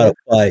do gotta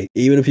fight,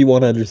 even if you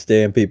want to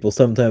understand people.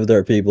 Sometimes there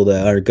are people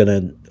that aren't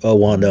gonna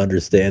want to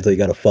understand, so you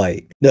gotta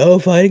fight. No,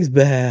 fighting's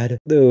bad,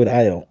 dude.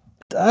 I don't.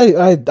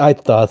 I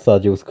thought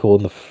Saji was cool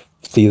in the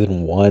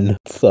season 1.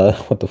 So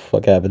what the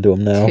fuck happened to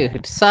him now?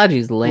 Dude,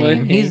 Saji's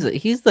lame. Lame.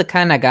 He's the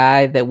kind of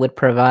guy that would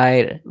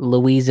provide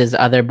Louise's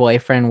other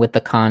boyfriend with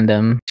the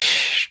condom.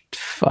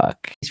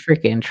 Fuck, he's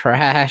freaking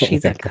trash.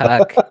 He's a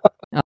cuck.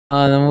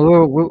 I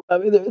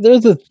mean,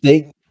 there's a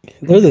thing.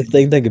 There's a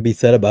thing that could be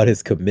said about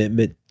his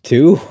commitment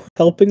to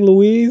helping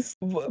Louise,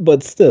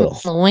 but still.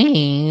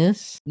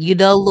 Louise, you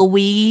know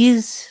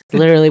Louise.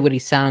 Literally, what he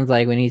sounds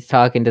like when he's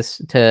talking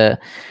to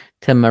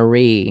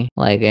Marie,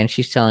 like, and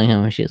she's telling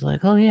him, and she's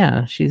like, "Oh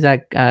yeah, she's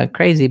that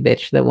crazy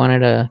bitch that wanted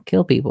to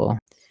kill people."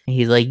 And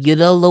he's like, "You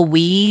know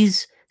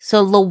Louise?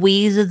 So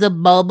Louise is a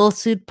bubble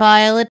suit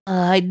pilot?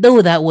 I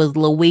knew that was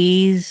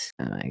Louise."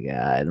 Oh my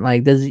god!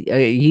 Like,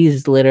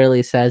 he's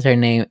literally says her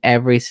name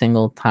every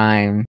single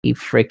time he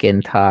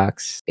freaking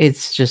talks.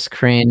 It's just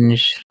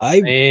cringe.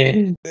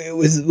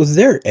 Was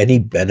there any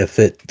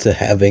benefit to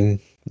having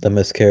them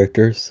as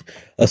characters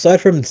aside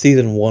from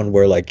season 1,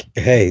 where like,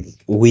 hey,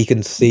 we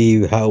can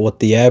see what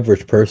the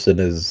average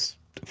person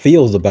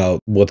feels about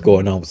what's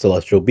going on with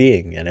Celestial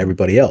Being and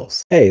everybody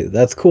else? Hey,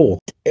 that's cool.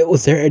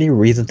 Was there any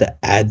reason to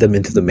add them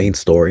into the main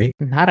story?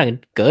 Not a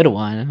good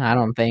one, I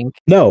don't think.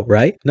 No,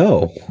 right?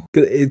 No,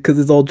 because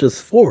it's all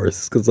just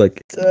force. Because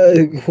like,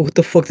 what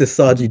the fuck does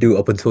Saji do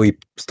up until he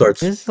starts?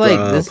 This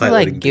is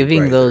like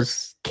giving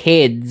those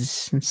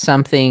kids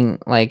something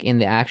like in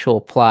the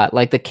actual plot,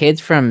 like the kids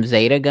from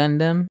Zeta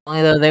Gundam.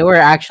 Only though they were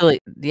actually,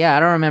 I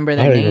don't remember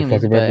their names,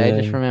 but I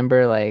just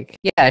remember like,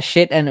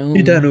 Shit and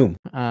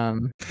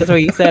that's what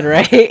you said,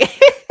 right?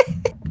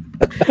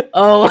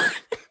 Oh,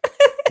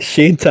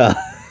 Shinta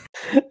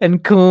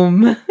and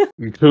Kum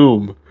and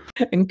Kum.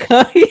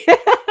 Yeah.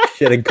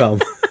 Shit and Kum.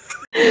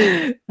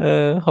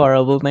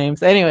 Horrible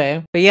names.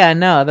 Anyway, but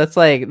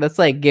that's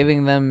like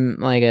giving them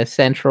like a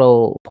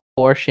central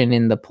portion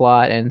in the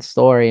plot and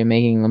story and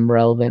making them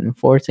relevant and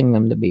forcing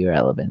them to be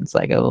relevant. It's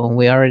like, oh,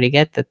 we already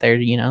get that they're,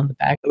 the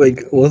back.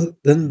 Like, I was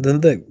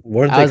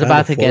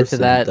about to get to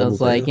that. I was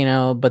like,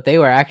 but they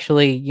were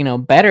actually,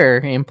 better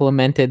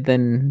implemented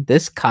than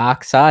this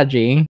cock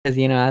Saji,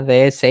 because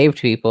they saved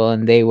people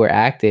and they were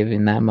active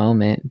in that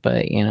moment.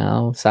 But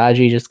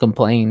Saji just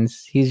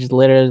complains. He's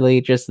literally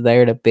just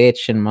there to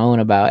bitch and moan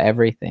about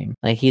everything.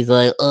 Like, he's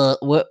like,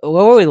 what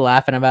were we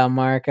laughing about,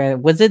 Mark?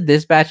 Was it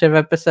this batch of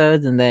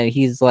episodes? And then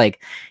he's like,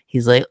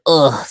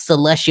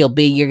 Celestial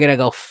Being, you're gonna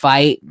go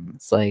fight.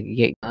 It's like,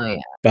 oh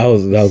yeah. That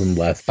was in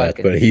the last batch,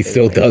 but he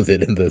still does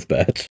it in this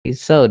batch.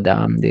 He's so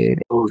dumb,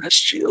 dude.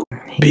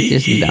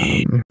 He's just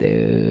dumb,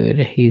 dude.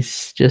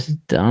 He's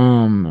just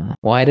dumb.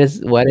 Why does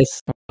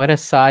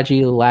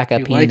Saji lack a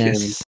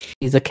penis?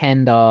 He's a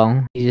Ken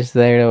doll. He's just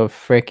there to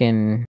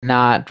freaking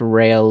not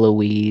rail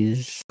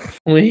Louise.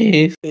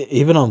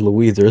 Even on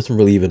Louise, there isn't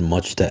really even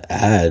much to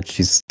add.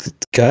 She's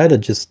kind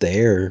of just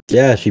there.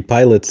 Yeah, she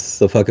pilots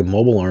the fucking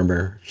mobile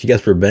armor. She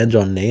gets revenge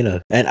on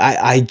Nana, and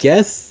I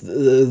guess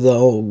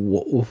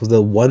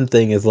the one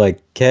thing is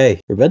like, okay,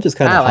 revenge is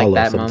kind of hollow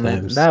that sometimes.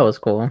 Moment. That was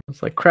cool.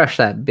 It's like, crush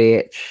that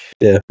bitch.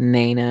 Yeah,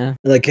 Nana.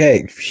 Like,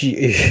 hey,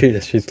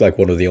 she's like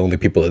one of the only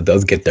people that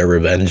does get their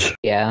revenge.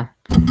 Yeah,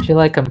 she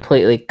like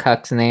completely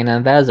cucks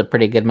Nana. That was a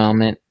pretty good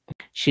moment.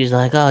 She's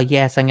like, oh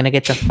yes, I'm gonna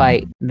get to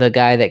fight the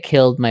guy that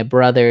killed my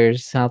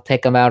brothers. I'll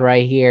take him out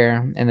right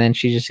here. And then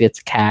she just gets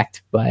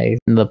cacked by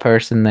the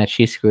person that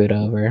she screwed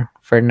over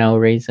for no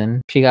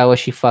reason. She got what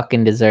she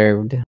fucking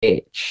deserved,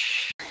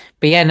 bitch.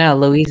 But yeah, no,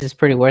 Louise is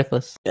pretty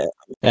worthless. Yeah.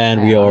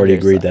 And we already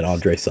agreed that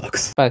Andre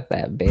sucks. Fuck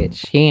that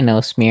bitch. He ain't no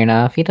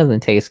Smirnoff. He doesn't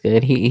taste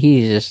good.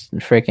 He's just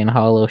freaking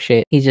hollow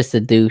shit. He's just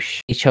a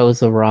douche. He chose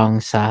the wrong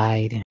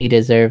side. He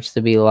deserves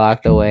to be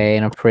locked away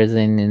in a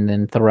prison and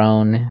then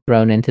thrown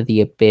into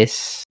the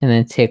abyss and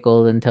then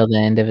tickled until the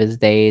end of his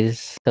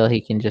days till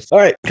he can just. All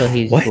right. Till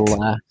he's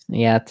left.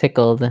 Yeah,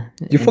 tickled.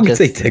 You fucking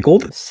say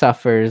tickled?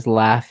 Suffers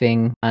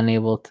laughing,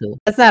 unable to.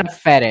 That's not a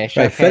fetish.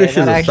 Right, okay? Fetish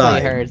that is actually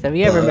aside, hurts. Have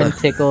you ever been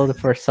tickled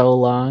for so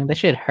long? That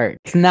shit hurt.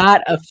 It's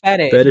not a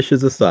fetish.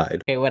 Fetishes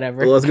aside. Okay,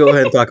 whatever. So let's go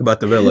ahead and talk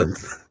about the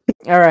villains.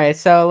 All right,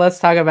 so let's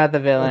talk about the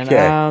villain.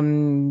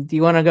 Okay. Do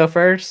you want to go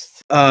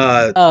first?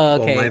 Okay. Well,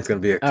 mine's gonna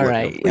be all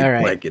right.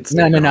 Blanket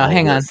No,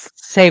 hang on.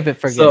 Save it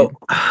for good.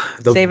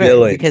 Save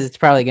it because it's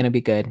probably gonna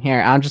be good.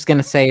 Here, I'm just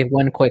gonna say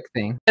one quick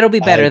thing. It'll be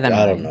better than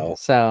mine. I don't know.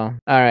 So,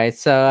 all right.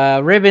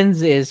 So,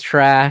 Ribbons is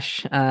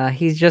trash.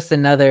 He's just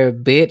another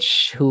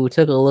bitch who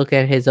took a look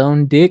at his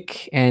own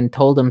dick and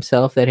told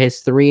himself that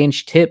his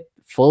 3-inch tip,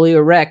 fully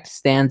erect,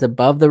 stands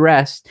above the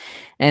rest.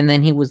 And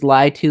then he was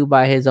lied to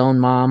by his own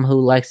mom, who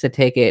likes to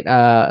take it,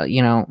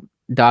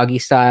 doggy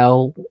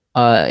style,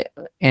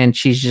 and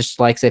she just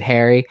likes it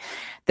hairy.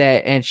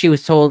 and she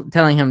was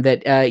telling him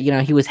that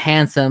he was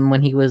handsome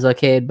when he was a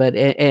kid, but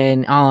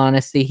in all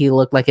honesty, he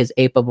looked like his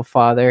ape of a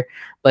father.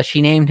 But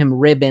she named him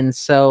Ribbons,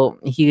 so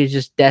he was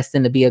just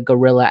destined to be a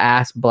gorilla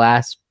ass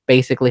blast,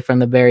 basically from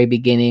the very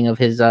beginning of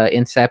his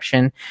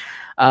inception.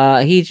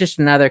 He's just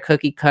another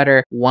cookie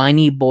cutter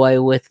whiny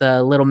boy with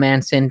little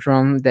man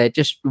syndrome that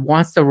just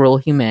wants to rule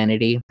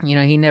humanity.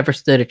 He never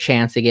stood a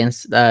chance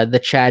against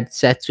the Chad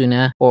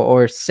Setsuna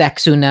or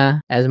Sexuna,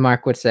 as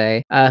Mark would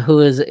say, who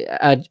is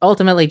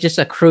ultimately just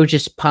a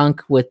Crugis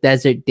punk with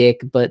desert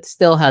dick, but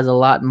still has a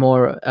lot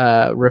more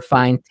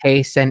refined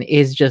taste and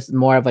is just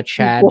more of a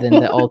Chad than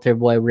the altar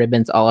boy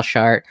Ribbons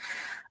Allshart.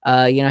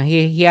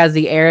 He has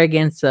the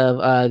arrogance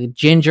of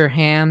Ginger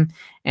Ham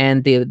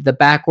and the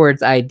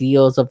backwards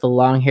ideals of the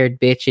long-haired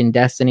bitch in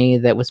Destiny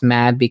that was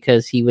mad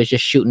because he was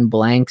just shooting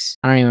blanks.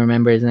 I don't even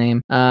remember his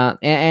name.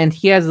 And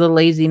he has the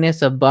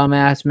laziness of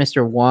bum-ass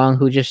Mr. Wong,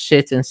 who just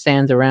sits and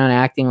stands around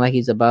acting like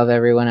he's above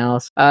everyone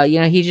else.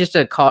 He's just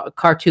a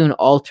cartoon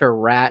alter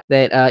rat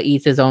that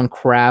eats his own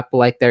crap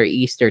like their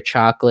Easter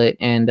chocolate.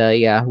 And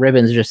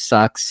Ribbons just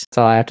sucks. That's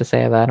all I have to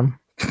say about him.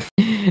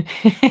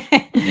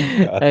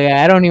 Okay,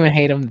 I don't even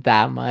hate him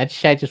that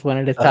much. I just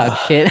wanted to talk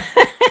shit.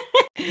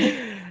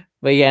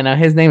 But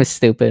his name is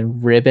stupid.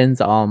 Ribbons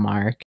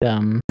Allmark.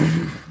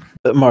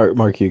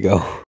 Mark, you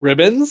go.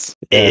 Ribbons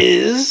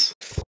is,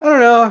 I don't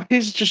know,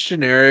 he's just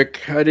generic.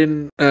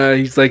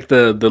 He's like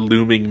the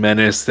looming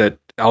menace that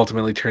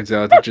ultimately turns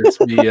out to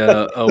just be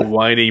a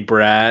whiny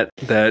brat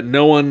that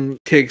no one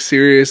takes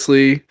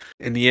seriously.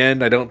 In the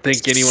end, I don't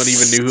think anyone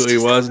even knew who he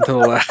was until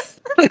the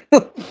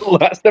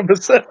last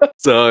episode.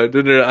 So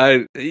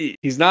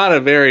he's not a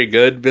very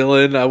good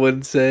villain, I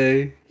wouldn't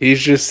say. He's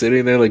just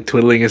sitting there like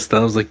twiddling his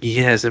thumbs like,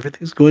 yes,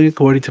 everything's going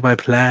according to my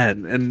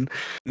plan. And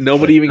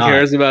nobody even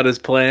cares about his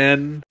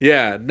plan.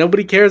 Yeah,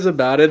 nobody cares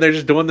about it. They're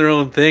just doing their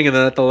own thing. And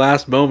then at the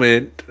last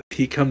moment,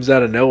 he comes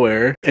out of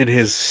nowhere and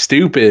his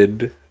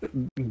stupid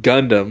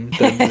Gundam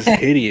that is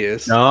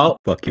hideous. No,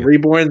 fuck you.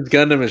 Reborn's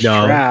Gundam is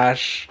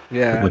trash.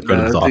 Yeah,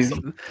 Gundam's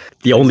awesome.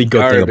 The only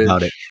good thing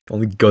about it,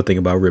 only good thing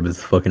about Ribbon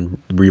is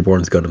fucking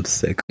Reborn's Gundam's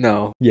sick.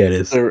 No, yeah, it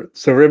is.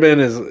 So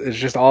Ribbon is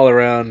just all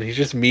around. He's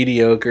just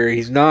mediocre.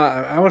 He's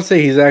not. I would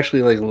say he's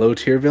actually like low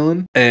tier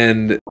villain,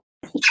 and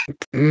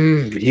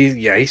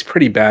he's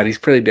pretty bad. He's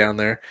pretty down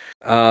there.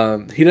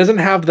 He doesn't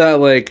have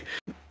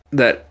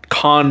that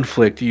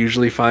conflict you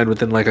usually find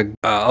within like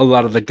a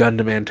lot of the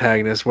Gundam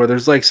antagonists, where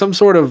there's like some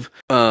sort of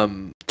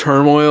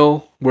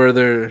turmoil where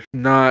they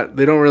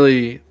don't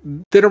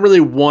really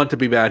want to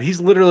be bad. He's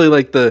literally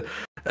like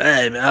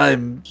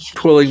I'm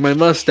twirling my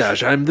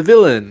mustache, I'm the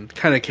villain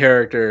kind of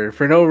character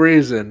for no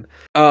reason.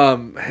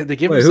 They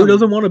give him who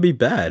doesn't want to be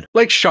bad?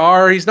 Like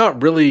Char, he's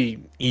not really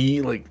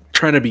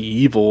trying to be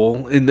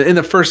evil in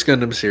the first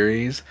Gundam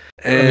series,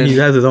 and he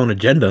has his own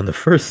agenda in the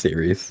first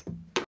series.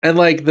 And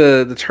like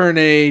the Turn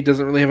A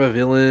doesn't really have a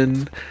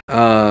villain.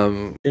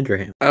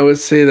 Ginger. I would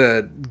say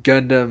that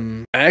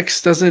Gundam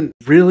X doesn't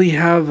really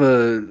have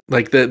a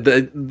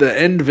the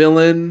end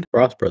villain.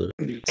 Frost Brothers.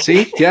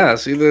 See,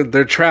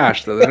 they're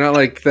trash though. They're not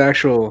like the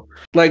actual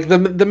like the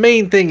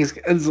main thing is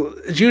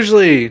it's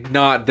usually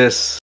not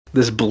this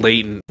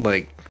blatant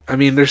like. I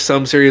mean, there's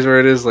some series where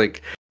it is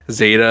like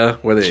Zeta,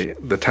 where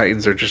the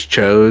Titans are just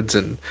chodes,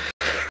 and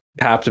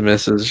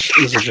Optimus is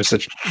just a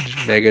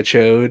mega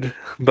chode.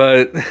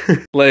 But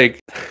like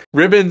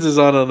Ribbons is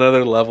on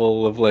another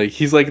level of like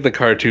he's like the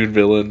cartoon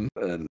villain,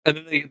 and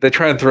then they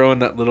try and throw in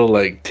that little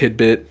like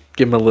tidbit,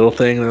 give him a little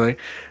thing. And they're like,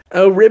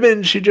 oh,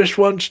 Ribbons, she just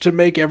wants to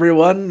make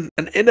everyone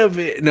an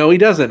innovate. No, he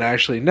doesn't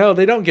actually. No,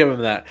 they don't give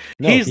him that.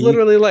 No, he's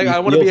literally like, I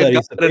want to be a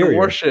god and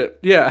worship.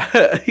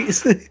 Yeah,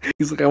 he's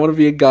like, I want to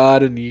be a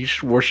god and you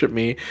should worship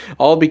me.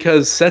 All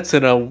because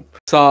Setsuna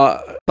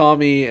saw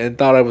me and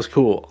thought I was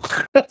cool.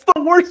 That's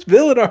the worst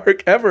villain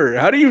arc ever.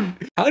 How do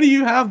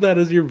you have that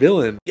as your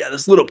villain? Yeah,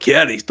 this little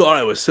kid, he thought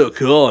I was so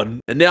cool, and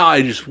now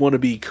I just want to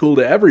be cool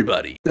to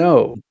everybody.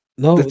 No,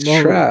 that's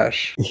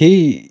trash.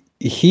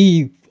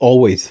 He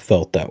always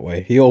felt that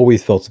way. He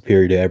always felt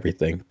superior to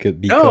everything because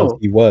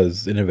he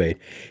was innovative.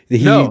 He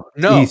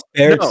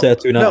spared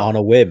Setsuna on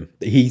a whim.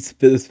 He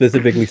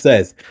specifically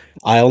says,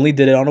 "I only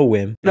did it on a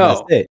whim."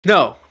 That's it.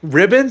 No,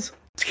 Ribbons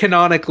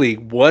canonically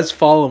was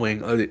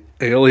following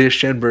Aeolus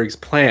Shenberg's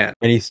plan,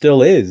 and he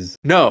still is.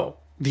 No,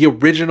 the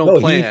original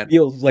plan. He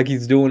feels like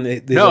he's doing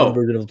his own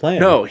version of the plan.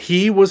 No,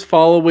 he was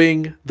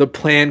following the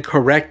plan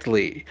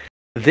correctly.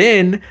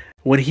 Then,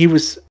 when he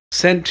was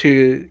sent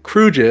to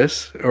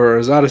Crugis or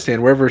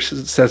Azadistan, wherever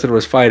Setsuna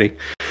was fighting,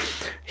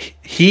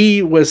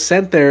 he was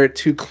sent there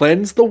to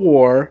cleanse the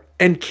war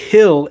and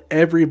kill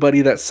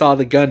everybody that saw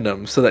the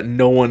Gundam so that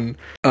no one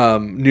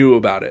knew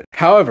about it.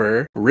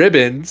 However,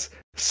 Ribbons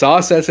saw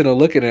Setsuna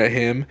looking at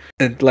him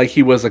and like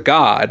he was a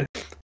god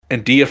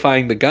and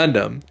deifying the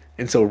Gundam.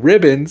 And so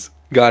Ribbons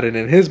got it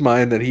in his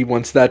mind that he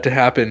wants that to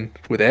happen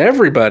with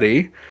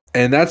everybody.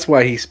 And that's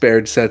why he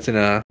spared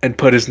Setsuna and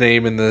put his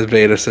name in the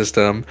Veda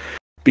system,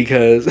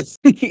 because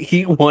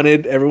he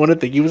wanted everyone to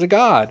think he was a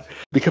god.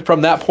 Because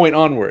from that point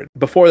onward,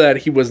 before that,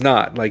 he was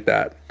not like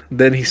that.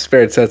 then he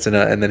spared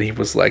Setsuna, and then he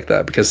was like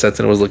that because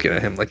Setsuna was looking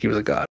at him like he was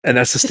a god. And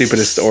that's the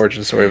stupidest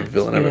origin story of a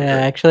villain ever. Yeah,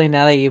 actually,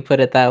 now that you put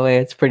it that way,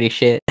 it's pretty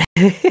shit.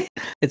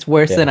 It's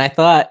worse than I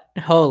thought.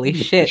 Holy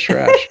shit.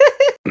 Trash.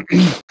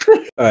 All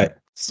right.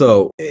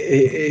 So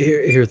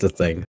here's the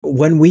thing.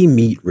 When we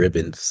meet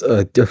Ribbons,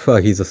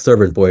 he's a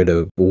servant boy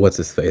to what's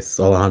his face,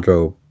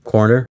 Alejandro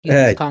Corner. He's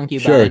his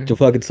concubine. Sure, the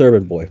fucking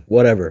servant boy,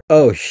 whatever.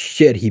 Oh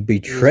shit, he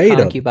betrayed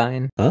him.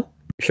 Concubine. Huh?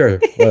 Sure,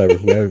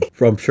 whatever.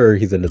 I'm sure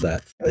he's into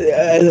that.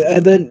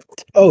 And then,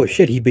 oh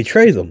shit, he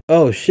betrays him.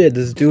 Oh shit,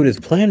 this dude is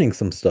planning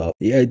some stuff.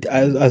 Yeah,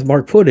 as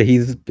Mark put it,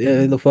 he's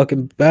in the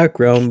fucking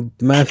background,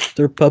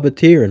 master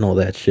puppeteer and all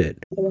that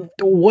shit.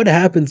 What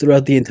happens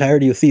throughout the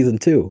entirety of season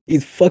 2?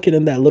 He's fucking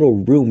in that little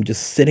room,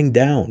 just sitting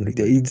down.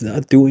 He's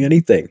not doing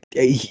anything.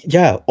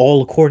 Yeah,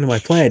 all according to my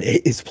plan.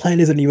 His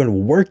plan isn't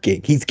even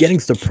working. He's getting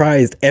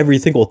surprised every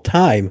single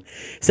time.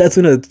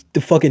 Setsuna,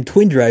 the fucking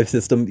twin drive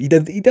system, he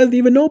doesn't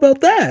even know about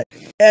that.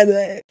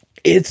 And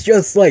it's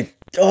just like,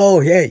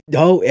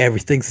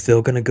 everything's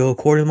still gonna go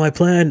according to my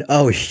plan.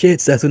 Oh shit,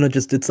 Setsuna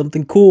just did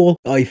something cool.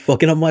 Oh, he's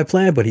fucking up my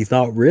plan, but he's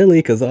not really,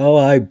 because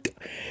I'm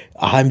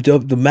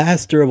the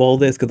master of all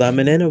this, because I'm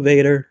an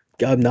innovator.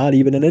 I'm not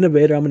even an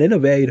innovator, I'm an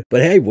innovator.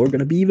 But hey, we're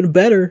gonna be even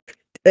better.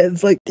 And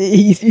it's like,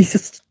 he's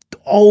just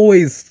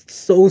always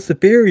so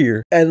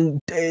superior.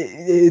 And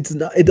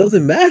it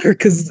doesn't matter,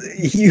 because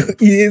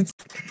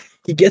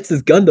he gets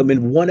his Gundam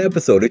in one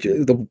episode. Which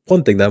is the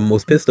one thing that I'm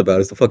most pissed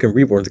about is the fucking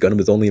Reborn's Gundam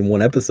is only in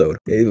one episode.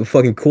 It's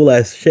fucking cool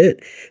ass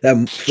shit.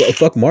 That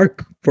fuck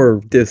Mark for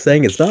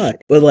saying it's not.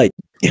 But like,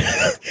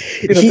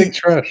 big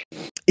trash.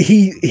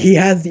 He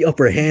has the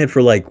upper hand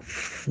for like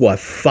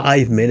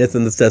 5 minutes,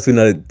 and the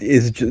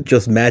Setsuna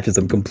just matches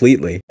him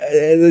completely.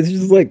 And it's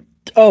just like,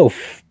 oh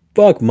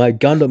fuck, my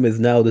Gundam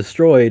is now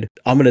destroyed.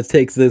 I'm gonna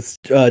take this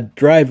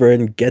driver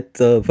and get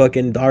the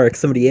fucking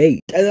RX-78.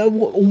 And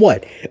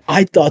what?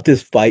 I thought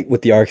this fight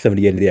with the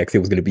RX-78 and the XA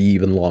was gonna be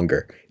even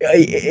longer.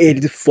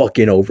 It's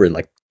fucking over in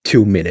like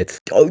 2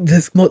 minutes.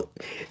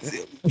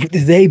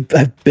 They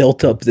have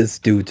built up this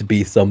dude to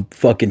be some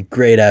fucking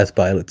great ass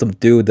pilot, some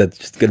dude that's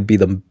just gonna be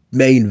the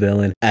main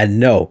villain. And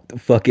no,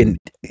 fucking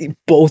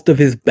both of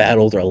his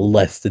battles are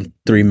less than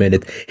 3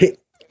 minutes.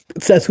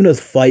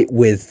 Setsuna's fight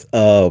with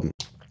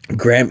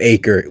Graham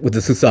Aker with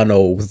the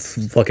Susanoo was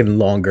fucking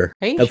longer.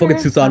 Are you and fucking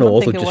sure? Susanoo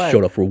also just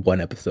showed up for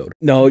one episode.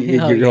 No,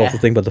 you're also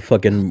thinking about the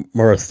fucking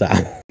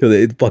Murasao. Because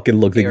it fucking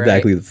looks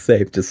exactly the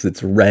same, just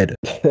it's red.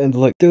 And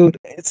like, dude,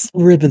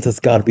 Ribbons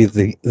has got to be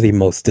the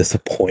most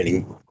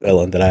disappointing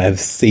villain that I have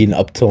seen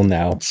up till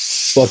now.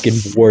 Fucking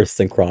worse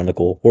than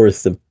Chronicle,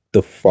 worse than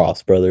the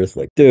Frost Brothers.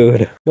 Like,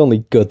 dude, the only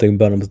good thing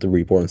about him is the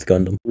Reborn's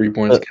Gundam.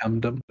 Reborn's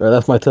Gundam.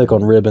 That's my take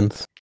on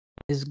Ribbons.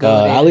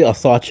 Ali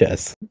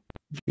Asachez.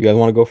 You guys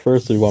want to go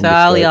first, or you want me to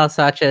start? Ali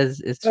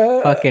Alsachez is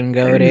fucking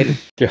goated.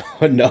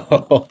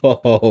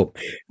 No.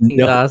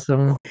 He's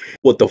awesome.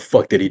 What the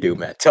fuck did he do,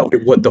 man? Tell me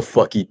what the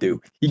fuck he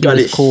do. He got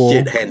his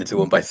shit handed to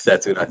him by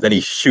Setsuna. Then he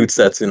shoots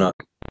Setsuna.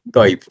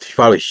 Oh, he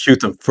finally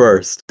shoots him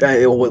first.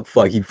 What the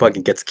fuck? He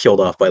fucking gets killed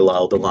off by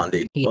Lyle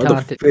Delandi.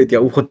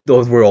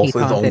 Those were also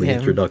his only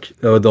introduction.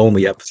 The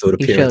only episode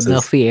appearances. He showed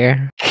no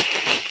fear.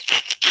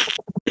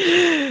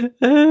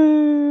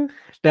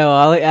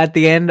 No, at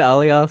the end,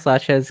 Ali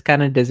Alsachez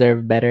kind of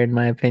deserved better, in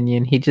my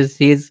opinion. He goes.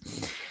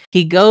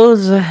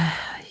 The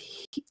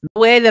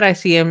way that I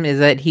see him is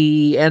that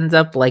he ends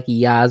up like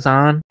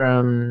Yazan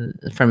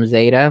from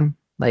Zeta.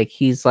 Like,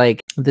 he's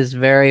like this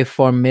very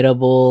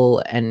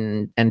formidable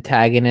and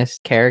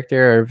antagonist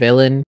character or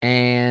villain,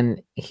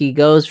 and he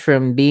goes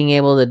from being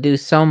able to do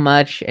so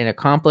much and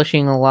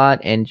accomplishing a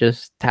lot and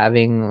just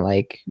having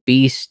like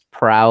beast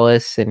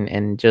prowess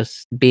and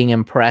just being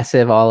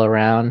impressive all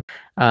around,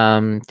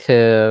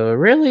 to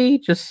really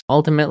just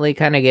ultimately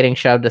kind of getting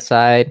shoved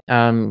aside,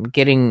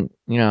 getting,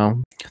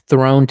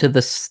 thrown to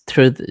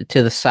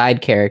the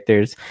side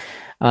characters.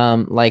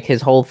 Like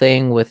his whole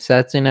thing with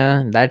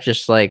Setsuna, that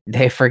just like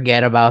they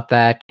forget about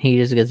that. He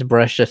just gets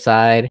brushed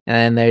aside,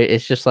 and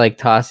it's just like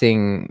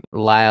tossing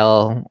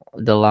Lyle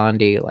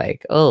Delandi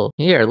like, oh,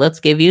 here, let's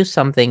give you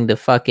something to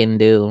fucking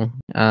do.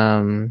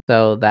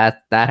 So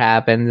that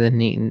happens,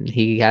 and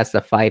he has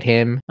to fight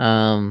him.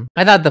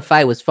 I thought the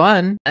fight was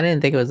fun. I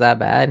didn't think it was that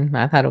bad.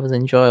 I thought it was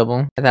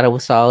enjoyable. I thought it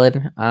was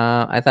solid.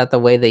 I thought the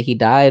way that he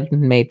died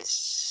made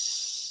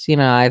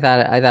I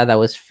thought that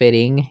was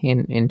fitting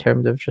in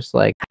terms of just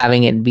like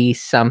having it be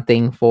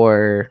something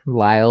for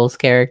Lyle's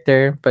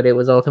character, but it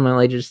was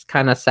ultimately just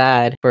kind of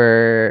sad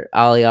for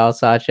Ali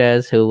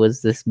Alsachez, who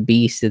was this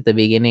beast at the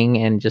beginning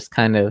and just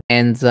kind of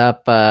ends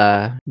up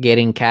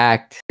getting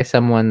cacked by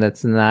someone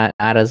that's not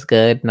as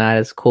good, not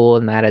as cool,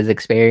 not as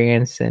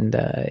experienced, and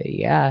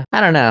I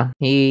don't know.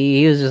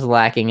 He was just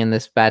lacking in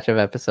this batch of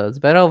episodes,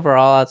 but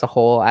overall, as a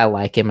whole, I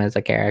like him as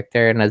a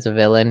character and as a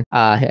villain.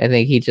 I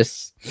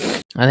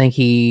think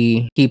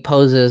he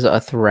poses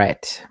a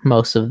threat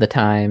most of the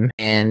time,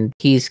 and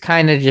he's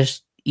kind of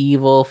just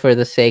evil for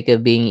the sake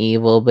of being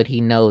evil, but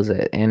he knows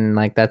it, and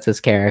like that's his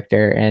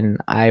character, and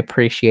I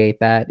appreciate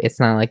that. It's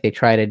not like they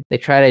try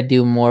to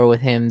do more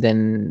with him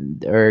than,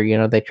 or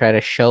they try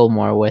to show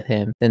more with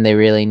him than they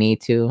really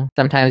need to.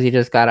 Sometimes you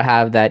just gotta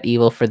have that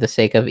evil for the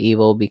sake of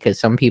evil, because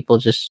some people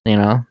just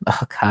oh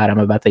god, I'm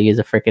about to use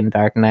a freaking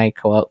Dark Knight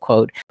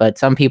quote, but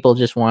some people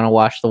just want to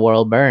watch the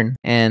world burn,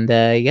 and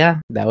yeah,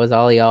 that was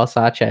Aliel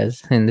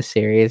Sanchez in the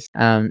series,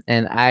 and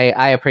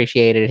I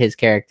appreciated his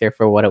character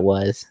for what it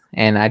was,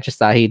 and I just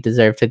thought he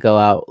deserved to go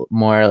out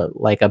more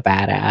like a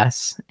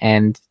badass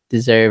and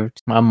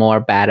deserved a more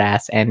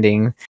badass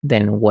ending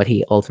than what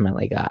he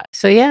ultimately got.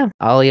 So yeah,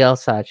 Aliel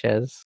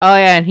Sanchez. Oh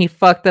yeah, and he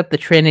fucked up the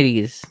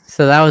Trinities,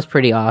 so that was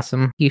pretty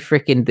awesome. He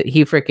freaking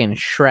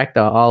Shrek'd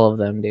all of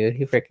them, dude.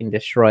 He freaking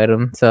destroyed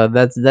them. So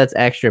that's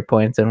extra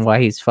points on why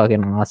he's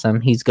fucking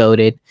awesome. He's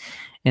goated,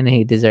 and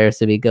he deserves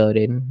to be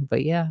goated.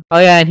 But yeah. Oh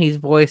yeah, and he's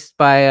voiced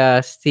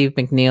by Steve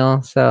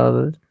McNeil,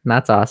 so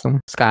that's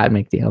awesome. Scott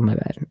McNeil, my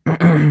bad.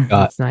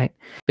 That's nice.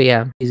 But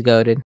yeah, he's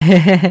goated.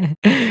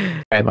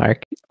 Right,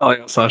 Mark.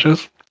 Aliel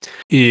Sanchez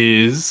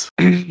is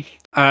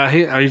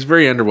he's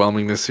very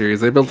underwhelming this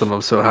series. They built him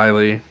up so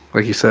highly,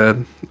 like you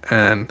said,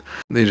 and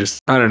they just,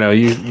 I don't know,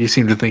 you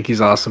seem to think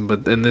he's awesome,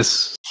 but in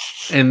this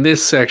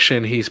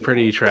section he's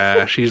pretty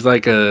trash. He's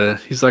like a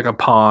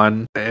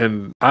pawn,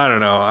 and I don't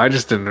know, I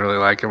just didn't really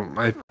like him.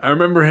 I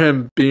remember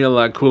him being a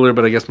lot cooler,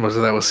 but I guess most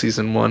of that was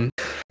season 1,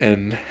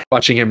 and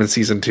watching him in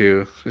season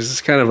 2 is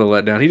just kind of a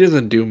letdown. He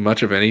doesn't do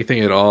much of anything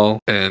at all,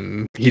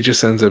 and he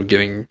just ends up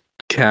getting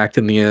cacked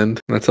in the end.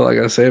 That's all I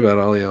gotta say about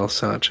Aliel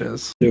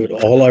Sanchez. Dude,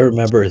 all I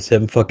remember is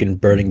him fucking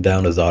burning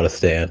down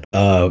Azotistan.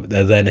 And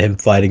then him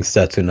fighting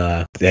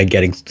Setsuna and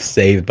getting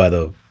saved by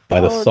the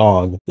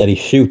song that he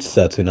shoots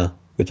Setsuna,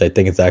 which I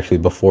think is actually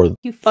before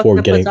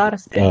getting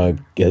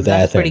his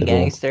ass pretty handed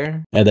gangster. to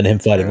him. And then him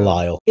fighting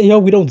Lyle.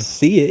 We don't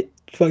see it.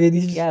 Fucking,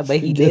 yeah, but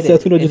he did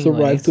Setsuna it just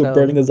anyway, arrives to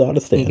burning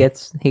Azotistan. He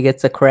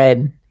gets a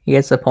cred. He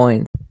gets a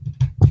point.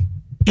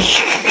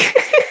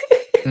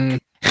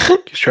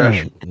 He's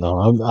trash. No,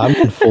 I'm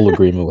in full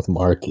agreement with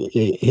Mark.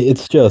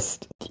 It's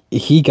just,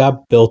 he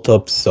got built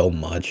up so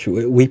much.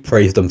 We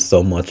praised him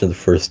so much in the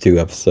first 2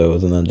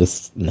 episodes, and then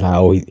just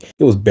now he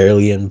was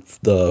barely in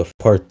the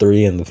part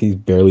 3, and he's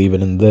barely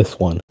even in this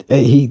one.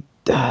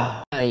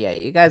 Yeah,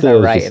 you guys are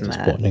right in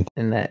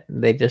that.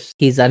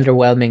 He's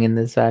underwhelming in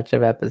this batch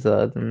of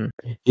episodes. And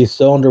he's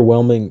so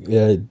underwhelming.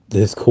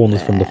 His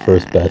coolness from the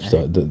first batch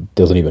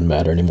doesn't even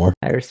matter anymore.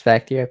 I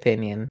respect your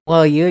opinion.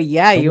 Well,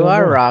 you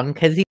are wrong,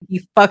 because he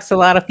fucks a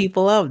lot of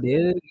people up,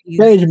 dude.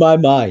 Change my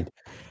mind.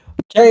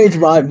 Change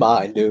my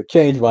mind, dude.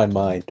 Change my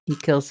mind. He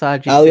kills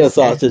Saji. Aliel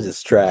Sanchez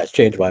is trash.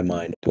 Change my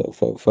mind.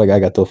 Fuck, I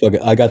got the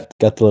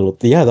little.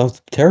 Yeah, that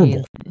was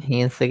terrible. He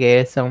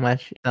instigated so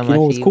much. He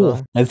was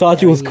cool. I thought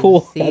he was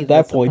cool at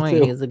that point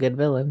too. He was a good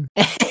villain.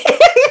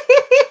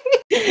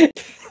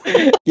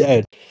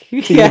 Yeah,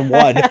 season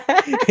 1.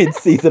 In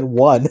season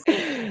 1.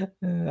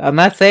 I'm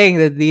not saying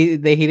that he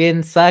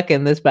didn't suck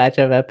in this batch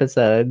of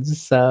episodes,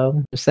 so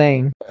I'm just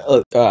saying.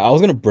 I was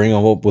gonna bring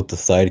him up with the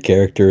side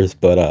characters,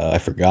 but I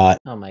forgot.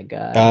 Oh my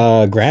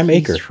god. Graham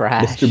Aker,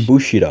 trash. Mr.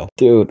 Bushido,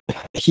 dude.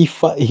 He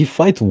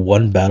fights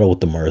one battle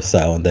with the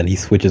Murasao, and then he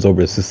switches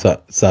over to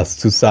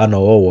Susanoo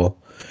Owo.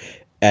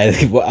 And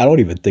I don't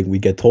even think we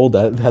get told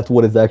that that's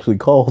what it's actually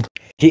called.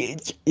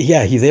 He's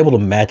able to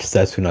match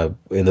Setsuna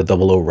in the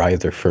 00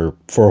 Riser for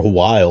a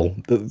while,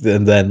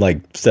 and then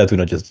like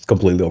Setsuna just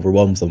completely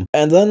overwhelms him,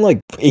 and then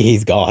like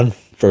he's gone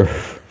for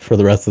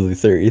the rest of the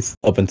series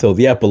up until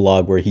the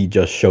epilogue where he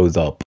just shows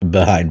up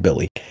behind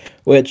Billy,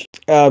 which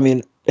I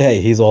mean,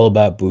 hey, he's all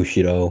about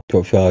Bushido.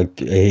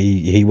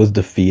 He was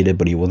defeated,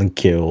 but he wasn't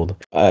killed.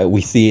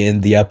 We see in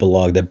the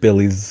epilogue that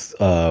Billy's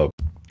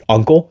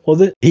uncle,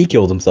 was it? He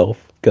killed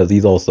himself because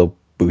he's also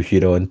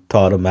Bushido and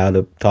taught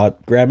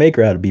Graham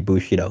Aker how to be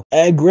Bushido.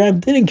 And Graham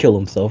didn't kill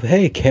himself.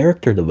 Hey,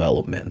 character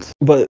development.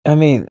 But I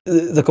mean,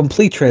 the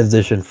complete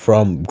transition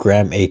from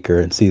Graham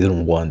Aker in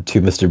season 1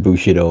 to Mr.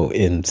 Bushido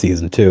in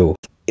season 2.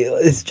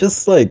 It's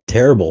just like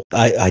terrible.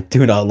 I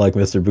do not like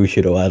Mr.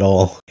 Bushido at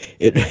all.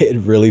 It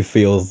really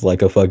feels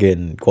like a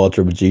fucking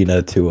Quattro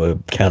Magina to a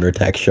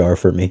counterattack Char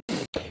for me.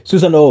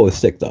 Susanoo is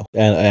sick though,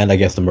 and I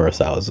guess the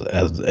Murasao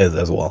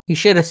as well. He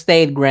should have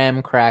stayed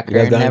Graham Cracker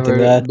and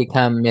never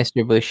become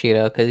Mr.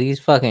 Bushido, because he's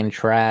fucking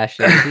trash.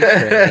 He's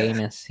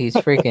anus. He's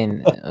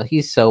freaking.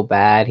 He's so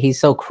bad. He's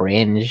so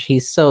cringe.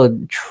 He's so.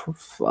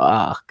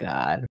 Oh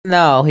god.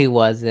 No, he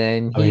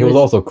wasn't. He was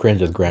also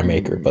cringe as Graham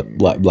Aker, but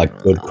like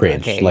good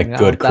cringe, okay, like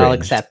good cringe. I'll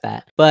accept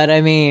that. But I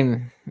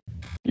mean,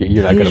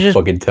 you're not gonna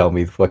fucking tell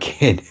me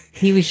fucking.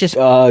 He was just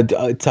time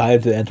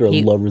to enter a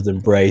lover's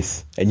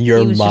embrace, and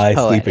you're my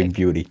sleeping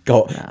beauty.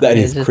 That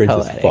is cringe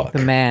as fuck. The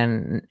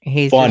man,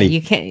 he's funny.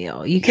 You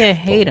can't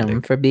hate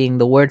him for being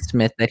the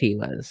wordsmith that he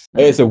was.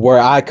 Hey, so where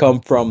I come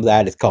from,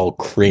 that is called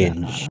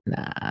cringe.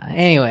 Nah.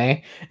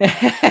 Anyway,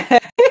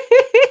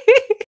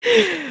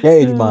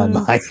 change my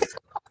mind.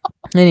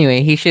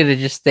 Anyway, he should have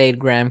just stayed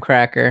Graham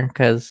Cracker,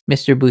 because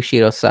Mr.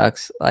 Bushido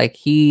sucks. Like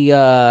he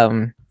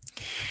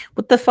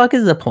what the fuck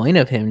is the point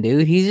of him,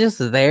 dude? He's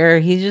just there.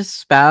 He's just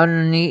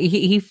spouting.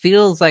 He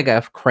feels like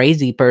a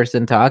crazy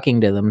person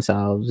talking to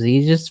themselves.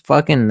 He's just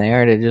fucking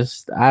there to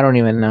just. I don't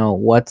even know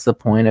what's the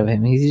point of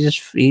him.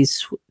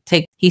 He's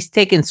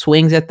taking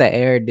swings at the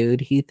air, dude.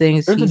 He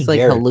thinks he's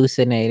like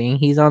hallucinating.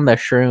 He's on the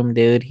shroom,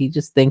 dude. He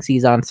just thinks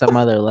he's on some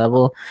other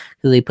level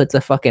because he puts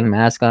a fucking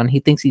mask on. He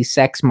thinks he's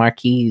Sex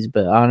Marquise,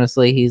 but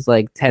honestly, he's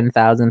like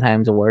 10,000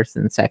 times worse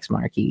than Sex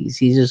Marquise.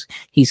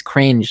 He's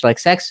cringe. Like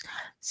Sex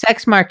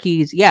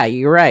Marquise. Yeah,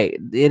 you're right.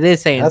 It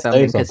is saying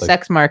something because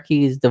Sex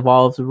Marquise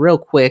devolves real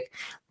quick.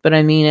 But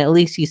I mean, at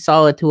least he's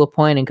solid to a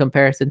point in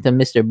comparison to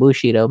Mr.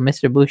 Bushido.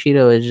 Mr.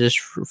 Bushido is just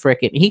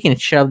freaking. He can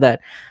shove that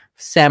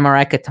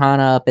samurai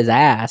katana up his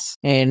ass,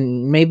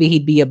 and maybe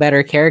he'd be a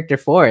better character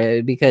for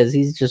it because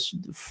he's just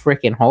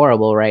freaking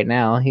horrible right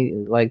now. He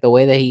like the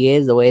way that he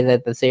is, the way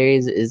that the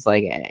series is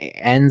like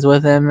ends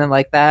with him and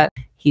like that.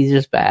 He's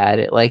just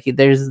bad. Like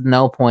there's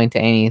no point to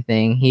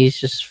anything. He's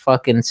just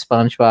fucking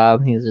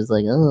SpongeBob. He's just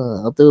like,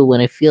 oh, I'll do it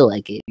when I feel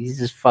like it. He's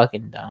just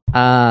fucking dumb.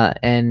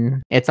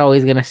 And it's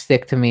always gonna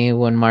stick to me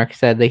when Mark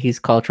said that he's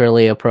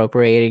culturally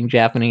appropriating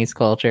Japanese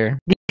culture.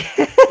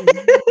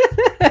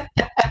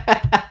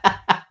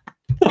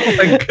 Oh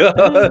my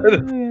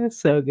god,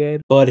 so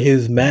good. But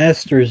his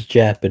master's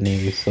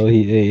Japanese, so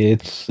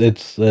it's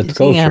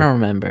See, I don't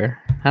remember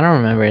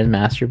his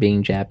master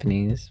being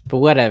Japanese, but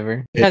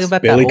whatever. Talk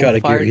about Billy that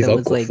old fart Katagiri's that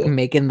was uncle, like so.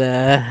 making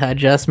the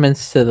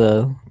adjustments to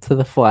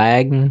the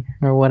flag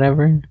or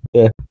whatever.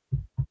 Yeah.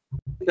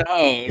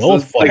 no!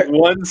 Old It's like fart.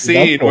 one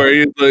scene That where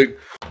he's like,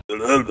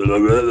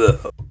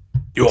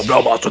 "You have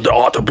now mastered the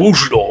art of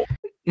Bushido."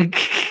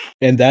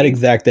 In that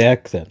exact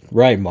accent,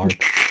 right, Mark?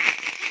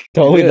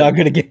 Totally did. not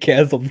gonna get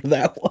canceled for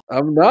that one.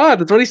 I'm not.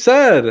 That's what he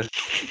said.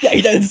 Yeah,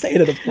 he doesn't say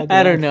it in the fucking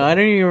I don't know. I accent.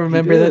 don't even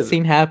remember that did.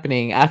 scene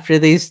happening. After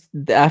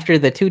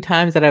the 2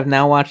 times that I've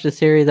now watched the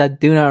series, I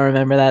do not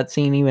remember that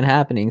scene even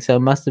happening. So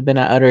it must have been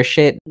an utter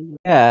shit.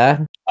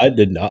 Yeah. I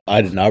did not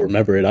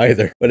remember it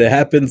either. But it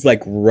happens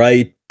like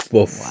right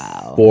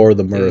before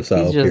the Dude,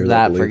 Murasao he's just appears, I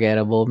that believe.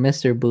 forgettable.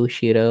 Mr.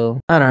 Bushido.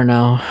 I don't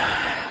know.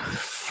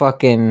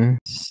 Fucking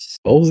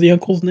What was the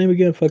uncle's name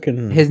again?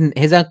 Fucking his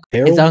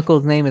Harold?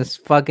 uncle's name is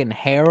fucking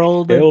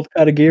Harold. Harold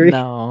Katagiri?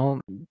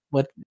 No.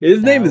 What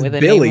His name is with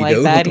a Billy, name like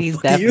dude. that, What the he's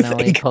fuck do you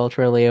definitely think?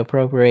 culturally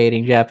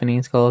appropriating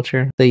Japanese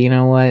culture. So you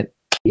know what?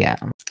 Yeah,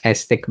 I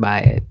stick by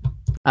it.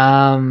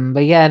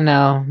 But yeah,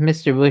 no,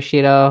 Mr.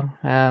 Bushido,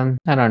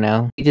 I don't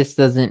know. He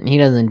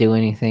doesn't do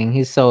anything.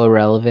 He's so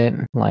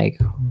irrelevant.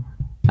 Like,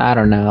 I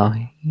don't know.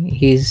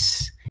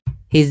 He's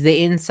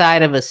the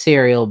inside of a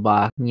cereal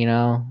box, you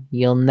know?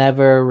 You'll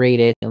never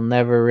read it. You'll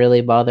never really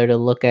bother to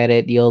look at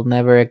it. You'll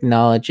never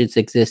acknowledge its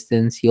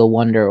existence. You'll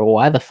wonder,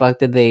 why the fuck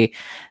did they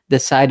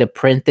decide to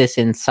print this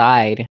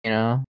inside, you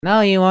know? No,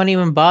 you won't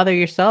even bother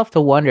yourself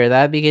to wonder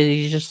that because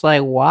you're just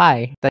like,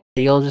 why?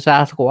 You'll just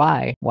ask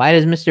why. Why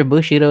does Mr.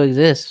 Bushido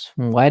exist?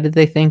 Why did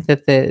they think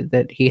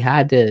that he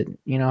had to,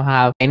 you know,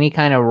 have any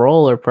kind of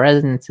role or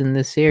presence in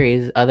this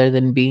series other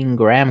than being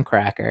Graham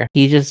Cracker?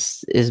 He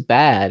just is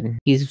bad.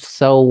 He's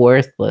so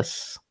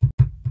worthless.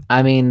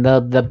 I mean,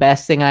 the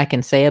best thing I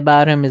can say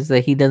about him is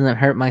that he doesn't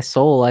hurt my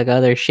soul like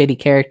other shitty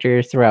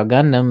characters throughout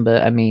Gundam,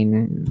 but I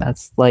mean,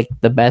 that's like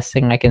the best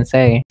thing I can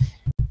say.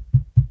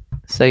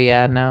 So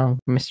yeah, no,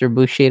 Mr.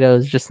 Bushido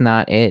is just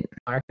not it.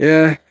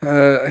 Yeah,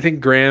 I think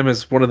Graham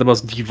is one of the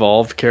most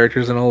devolved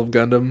characters in all of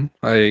Gundam.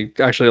 I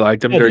actually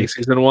liked him during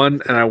season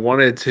 1, and I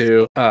wanted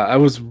to. I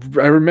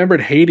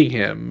remembered hating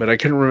him, but I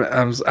couldn't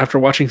remember. After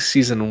watching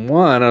season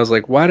 1, I was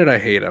like, why did I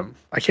hate him?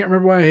 I can't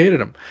remember why I hated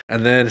him.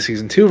 And then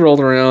season 2 rolled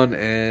around,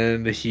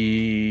 and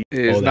he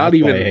is not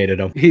even. I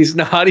hated him. He's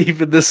not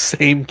even the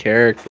same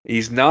character.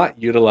 He's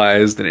not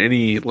utilized in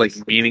any like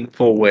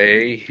meaningful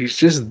way. He's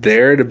just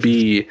there to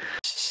be.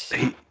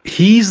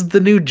 He's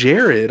the new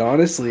Jared,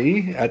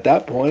 honestly. At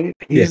that point,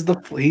 he's the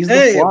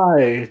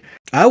Fly.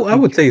 I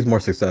would say he's more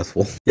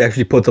successful. He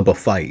actually puts up a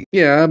fight.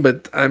 Yeah,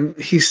 but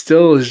he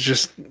still is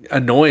just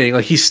annoying.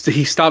 Like he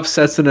stops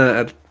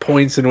Setsuna at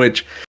points in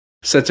which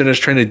Setsuna is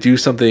trying to do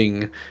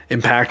something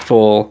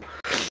impactful,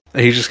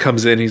 and he just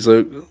comes in. He's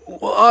like,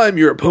 "Well, I'm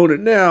your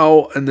opponent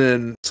now," and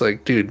then it's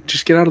like, "Dude,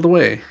 just get out of the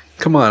way.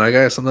 Come on, I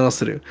got something else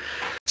to do."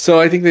 So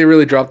I think they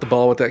really dropped the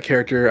ball with that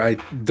character. I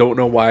don't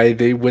know why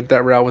they went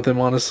that route with him.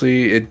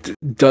 Honestly, it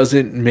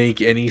doesn't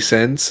make any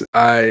sense.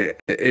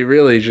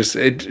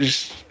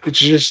 It's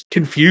just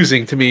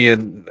confusing to me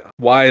and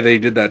why they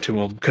did that to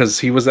him, because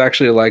he was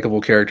actually a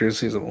likable character in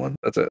season 1.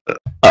 That's it.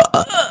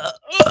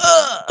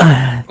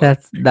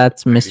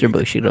 That's Mr.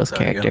 Bushido's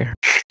character.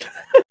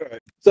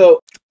 So,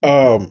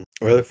 where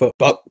the fuck?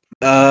 What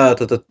are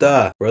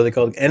they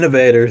called?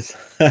 Innovators.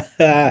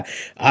 I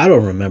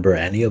don't remember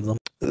any of them.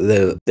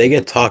 they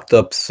get talked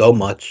up so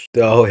much.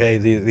 Oh, hey,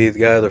 these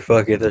guys are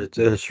fucking,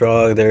 they're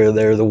strong.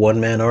 They're the one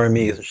man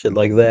armies and shit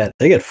like that.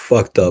 They get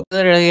fucked up.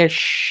 Literally get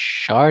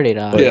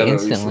sharded on Yeah, no,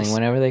 instantly useless.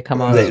 whenever they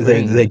come on They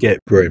screen. get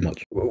very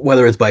much,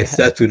 whether it's by Yeah.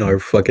 Setsuna or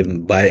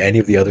fucking by any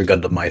of the other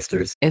Gundam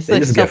Meisters. It's They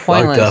like just so get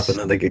fucked up pointless. and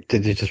then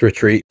they just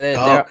retreat.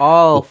 They're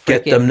all we'll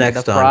get them freaking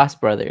next the time.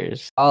 Frost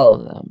brothers, all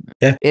of them.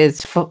 Yeah.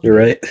 You're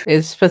right.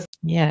 It's it's I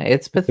mean,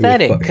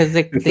 pathetic fuck. because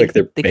It's like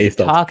they're they keep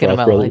based on talking Frost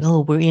about Brothers. like,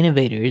 oh, we're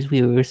innovators,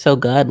 we're so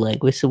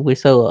godlike, we're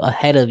so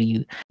ahead of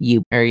you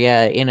or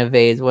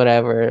innovades,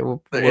 whatever.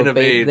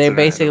 They're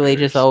basically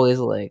just always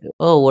like,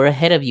 oh, we're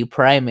ahead of you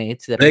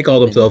primates. They call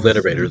themselves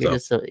innovators,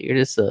 though. You're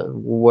just a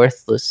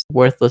worthless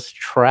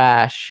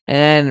trash.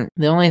 And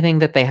the only thing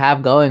that they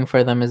have going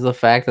for them is the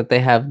fact that they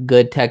have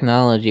good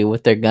technology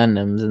with their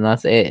Gundams, and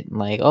that's it.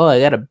 Like, oh, I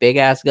got a big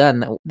ass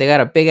gun. They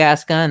got a big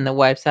ass gun that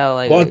wipes out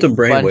like Quantum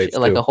brainwaves,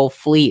 like too. a whole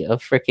fleet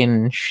of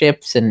freaking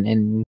ships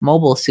and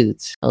mobile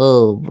suits.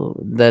 Oh,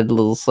 that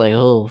looks like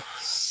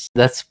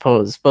that's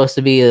supposed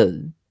to be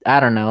I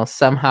don't know,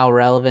 somehow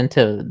relevant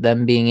to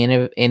them being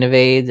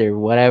innovades or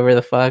whatever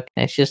the fuck.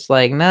 It's just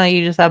like, no,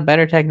 you just have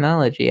better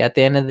technology. At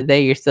the end of the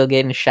day, you're still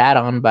getting shat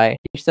on by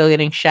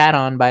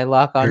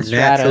Lock-On They're Stratos.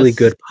 naturally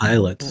good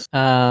pilots.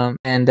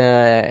 And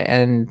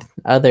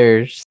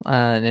others,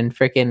 and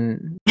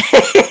freaking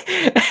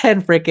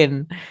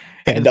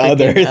And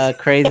others.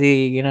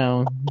 crazy,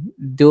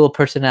 dual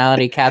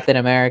personality Captain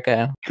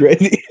America.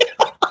 Crazy.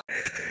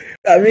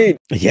 I mean,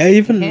 yeah,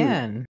 even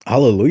Can.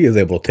 Hallelujah is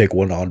able to take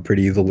one on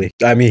pretty easily.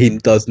 I mean, he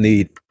does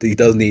need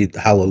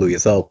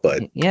Hallelujah's help,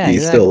 but Yeah,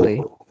 he's exactly.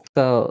 still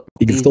So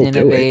he can these still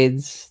do it.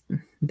 innovades,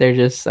 they're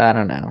just, I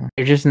don't know,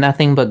 they're just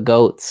nothing but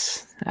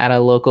goats at a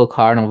local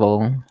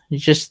carnival,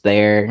 just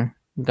there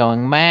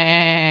going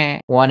meh,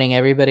 wanting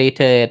everybody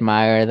to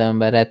admire them,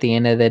 but at the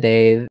end of the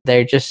day,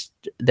 they're just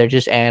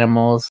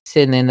animals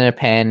sitting in their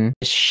pen,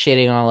 just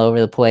shitting all over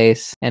the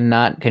place and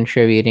not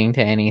contributing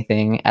to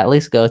anything. At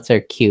least goats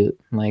are cute.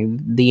 Like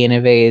the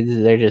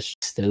innovades, they're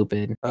just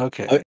stupid.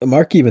 Okay.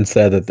 Mark even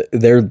said that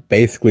they're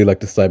basically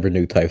like the cyber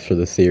new types for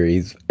the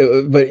series,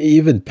 but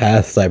even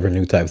past cyber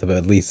new types have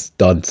at least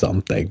done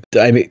something.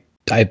 I mean,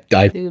 I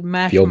Dude,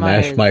 feel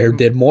Mashmeyer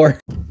did more.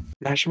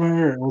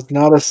 Mashmeyer was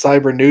not a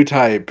cyber new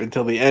type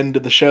until the end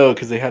of the show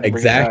because they had to bring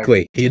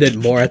Exactly. He did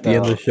more at the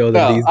end of the show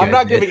than these guys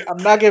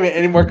I'm not giving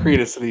any more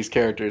credence to these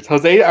characters.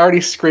 Jose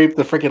already scraped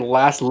the freaking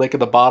last lick at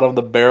the bottom of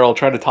the barrel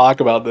trying to talk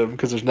about them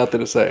because there's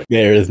nothing to say.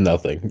 There is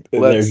nothing.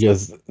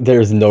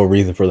 There's no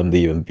reason for them to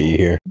even be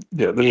here.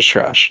 Yeah, they're just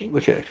trash.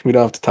 Okay, we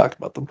don't have to talk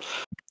about them.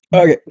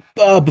 Okay.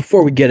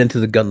 Before we get into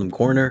the Gundam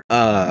corner,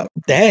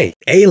 hey,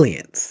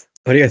 aliens.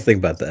 What do you guys think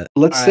about that?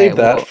 Let's save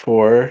that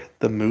for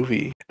the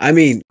movie. I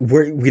mean,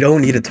 we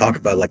don't need to talk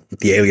about like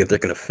the aliens they're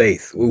gonna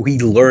face. We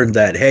learned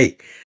that hey,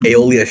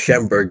 Aeolia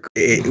Schemberg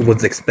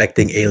was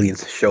expecting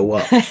aliens to show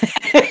up.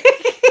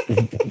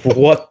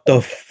 What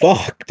the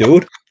fuck,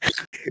 dude?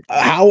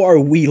 How are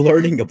we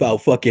learning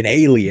about fucking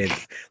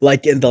aliens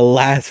like in the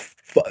last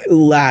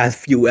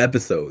few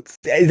episodes?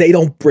 They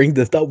don't bring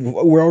this up.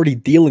 We're already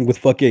dealing with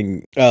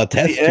fucking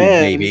test tube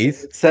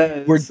babies.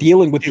 We're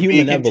dealing with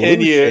human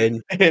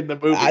evolution. In the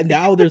movie.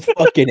 Now there's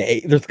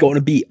there's going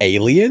to be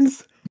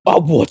aliens.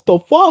 What the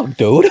fuck,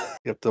 dude? You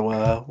have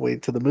to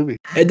wait to the movie.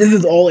 And this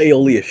is all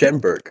Aeolia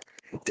Schemberg.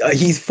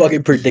 He's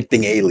fucking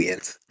predicting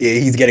aliens.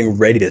 He's getting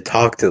ready to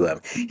talk to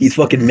them. He's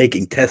fucking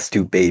making test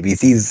tube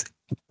babies. He's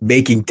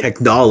making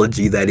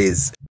technology that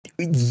is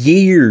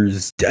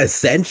years,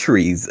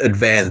 centuries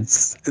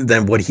advanced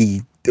than what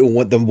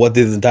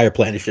this entire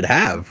planet should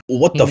have.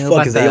 What the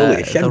fuck is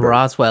Aeolia Schemberg? The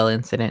Roswell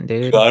incident,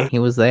 dude. He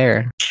was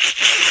there.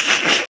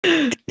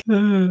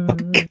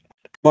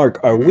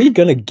 Mark, are we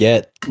gonna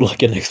get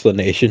like an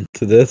explanation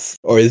to this,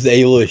 or is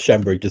Aeolia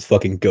Schemberg just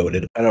fucking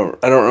goated? I don't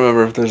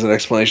remember if there's an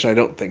explanation. I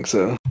don't think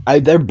so.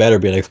 There better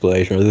be an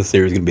explanation, or this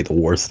series is gonna be the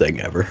worst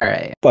thing ever. All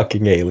right.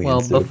 Fucking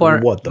aliens. Well,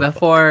 before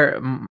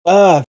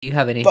you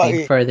have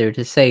anything further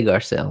to say,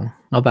 Garcelle,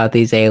 about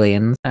these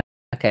aliens?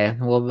 Okay.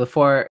 Well,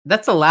 before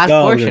that's the last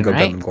portion,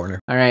 right? Gundam corner.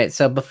 All right.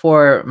 So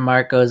before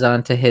Mark goes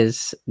on to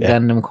his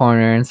Gundam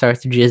corner and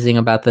starts jizzing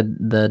about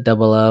the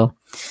 00.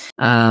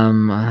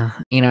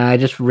 I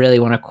just really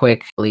want to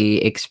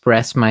quickly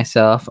express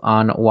myself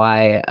on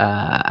why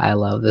I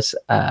love this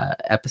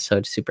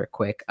episode super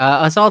quick.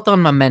 Assault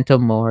on Memento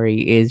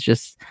Mori is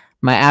just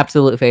my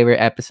absolute favorite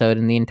episode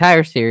in the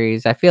entire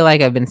series. I feel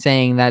like I've been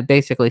saying that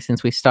basically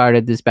since we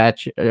started this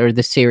batch or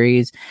the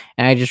series,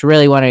 and I just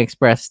really want to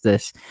express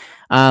this.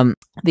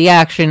 The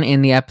action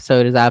in the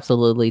episode is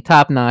absolutely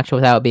top notch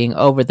without being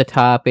over the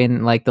top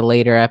in like the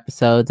later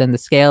episodes, and the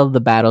scale of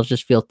the battles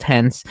just feel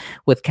tense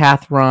with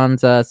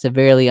Cathron's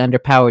severely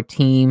underpowered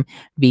team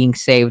being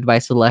saved by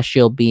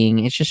Celestial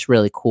Being. It's just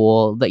really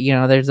cool that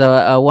there's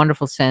a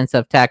wonderful sense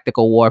of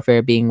tactical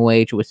warfare being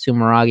waged with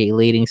Sumeragi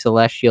leading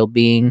Celestial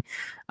Being.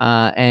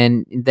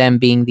 and them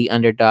being the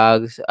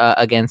underdogs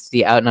against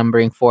the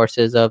outnumbering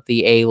forces of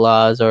the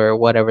A-Laws or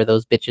whatever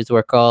those bitches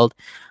were called.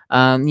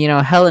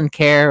 Helen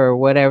Kerr or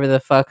whatever the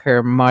fuck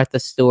her Martha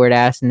Stewart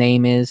ass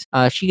name is.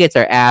 She gets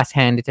her ass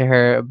handed to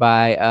her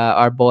by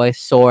our boy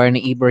Soren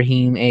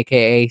Ibrahim,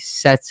 aka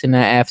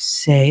Setsuna F.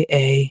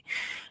 Say.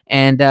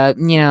 And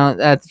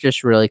that's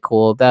just really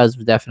cool. That was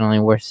definitely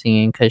worth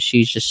seeing because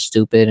she's just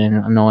stupid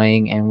and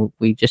annoying, and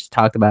we just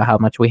talked about how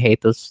much we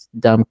hate those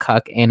dumb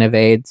cuck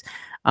invades.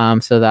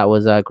 So that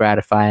was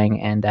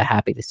gratifying and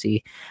happy to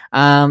see.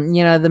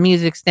 The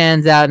music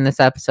stands out in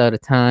this episode a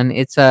ton.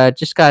 It's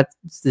just got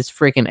this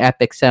freaking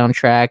epic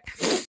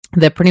soundtrack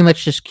that pretty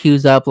much just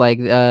cues up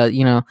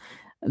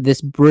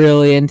this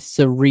brilliant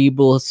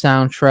cerebral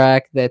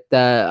soundtrack that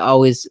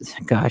always,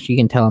 gosh, you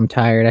can tell I'm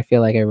tired. I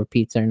feel like I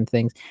repeat certain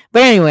things,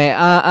 but anyway,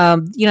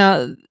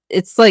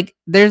 it's like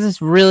there's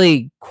this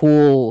really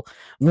cool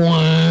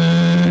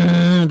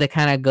that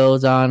kind of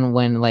goes on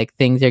when like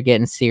things are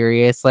getting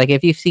serious. Like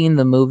if you've seen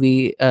the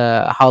movie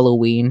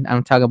Halloween,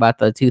 I'm talking about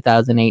the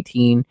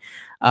 2018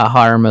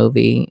 horror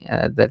movie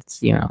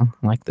that's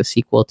like the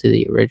sequel to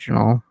the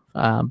original.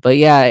 But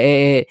yeah,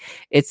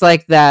 it's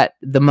like that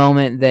the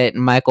moment that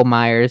Michael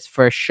Myers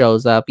first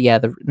shows up. Yeah,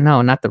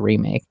 not the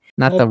remake,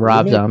 not the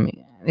Rob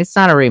Zombie. It's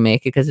not a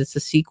remake because it's a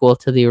sequel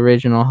to the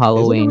original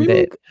Halloween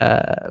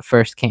that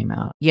first came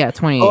out. Yeah,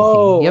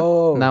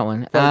 2018. That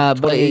one. But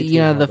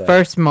the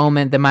first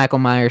moment that Michael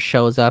Myers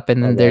shows up,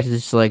 and then there's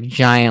this like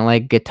giant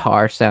like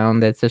guitar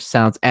sound that just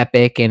sounds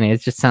epic, and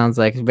it just sounds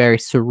like very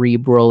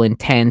cerebral,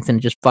 intense,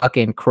 and just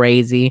fucking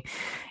crazy.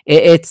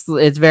 It's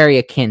very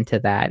akin to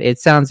that. It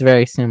sounds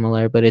very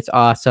similar, but it's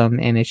awesome,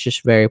 and it's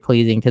just very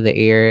pleasing to the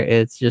ear.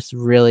 It's just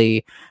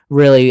really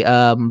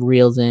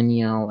reels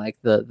in like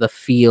the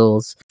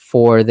feels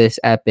for this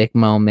epic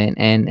moment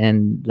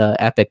and the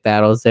epic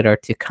battles that are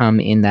to come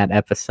in that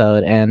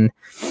episode. And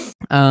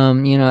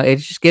it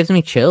just gives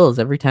me chills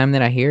every time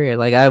that I hear it.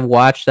 Like I've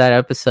watched that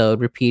episode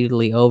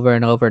repeatedly over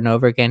and over and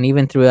over again,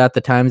 even throughout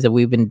the times that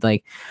we've been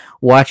like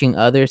watching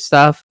other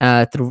stuff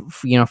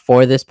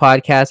for this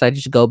podcast. I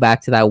just go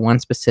back to that one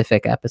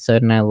specific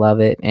episode and I love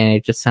it, and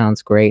it just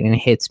sounds great and it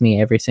hits me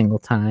every single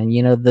time.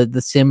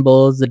 The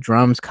cymbals, the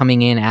drums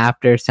coming in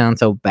after sound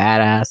so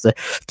badass.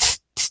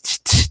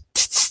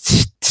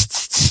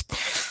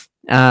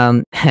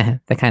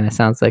 That kind of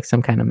sounds like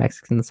some kind of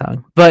Mexican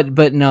song,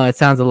 but no, it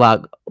sounds a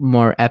lot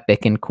more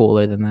epic and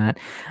cooler than that.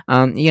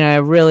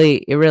 It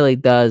really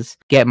does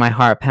get my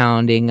heart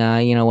pounding,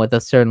 with a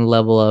certain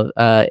level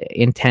of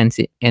intense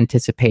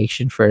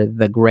anticipation for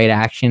the great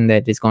action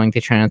that is going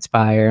to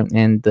transpire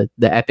and the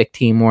epic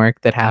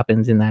teamwork that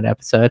happens in that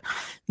episode.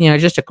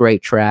 Just a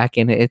great track,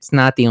 and it's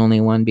not the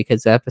only one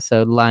because the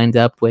episode lined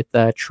up with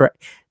the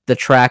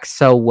track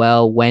so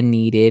well when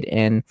needed,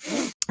 and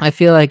I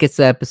feel like it's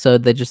the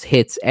episode that just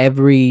hits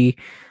every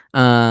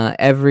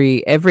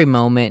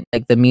moment.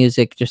 Like the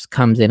music just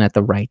comes in at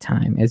the right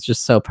time. It's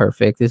just so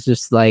perfect. It's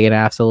just like an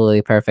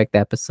absolutely perfect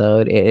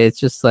episode.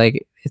 It's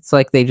like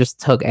they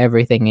just took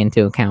everything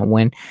into account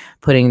when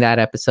putting that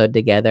episode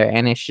together,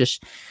 and it's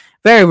just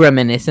very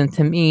reminiscent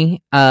to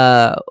me,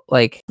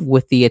 like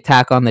with the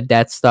attack on the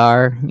Death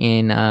Star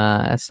in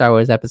Star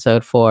Wars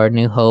Episode 4: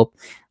 New Hope.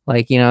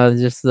 Like,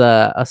 just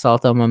the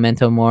assault on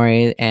Memento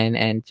Mori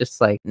and just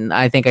like,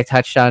 I think I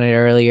touched on it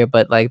earlier,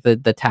 but like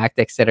the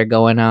tactics that are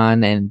going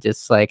on and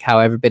just like how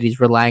everybody's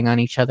relying on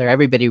each other.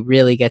 Everybody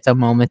really gets a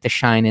moment to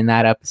shine in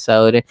that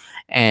episode.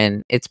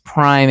 And it's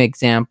prime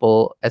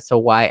example as to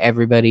why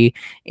everybody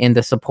in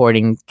the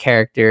supporting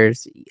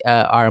characters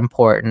are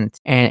important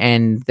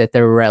and that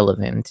they're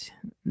relevant.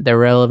 They're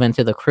relevant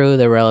to the crew.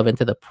 They're relevant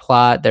to the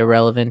plot. They're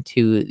relevant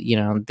to,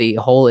 the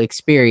whole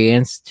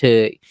experience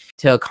to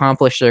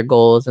accomplish their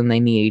goals, and they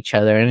need each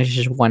other. And it's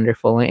just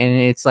wonderful. And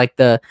it's like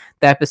the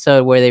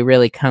episode where they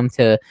really come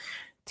to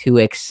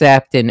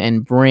accept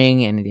and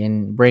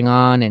bring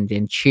on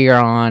and cheer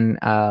on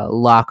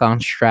Locke-on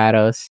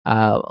Stratos,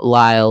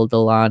 Lyle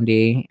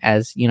Delandi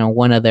as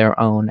one of their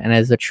own and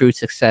as a true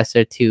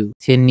successor to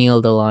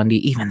Neil Delandi,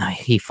 even though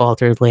he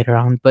faltered later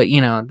on. But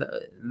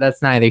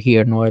that's neither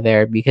here nor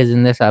there, because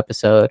in this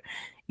episode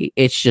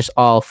it's just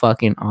all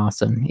fucking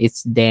awesome.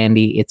 It's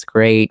dandy, it's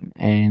great,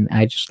 and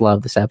I just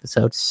love this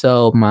episode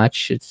so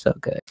much. It's so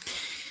good.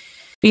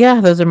 But yeah,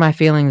 those are my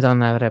feelings on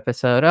that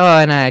episode. Oh,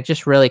 and I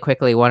just really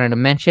quickly wanted to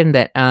mention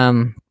that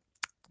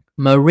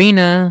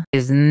Marina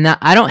is not,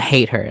 I don't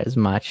hate her as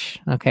much,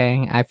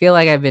 okay? I feel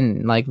like I've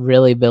been like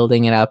really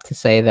building it up to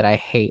say that I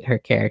hate her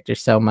character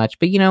so much.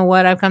 But you know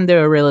what? I've come to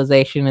a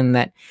realization in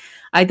that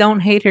I don't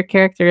hate her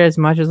character as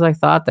much as I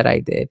thought that I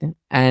did.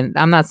 And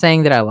I'm not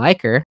saying that I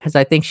like her, because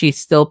I think she's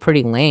still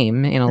pretty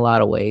lame in a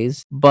lot of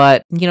ways.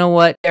 But you know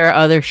what? There are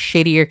other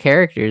shittier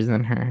characters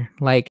than her.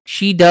 Like,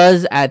 she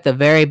does, at the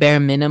very bare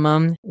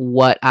minimum,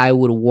 what I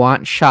would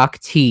want Shaak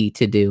Ti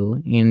to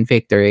do in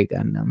Victory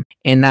Gundam.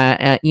 And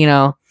that,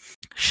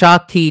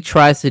 Shaak Ti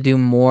tries to do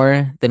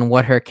more than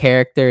what her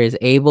character is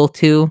able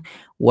to,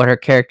 what her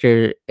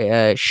character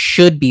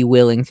should be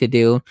willing to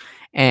do.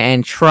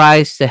 and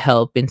tries to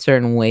help in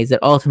certain ways that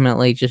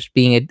ultimately just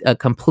being a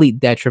complete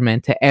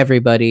detriment to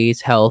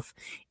everybody's health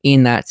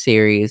in that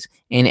series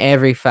in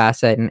every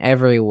facet, in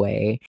every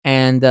way.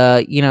 And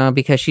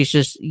because she's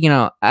just,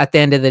 at the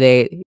end of the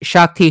day,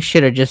 Shakti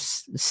should have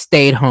just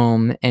stayed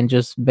home and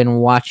just been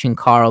watching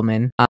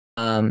Carlman.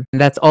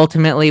 That's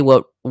ultimately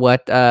what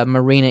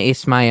Marina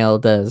Ismail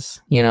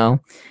does.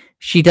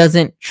 She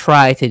doesn't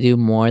try to do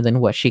more than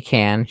what she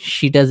can.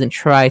 She doesn't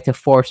try to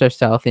force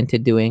herself into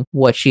doing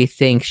what she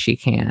thinks she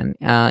can.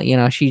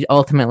 She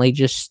ultimately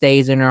just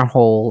stays in her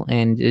hole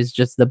and is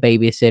just the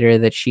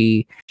babysitter that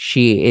she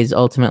is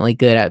ultimately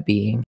good at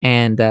being.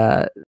 And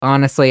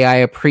honestly, I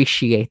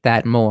appreciate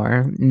that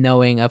more,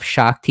 knowing of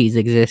Shakti's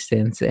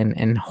existence and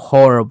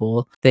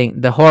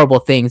the horrible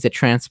things that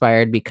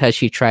transpired because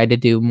she tried to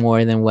do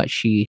more than what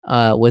she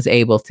was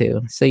able to.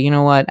 So you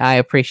know what? I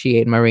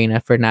appreciate Marina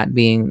for not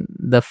being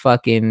the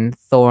fucking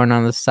thorn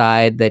on the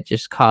side that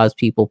just caused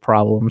people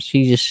problems.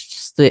 She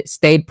just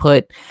stayed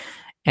put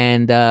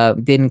and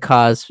didn't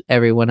cause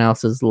everyone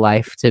else's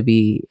life to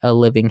be a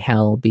living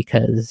hell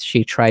because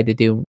she tried to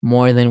do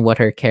more than what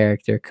her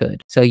character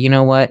could. So you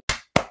know what?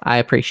 I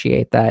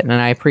appreciate that, and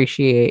I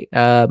appreciate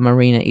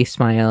Marina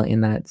Ismail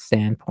in that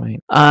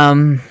standpoint.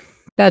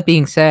 That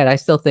being said, I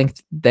still think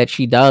that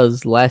she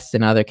does less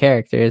than other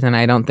characters, and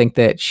I don't think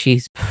that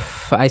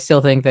I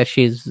still think that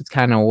she's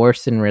kind of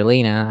worse than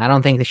Relena. I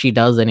don't think that she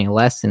does any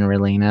less than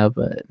Relena,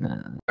 but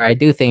I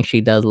do think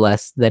she does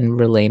less than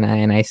Relena,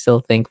 and I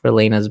still think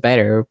Relena's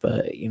better,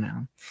 but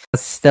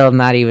still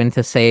not even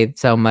to say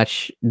so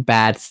much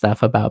bad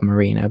stuff about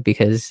Marina,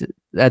 because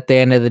at the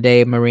end of the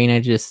day, Marina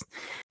just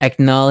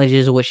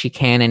acknowledges what she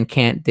can and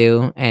can't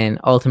do and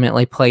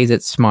ultimately plays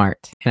it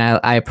smart. And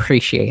I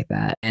appreciate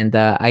that. And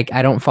I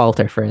don't fault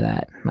her for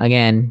that.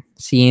 Again,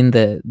 seeing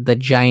the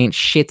giant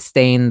shit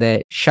stain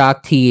that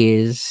Shakti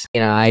is,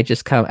 I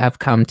just have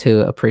come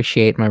to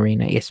appreciate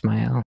Marina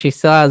Ismail. She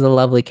still has a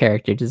lovely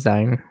character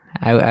design.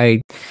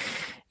 I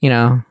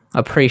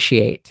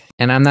appreciate.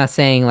 And I'm not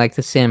saying like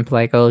the simp,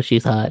 like, oh,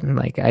 she's hot. And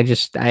like, I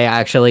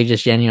actually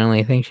just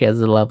genuinely think she has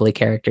a lovely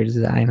character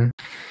design.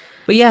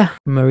 But yeah,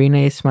 Marina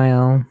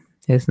Ismail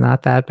is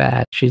not that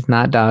bad. She's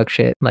not dog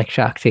shit like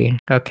Shakti.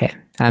 Okay,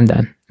 I'm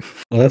done.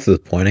 Well, that's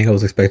disappointing. I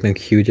was expecting a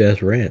huge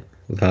ass rant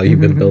with how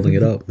you've been building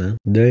it up, man.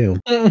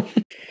 Damn.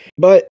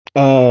 But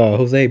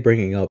Jose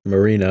bringing up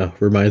Marina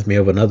reminds me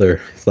of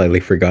another slightly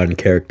forgotten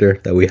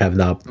character that we have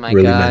not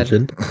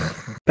mentioned.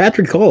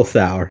 Patrick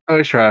Colesauer. Oh,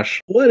 he's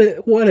trash.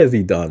 What has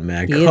he done,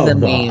 man?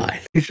 Come on.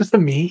 He's just a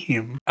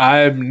meme.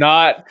 I'm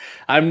not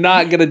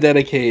gonna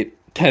dedicate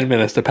 10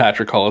 minutes to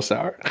Patrick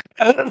Colesauer.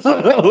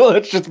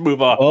 Let's just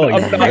move on. Oh,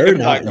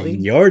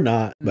 you're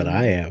not, but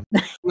I am.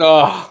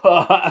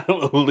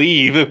 Oh,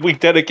 leave. If we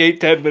dedicate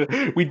 10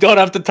 minutes, we don't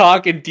have to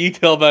talk in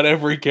detail about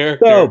every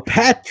character. So,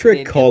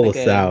 Patrick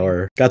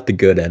Colesauer got the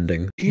good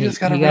ending. He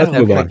just got the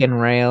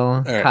freaking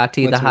rail. Right,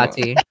 Hottie the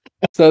hottie.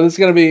 So this is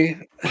going to be...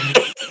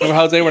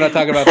 Jose, we're not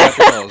talking about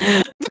Patrick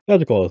Colesauer.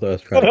 Patrick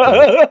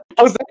Colesauer.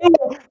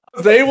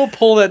 Jose will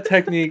pull that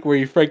technique where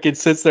he freaking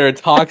sits there and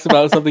talks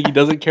about something he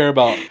doesn't care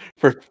about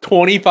for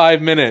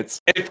 25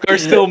 minutes. If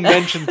Garstill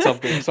mentioned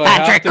something, so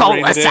Patrick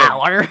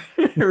Colesauer.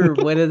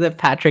 What is it?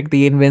 Patrick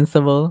the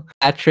Invincible?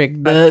 Patrick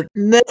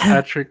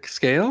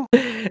Scale?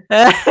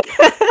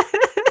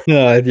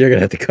 No, you're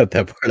gonna have to cut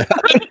that part out.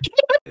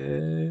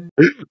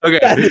 Okay,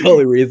 that's the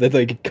only reason I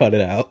think you could cut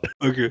it out.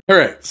 Okay, all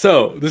right.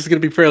 So this is gonna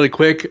be fairly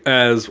quick,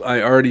 as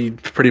I already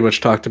pretty much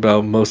talked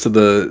about most of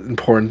the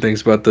important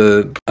things about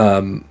the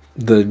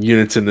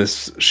units in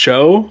this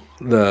show,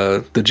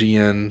 the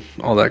GN,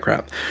 all that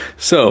crap.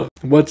 So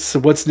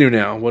what's new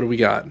now? What do we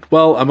got?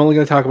 Well, I'm only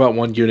gonna talk about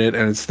one unit,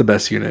 and it's the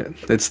best unit.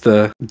 It's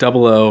the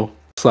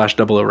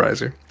 00/00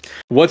 Riser.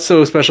 What's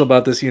so special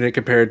about this unit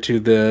compared to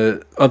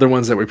the other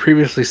ones that we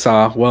previously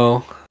saw?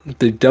 Well,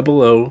 the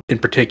 00 in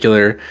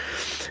particular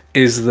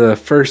is the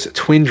first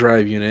twin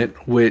drive unit,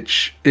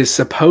 which is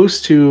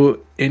supposed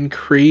to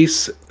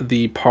increase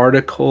the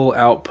particle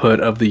output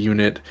of the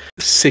unit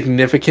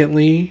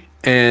significantly,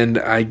 and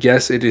I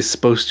guess it is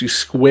supposed to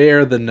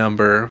square the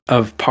number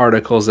of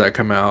particles that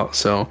come out.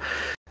 So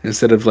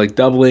instead of like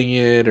doubling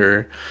it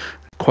or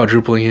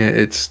quadrupling it,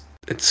 it's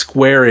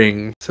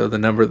squaring, so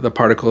the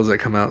particles that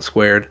come out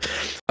squared.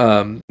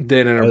 Then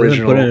an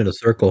original, put it in a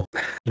circle.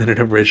 Than an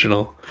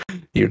original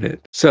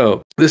unit.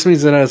 So this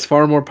means that it has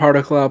far more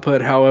particle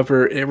output.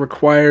 However, it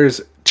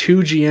requires 2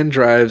 GN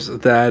drives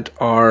that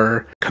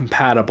are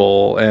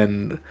compatible.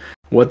 And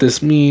what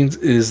this means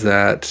is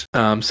that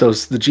so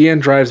the GN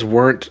drives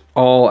weren't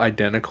all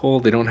identical.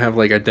 They don't have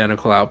like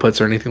identical outputs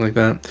or anything like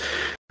that.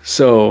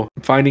 So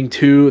finding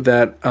 2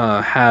 that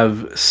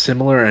have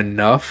similar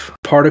enough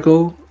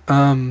particle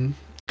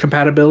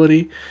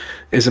compatibility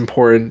is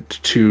important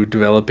to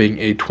developing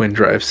a twin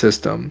drive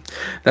system.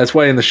 That's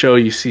why in the show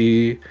you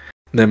see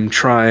them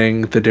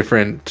trying the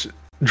different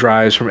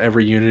drives from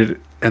every unit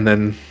and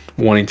then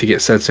wanting to get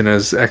Setsun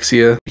as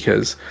Exia,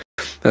 because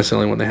That's the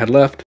only one they had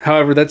left.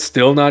 However, that's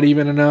still not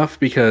even enough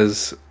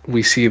because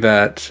we see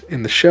that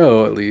in the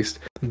show, at least,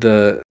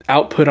 the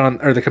output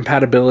on, or the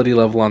compatibility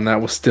level on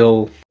that was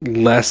still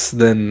less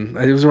than,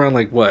 it was around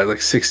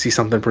like 60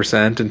 something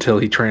percent until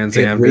he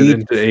transammed it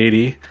into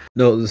 80.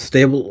 No,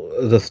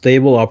 the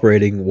stable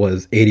operating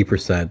was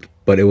 80%,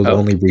 but it was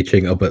only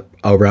reaching up at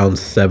around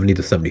 70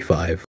 to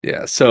 75.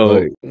 Yeah,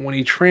 so when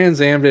he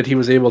transammed it, he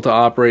was able to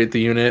operate the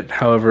unit.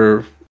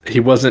 However, he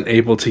wasn't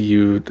able to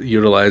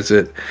utilize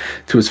it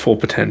to its full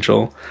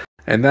potential.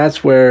 And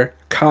that's where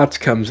COTS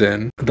comes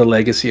in, the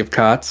legacy of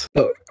COTS.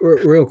 Oh,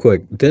 real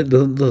quick,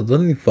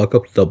 doesn't he fuck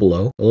up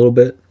 00 a little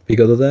bit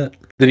because of that?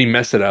 Did he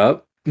mess it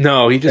up?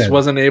 No, he just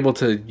wasn't able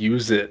to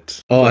use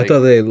it. Oh, I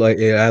thought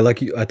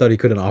I thought he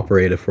couldn't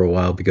operate it for a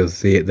while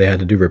because they had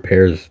to do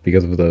repairs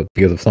because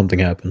of something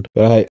happened.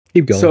 But all right,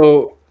 keep going.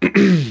 So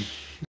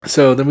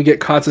so then we get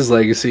COTS'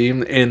 legacy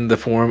in the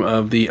form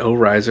of the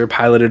O-Riser,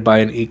 piloted by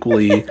an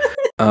equally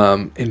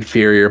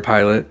inferior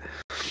pilot.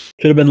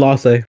 Should have been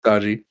Lasse.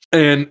 Dodgy.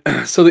 And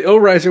so the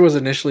O-Riser was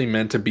initially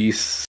meant to be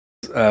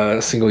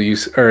single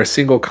use or a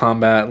single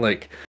combat.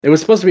 Like, it was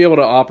supposed to be able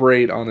to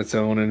operate on its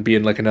own and be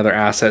like another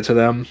asset to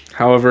them.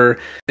 However,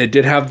 it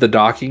did have the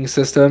docking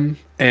system,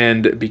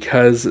 and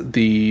because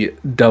the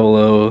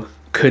 00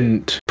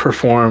 couldn't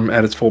perform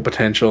at its full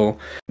potential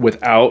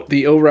without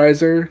the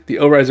O-Riser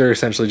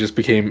essentially just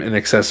became an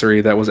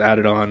accessory that was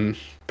added on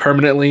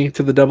permanently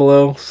to the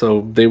 00,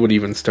 so they would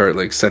even start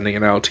like sending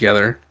it out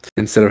together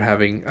instead of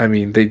having, I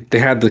mean, they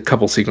had the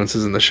couple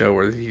sequences in the show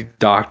where he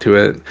docked to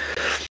it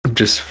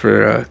just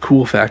for a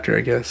cool factor,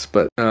 I guess.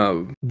 But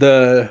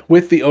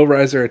with the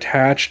O-Riser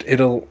attached, I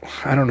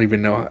don't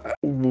even know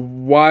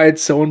why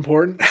it's so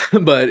important,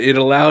 but it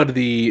allowed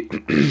the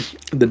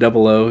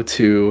 00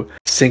 to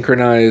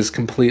synchronize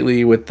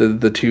completely with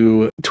the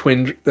two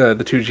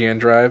GN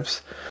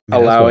drives. Yeah,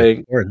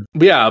 allowing,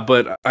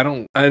 but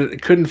I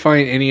couldn't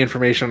find any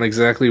information on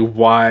exactly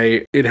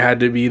why it had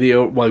to be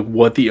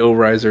what the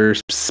O-Riser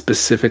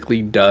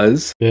specifically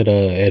does.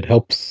 It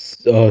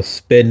helps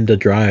spin the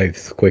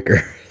drives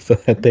quicker so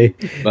that they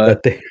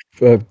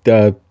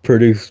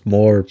produce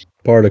more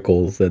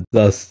particles and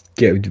thus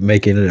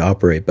making it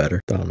operate better.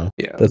 I don't know.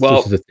 Yeah, that's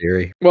just a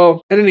theory.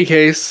 Well, in any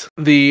case,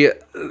 the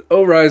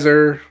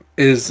O-Riser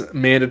is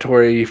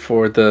mandatory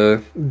for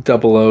the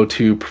 00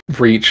 to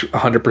reach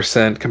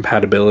 100%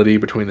 compatibility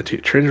between the two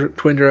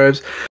twin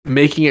drives,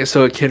 making it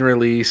so it can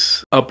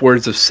release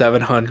upwards of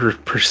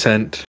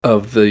 700%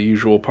 of the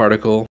usual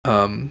particle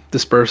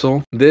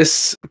dispersal.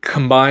 This,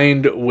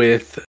 combined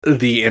with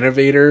the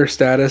innovator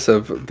status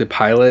of the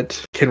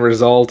pilot, can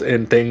result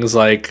in things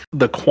like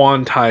the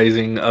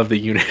quantizing of the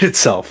unit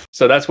itself.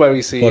 So that's why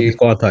we see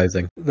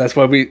quantizing.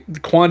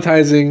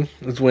 Quantizing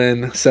is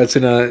when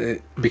Setsuna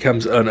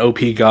becomes an OP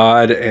god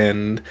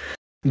and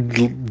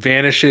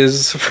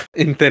vanishes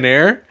in thin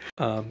air.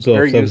 So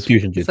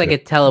substitution jutsu. It's like a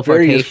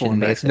teleportation,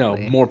 basically. No,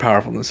 more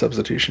powerful than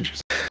substitution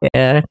jutsu.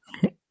 Yeah,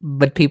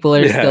 but people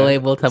are still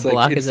able to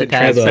block his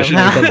attacks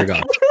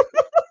somehow.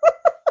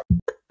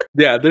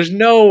 Yeah, there's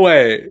no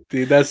way,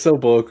 dude. That's so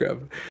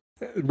bullcrap.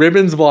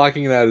 Ribbons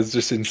blocking that is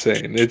just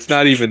insane. It's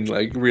not even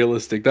like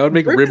realistic. That would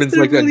make Ribbons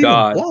like a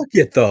god. Block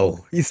it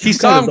though. He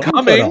saw him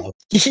coming.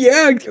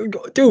 Yeah,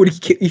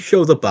 dude, he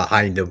shows up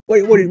behind him.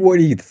 What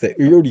do you think?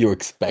 What are you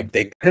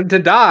expecting? Him to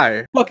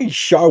die. Fucking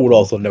Char would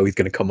also know he's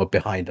gonna come up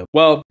behind him.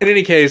 Well, in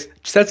any case,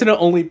 Setsuna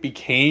only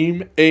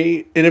became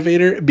a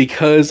innovator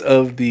because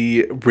of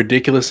the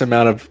ridiculous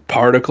amount of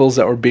particles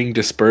that were being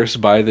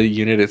dispersed by the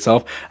unit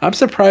itself. I'm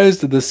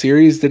surprised that the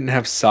series didn't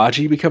have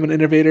Saji become an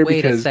innovator. Wait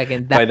because a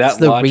second. That's by that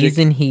the logic,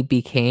 reason he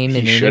became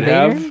an should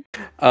innovator?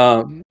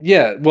 Have.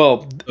 Yeah.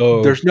 Well,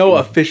 there's no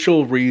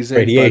official reason.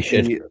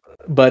 Radiation.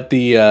 But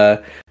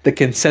the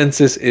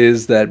consensus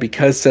is that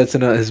because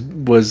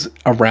Setsuna was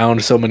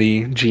around so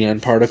many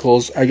GN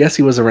particles, I guess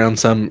he was around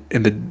some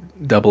in the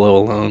 00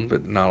 alone,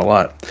 but not a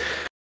lot.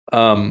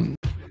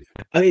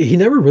 I mean, he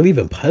never really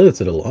even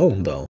pilots it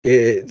alone, though.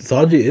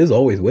 Saji is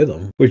always with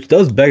him, which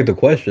does beg the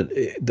question: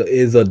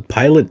 is a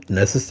pilot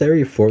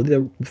necessary for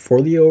the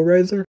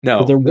O-Riser?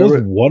 No, there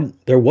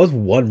was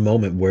one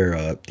moment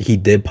where he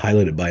did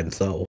pilot it by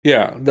himself.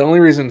 Yeah, the only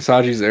reason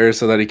Saji's there is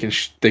so that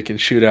they can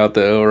shoot out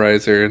the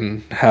O-Riser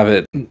and have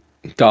it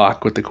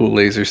dock with the cool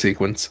laser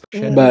sequence.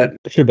 But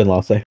it should have been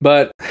Lasse.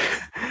 But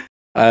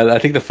I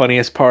think the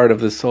funniest part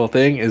of this whole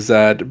thing is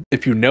that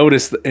if you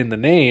notice in the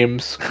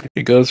names,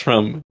 it goes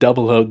from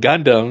 00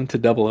 Gundam to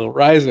 00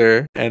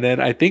 Riser. And then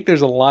I think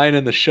there's a line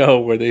in the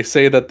show where they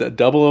say that the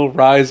 00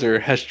 Riser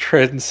has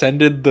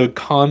transcended the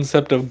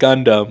concept of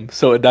Gundam.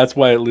 So that's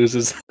why it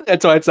loses.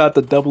 That's why it's not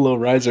the 00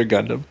 Riser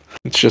Gundam.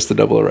 It's just the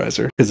 00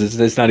 Riser because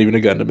it's not even a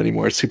Gundam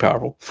anymore. It's too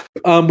powerful.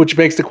 Which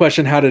begs the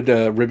question, how did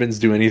Ribbons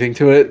do anything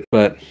to it?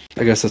 But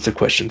I guess that's a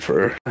question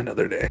for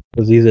another day.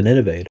 Because he's an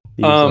innovator.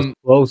 He's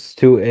close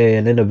to an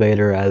an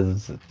innovator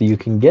as you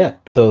can get.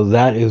 So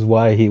that is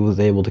why he was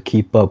able to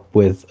keep up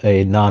with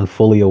a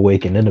non-fully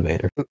awakened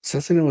innovator.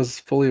 Setsuna was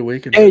fully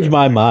awakened. Change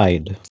my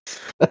mind.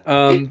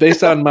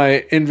 Based on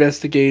my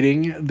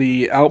investigating,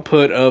 the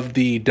output of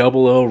the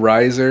Double O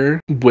Riser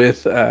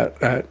with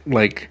the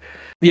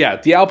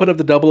output of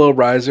the Double O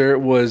Riser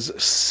was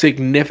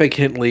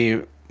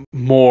significantly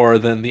more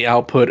than the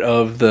output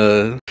of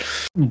the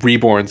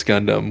Reborn's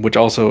Gundam, which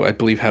also I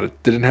believe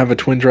didn't have a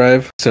twin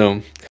drive.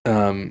 So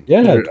it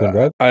had a twin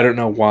drive. I don't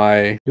know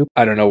why. Nope.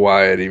 I don't know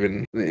why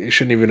it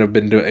shouldn't even have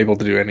been able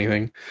to do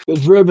anything.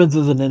 Because Ribbons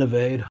is an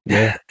innovator.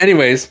 Yeah.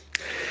 Anyways,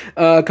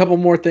 a couple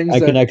more things. I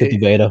connected to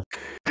Beta.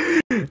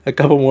 A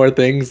couple more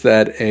things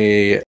that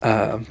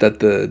that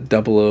the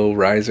Double O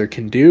Riser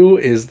can do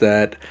is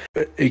that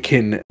it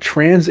can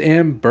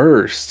Trans-Am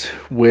Burst,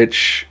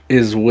 which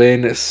is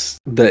when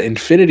the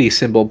infinity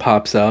symbol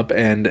pops up,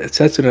 and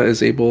Setsuna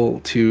is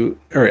able to,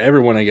 or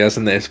everyone I guess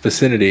in this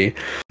vicinity,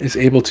 is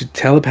able to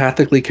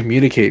telepathically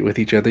communicate with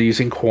each other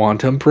using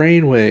quantum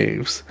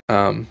brainwaves.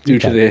 Due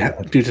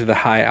to the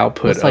high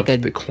output It's like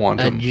of the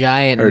quantum, a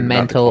giant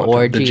mental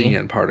orgy. the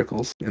GN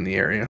particles in the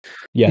area.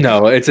 Yes.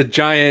 No, it's a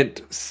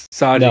giant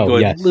Saji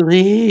going, yes.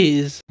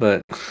 please.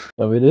 But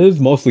I mean, it is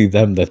mostly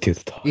them that do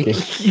the talking.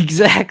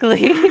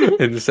 Exactly.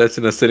 and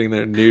Setsuna sitting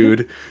there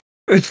nude.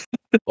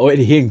 Oh, and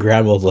he and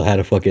Grandmazel had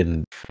a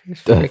fucking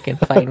Freaking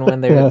fighting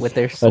when they're with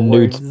their a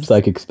nude swords.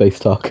 psychic space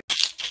talk.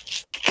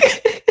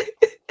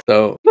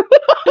 So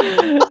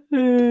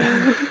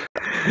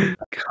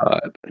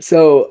God.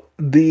 So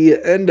in the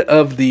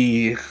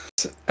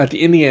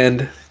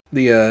end,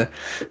 the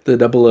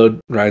Double O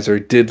Riser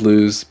did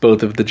lose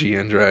both of the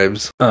GN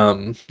drives.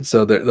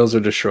 So those are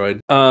destroyed.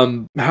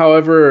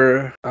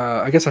 However,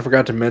 I guess I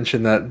forgot to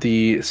mention that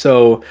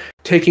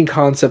taking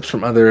concepts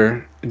from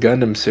other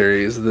Gundam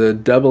series, the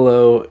Double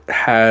O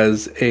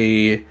has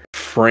a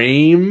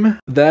frame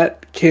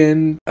that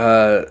can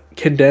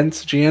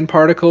condense GN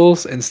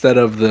particles instead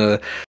of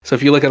so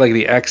if you look at like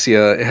the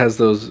Exia, it has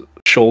those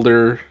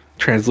shoulder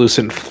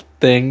translucent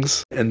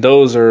things, and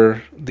those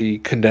are the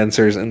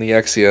condensers in the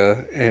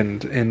Exia,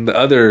 and in the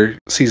other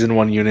season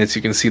 1 units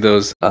you can see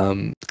those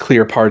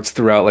clear parts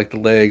throughout like the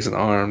legs and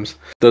arms.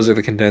 Those are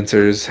the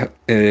condensers.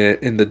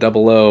 In the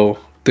Double O,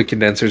 the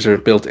condensers are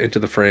built into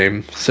the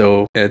frame,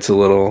 so it's a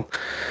little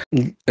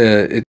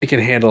it can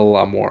handle a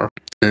lot more,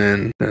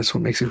 and that's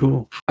what makes it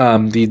cool.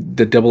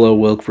 The Double O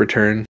will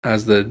return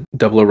as the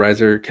Double O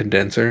Riser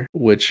condenser,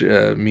 which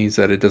means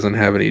that it doesn't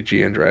have any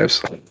GN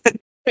drives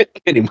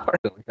anymore.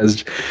 It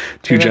has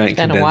two giant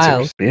condensers.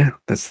 Wild. Yeah,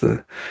 that's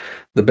the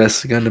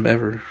best Gundam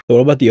ever. So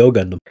what about the O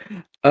Gundam?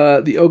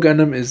 The O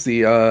Gundam is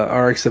the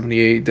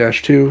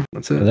RX-78-2.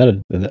 That's it.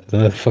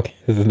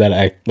 Isn't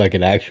that like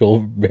an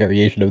actual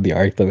variation of the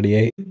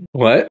RX-78?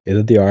 What?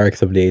 Isn't the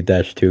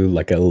RX-78-2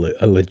 like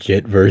a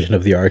legit version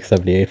of the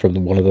RX-78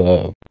 from one of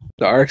the...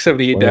 The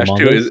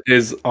RX-78-2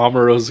 is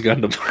Amuro's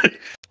Gundam.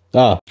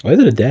 Why is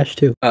it a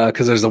 -2?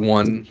 Because there's a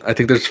 1. I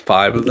think there's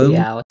 5 of them.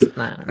 Yeah,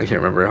 I can't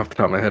remember off the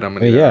top of my head how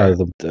many. Is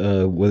it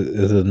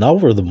the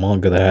novel or the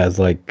manga that has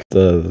like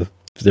the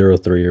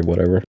 03 or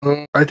whatever?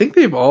 I think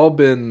they've all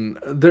been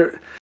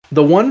there.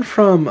 The one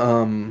from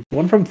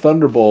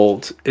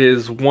Thunderbolt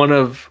is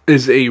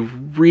a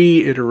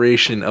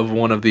reiteration of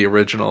one of the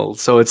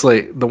originals. So it's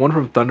like the one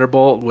from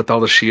Thunderbolt with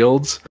all the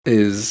shields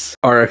is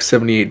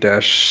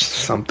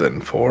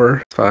RX-78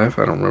 4, 5,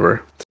 I don't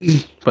remember.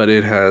 But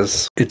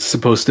it's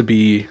supposed to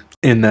be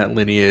in that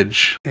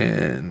lineage,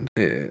 and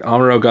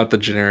Amuro got the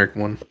generic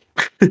one.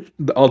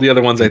 All the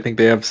other ones, I think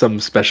they have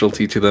some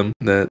specialty to them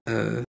that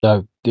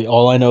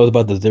all I know is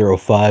about the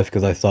 05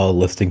 because I saw a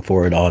listing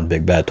for it on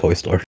Big Bad Toy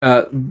Store.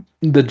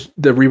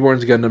 The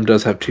Reborn's Gundam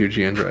does have 2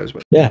 GN drives,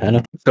 but yeah, I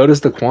know. So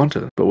does the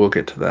Quanta, but we'll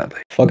get to that.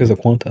 Fuck is a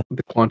Quanta?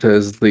 The Quanta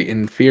is the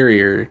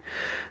inferior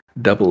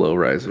Double O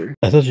Riser.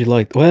 I thought you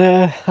liked.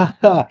 Well,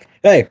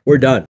 hey, we're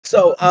done.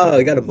 So,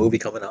 we got a movie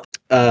coming up.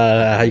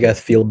 How you guys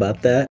feel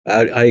about that?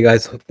 How you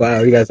guys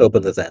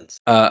hoping this ends?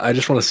 I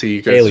just want to see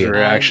you guys'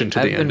 reaction to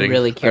the ending. I've been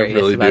really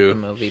curious about the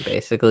movie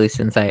basically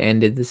since I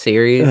ended the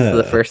series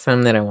the first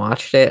time that I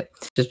watched it.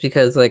 Just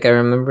because, like, I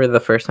remember the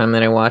first time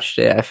that I watched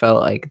it, I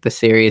felt like the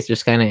series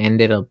just kind of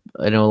ended up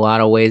in a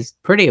lot of ways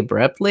pretty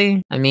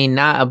abruptly. I mean,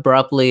 not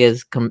abruptly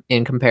as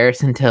in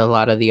comparison to a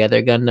lot of the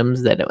other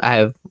Gundams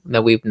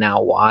that we've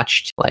now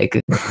watched.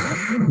 Like,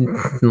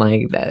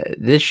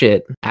 this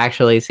shit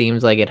actually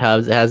seems like it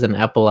has an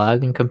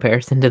epilogue in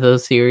comparison to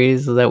those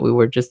series that we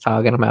were just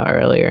talking about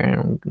earlier,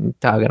 and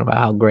talking about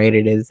how great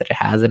it is that it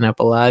has an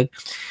epilogue.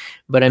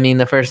 But I mean,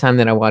 the first time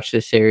that I watched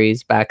this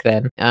series back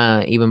then,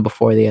 even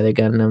before the other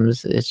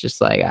Gundams, it's just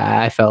like,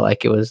 I felt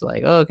like it was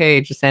like, oh, okay,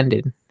 it just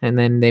ended. And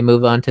then they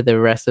move on to the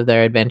rest of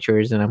their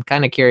adventures. And I'm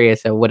kind of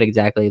curious at what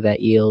exactly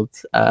that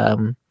yields.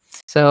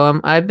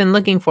 So I've been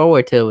looking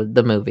forward to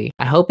the movie.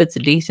 I hope it's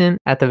decent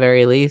at the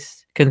very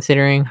least,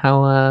 considering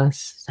how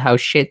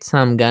shit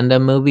some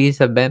Gundam movies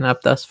have been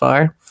up thus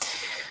far.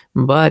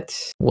 But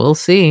we'll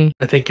see.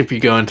 I think if you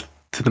go into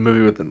to the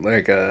movie with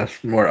like a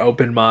more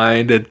open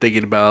mind and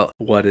thinking about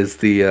what is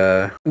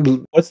the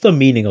What's the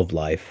meaning of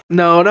life?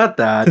 no, not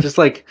that. Just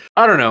like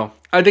I don't know.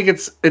 I think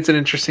it's an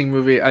interesting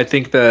movie. I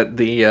think that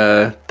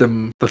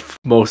the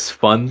most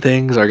fun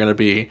things are gonna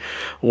be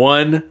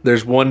one.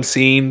 There's one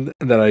scene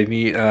that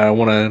I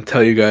want to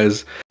tell you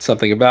guys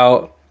something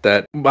about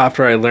that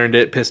after I learned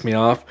it pissed me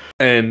off,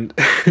 and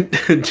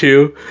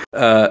two,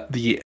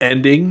 the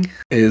ending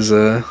is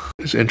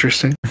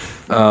interesting.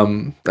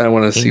 I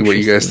want to see what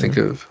you guys think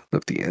of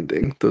the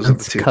ending. Those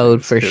That's are the two code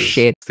things, for 'cause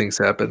shit. Things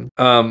happen.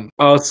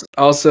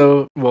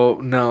 Also, well,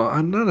 no,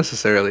 I'm not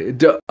necessarily.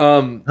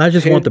 I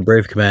just want the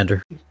Brave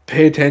Commander.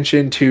 Pay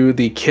attention to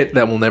the kit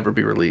that will never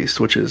be released,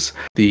 which is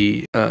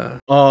the Oh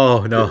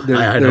no,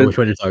 I know there- which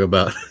one you're talking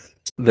about.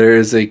 there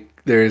is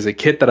a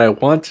kit that I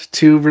want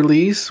to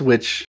release,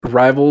 which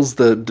rivals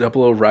the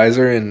 00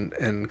 Riser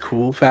and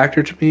cool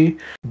factor to me,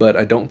 but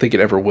I don't think it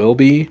ever will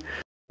be.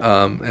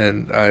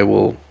 And I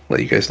will let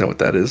you guys know what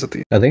that is at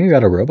the. I think I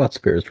got a Robot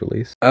Spirits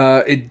release.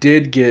 It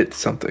did get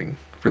something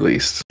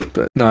released,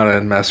 but not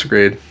in Master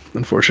Grade,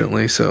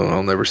 unfortunately. So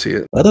I'll never see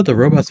it. I thought the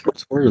Robot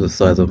Spirits were the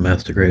size of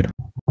Master Grade.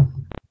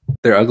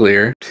 They're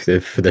uglier.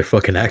 They're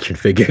fucking action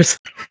figures.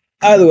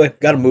 Either way,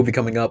 got a movie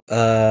coming up.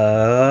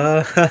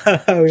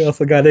 We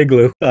also got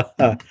Igloo.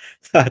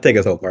 Take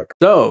us home, Mark.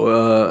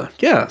 So,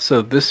 yeah,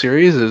 so this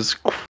series is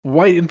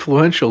quite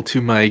influential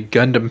to my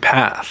Gundam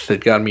path.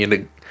 It got me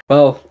into,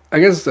 well, I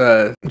guess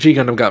G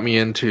Gundam got me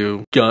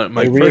into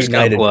my first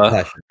Reignited Gunpla.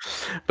 passion.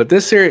 But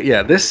this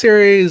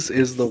series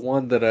is the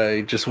one that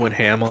I just went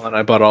ham on.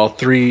 I bought all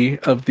 3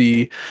 of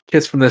the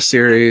kits from this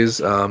series,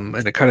 and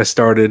it kind of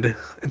started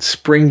and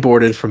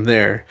springboarded from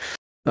there.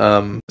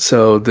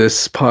 So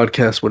this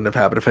podcast wouldn't have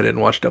happened if I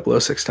didn't watch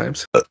 006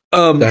 times.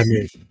 I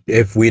mean,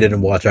 if we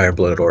didn't watch Iron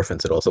Blooded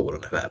Orphans, it also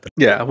wouldn't have happened.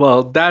 Yeah,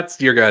 well, that's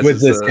your guys'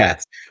 With this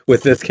cast.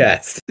 With this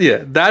cast.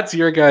 Yeah, that's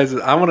your guys'.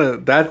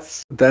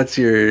 That's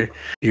your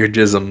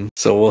jism.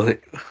 So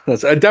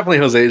that's definitely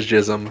Jose's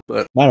jism,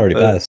 but Mine already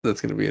passed. that's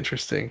gonna be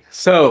interesting.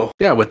 So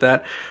yeah, with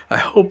that, I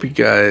hope you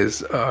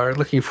guys are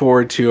looking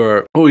forward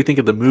to what we think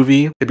of the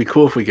movie. It'd be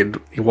cool if we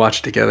could watch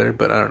it together,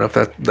 but I don't know if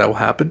that will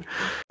happen.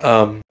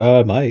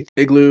 Might.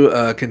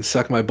 Igloo can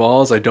suck my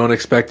balls. I don't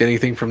expect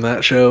anything from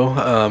that show.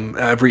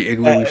 Every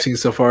Igloo we've seen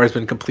so far has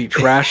been complete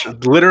trash.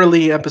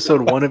 Literally,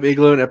 episode 1 of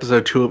Igloo and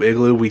episode 2 of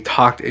Igloo, we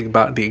talked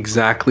about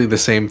exactly the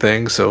same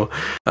thing. So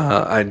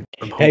I'm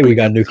hoping Hey, we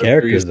got new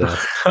episode 3 is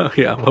characters not-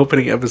 yeah, I'm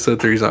hoping episode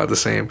 3 is not the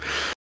same.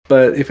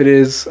 But if it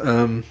is,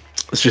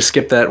 let's just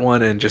skip that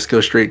one and just go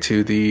straight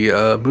to the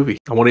movie.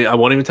 I won't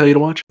even tell you to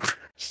watch.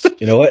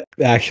 You know what?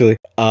 Actually,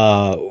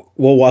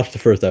 we'll watch the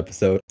first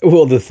episode.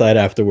 We'll decide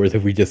afterwards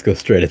if we just go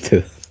straight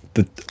into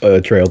the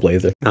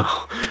Trailblazer. No,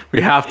 we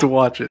have to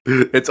watch it.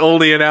 It's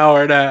only an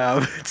hour and a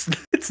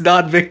half. It's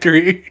not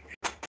Victory.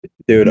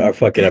 Dude, our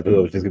fucking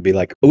episode is just gonna be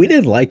like, we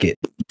didn't like it.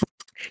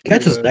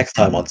 Catch us next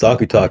time on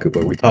Saku Taku,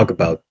 where we talk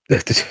about the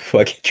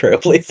fucking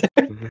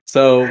Trailblazer.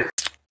 So,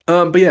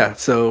 but yeah,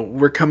 so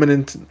we're coming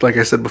into, like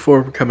I said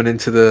before, we're coming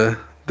into the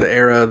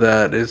era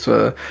that is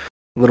a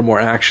little more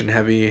action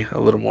heavy, a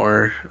little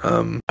more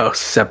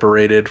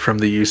separated from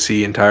the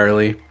UC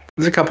entirely.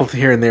 There's a couple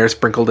here and there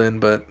sprinkled in,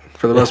 but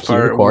for the most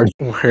part,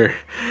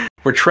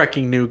 we're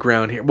trekking new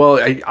ground here. Well,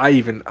 I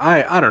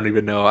don't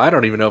even know. I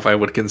don't even know if I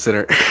would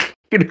consider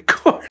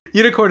Unicorn.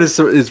 Unicorn is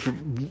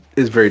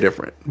very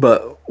different,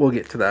 but we'll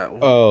get to that.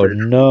 Oh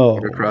no!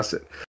 Across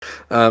it.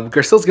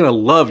 Garcelle's gonna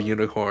love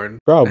Unicorn.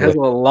 Probably. It has a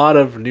lot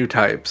of new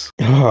types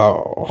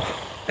Oh.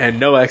 and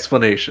no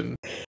explanation.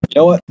 You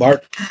know what,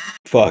 Mark?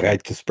 Fuck, I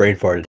just brain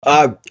farted.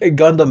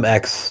 Gundam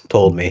X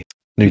told me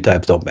new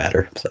types don't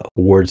matter, so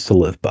words to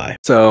live by.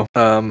 So,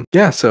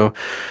 yeah, so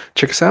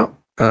check us out.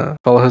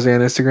 Follow Jose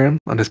on Instagram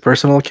on his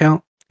personal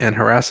account and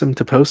harass him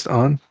to post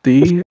on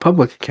the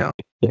public account.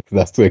 Yeah,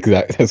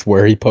 that's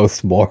where he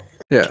posts more.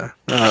 Yeah.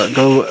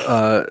 Go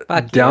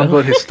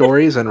download his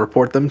stories and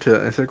report them to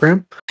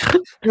Instagram.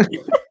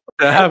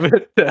 to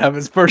have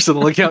his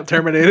personal account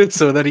terminated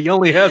so that he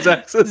only has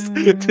access to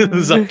the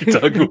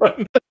Zakutag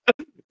one.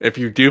 If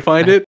you do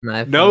find it,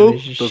 My phone no,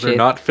 is those shit. are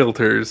not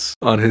filters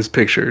on his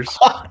pictures.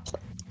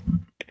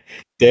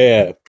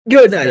 Damn.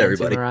 Good night,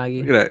 Thanks, everybody.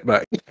 Maragi. Good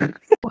night. Bye.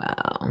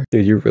 Wow.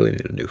 Dude, you really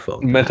need a new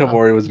phone.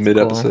 Metamori was It's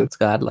mid-episode. cool. It's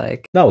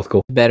godlike. That was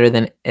cool. Better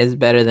than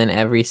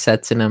every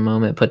sets in a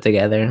moment put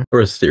together.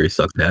 First series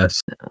sucked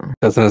ass.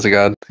 Cousin is a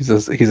god. He's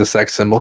a sex symbol.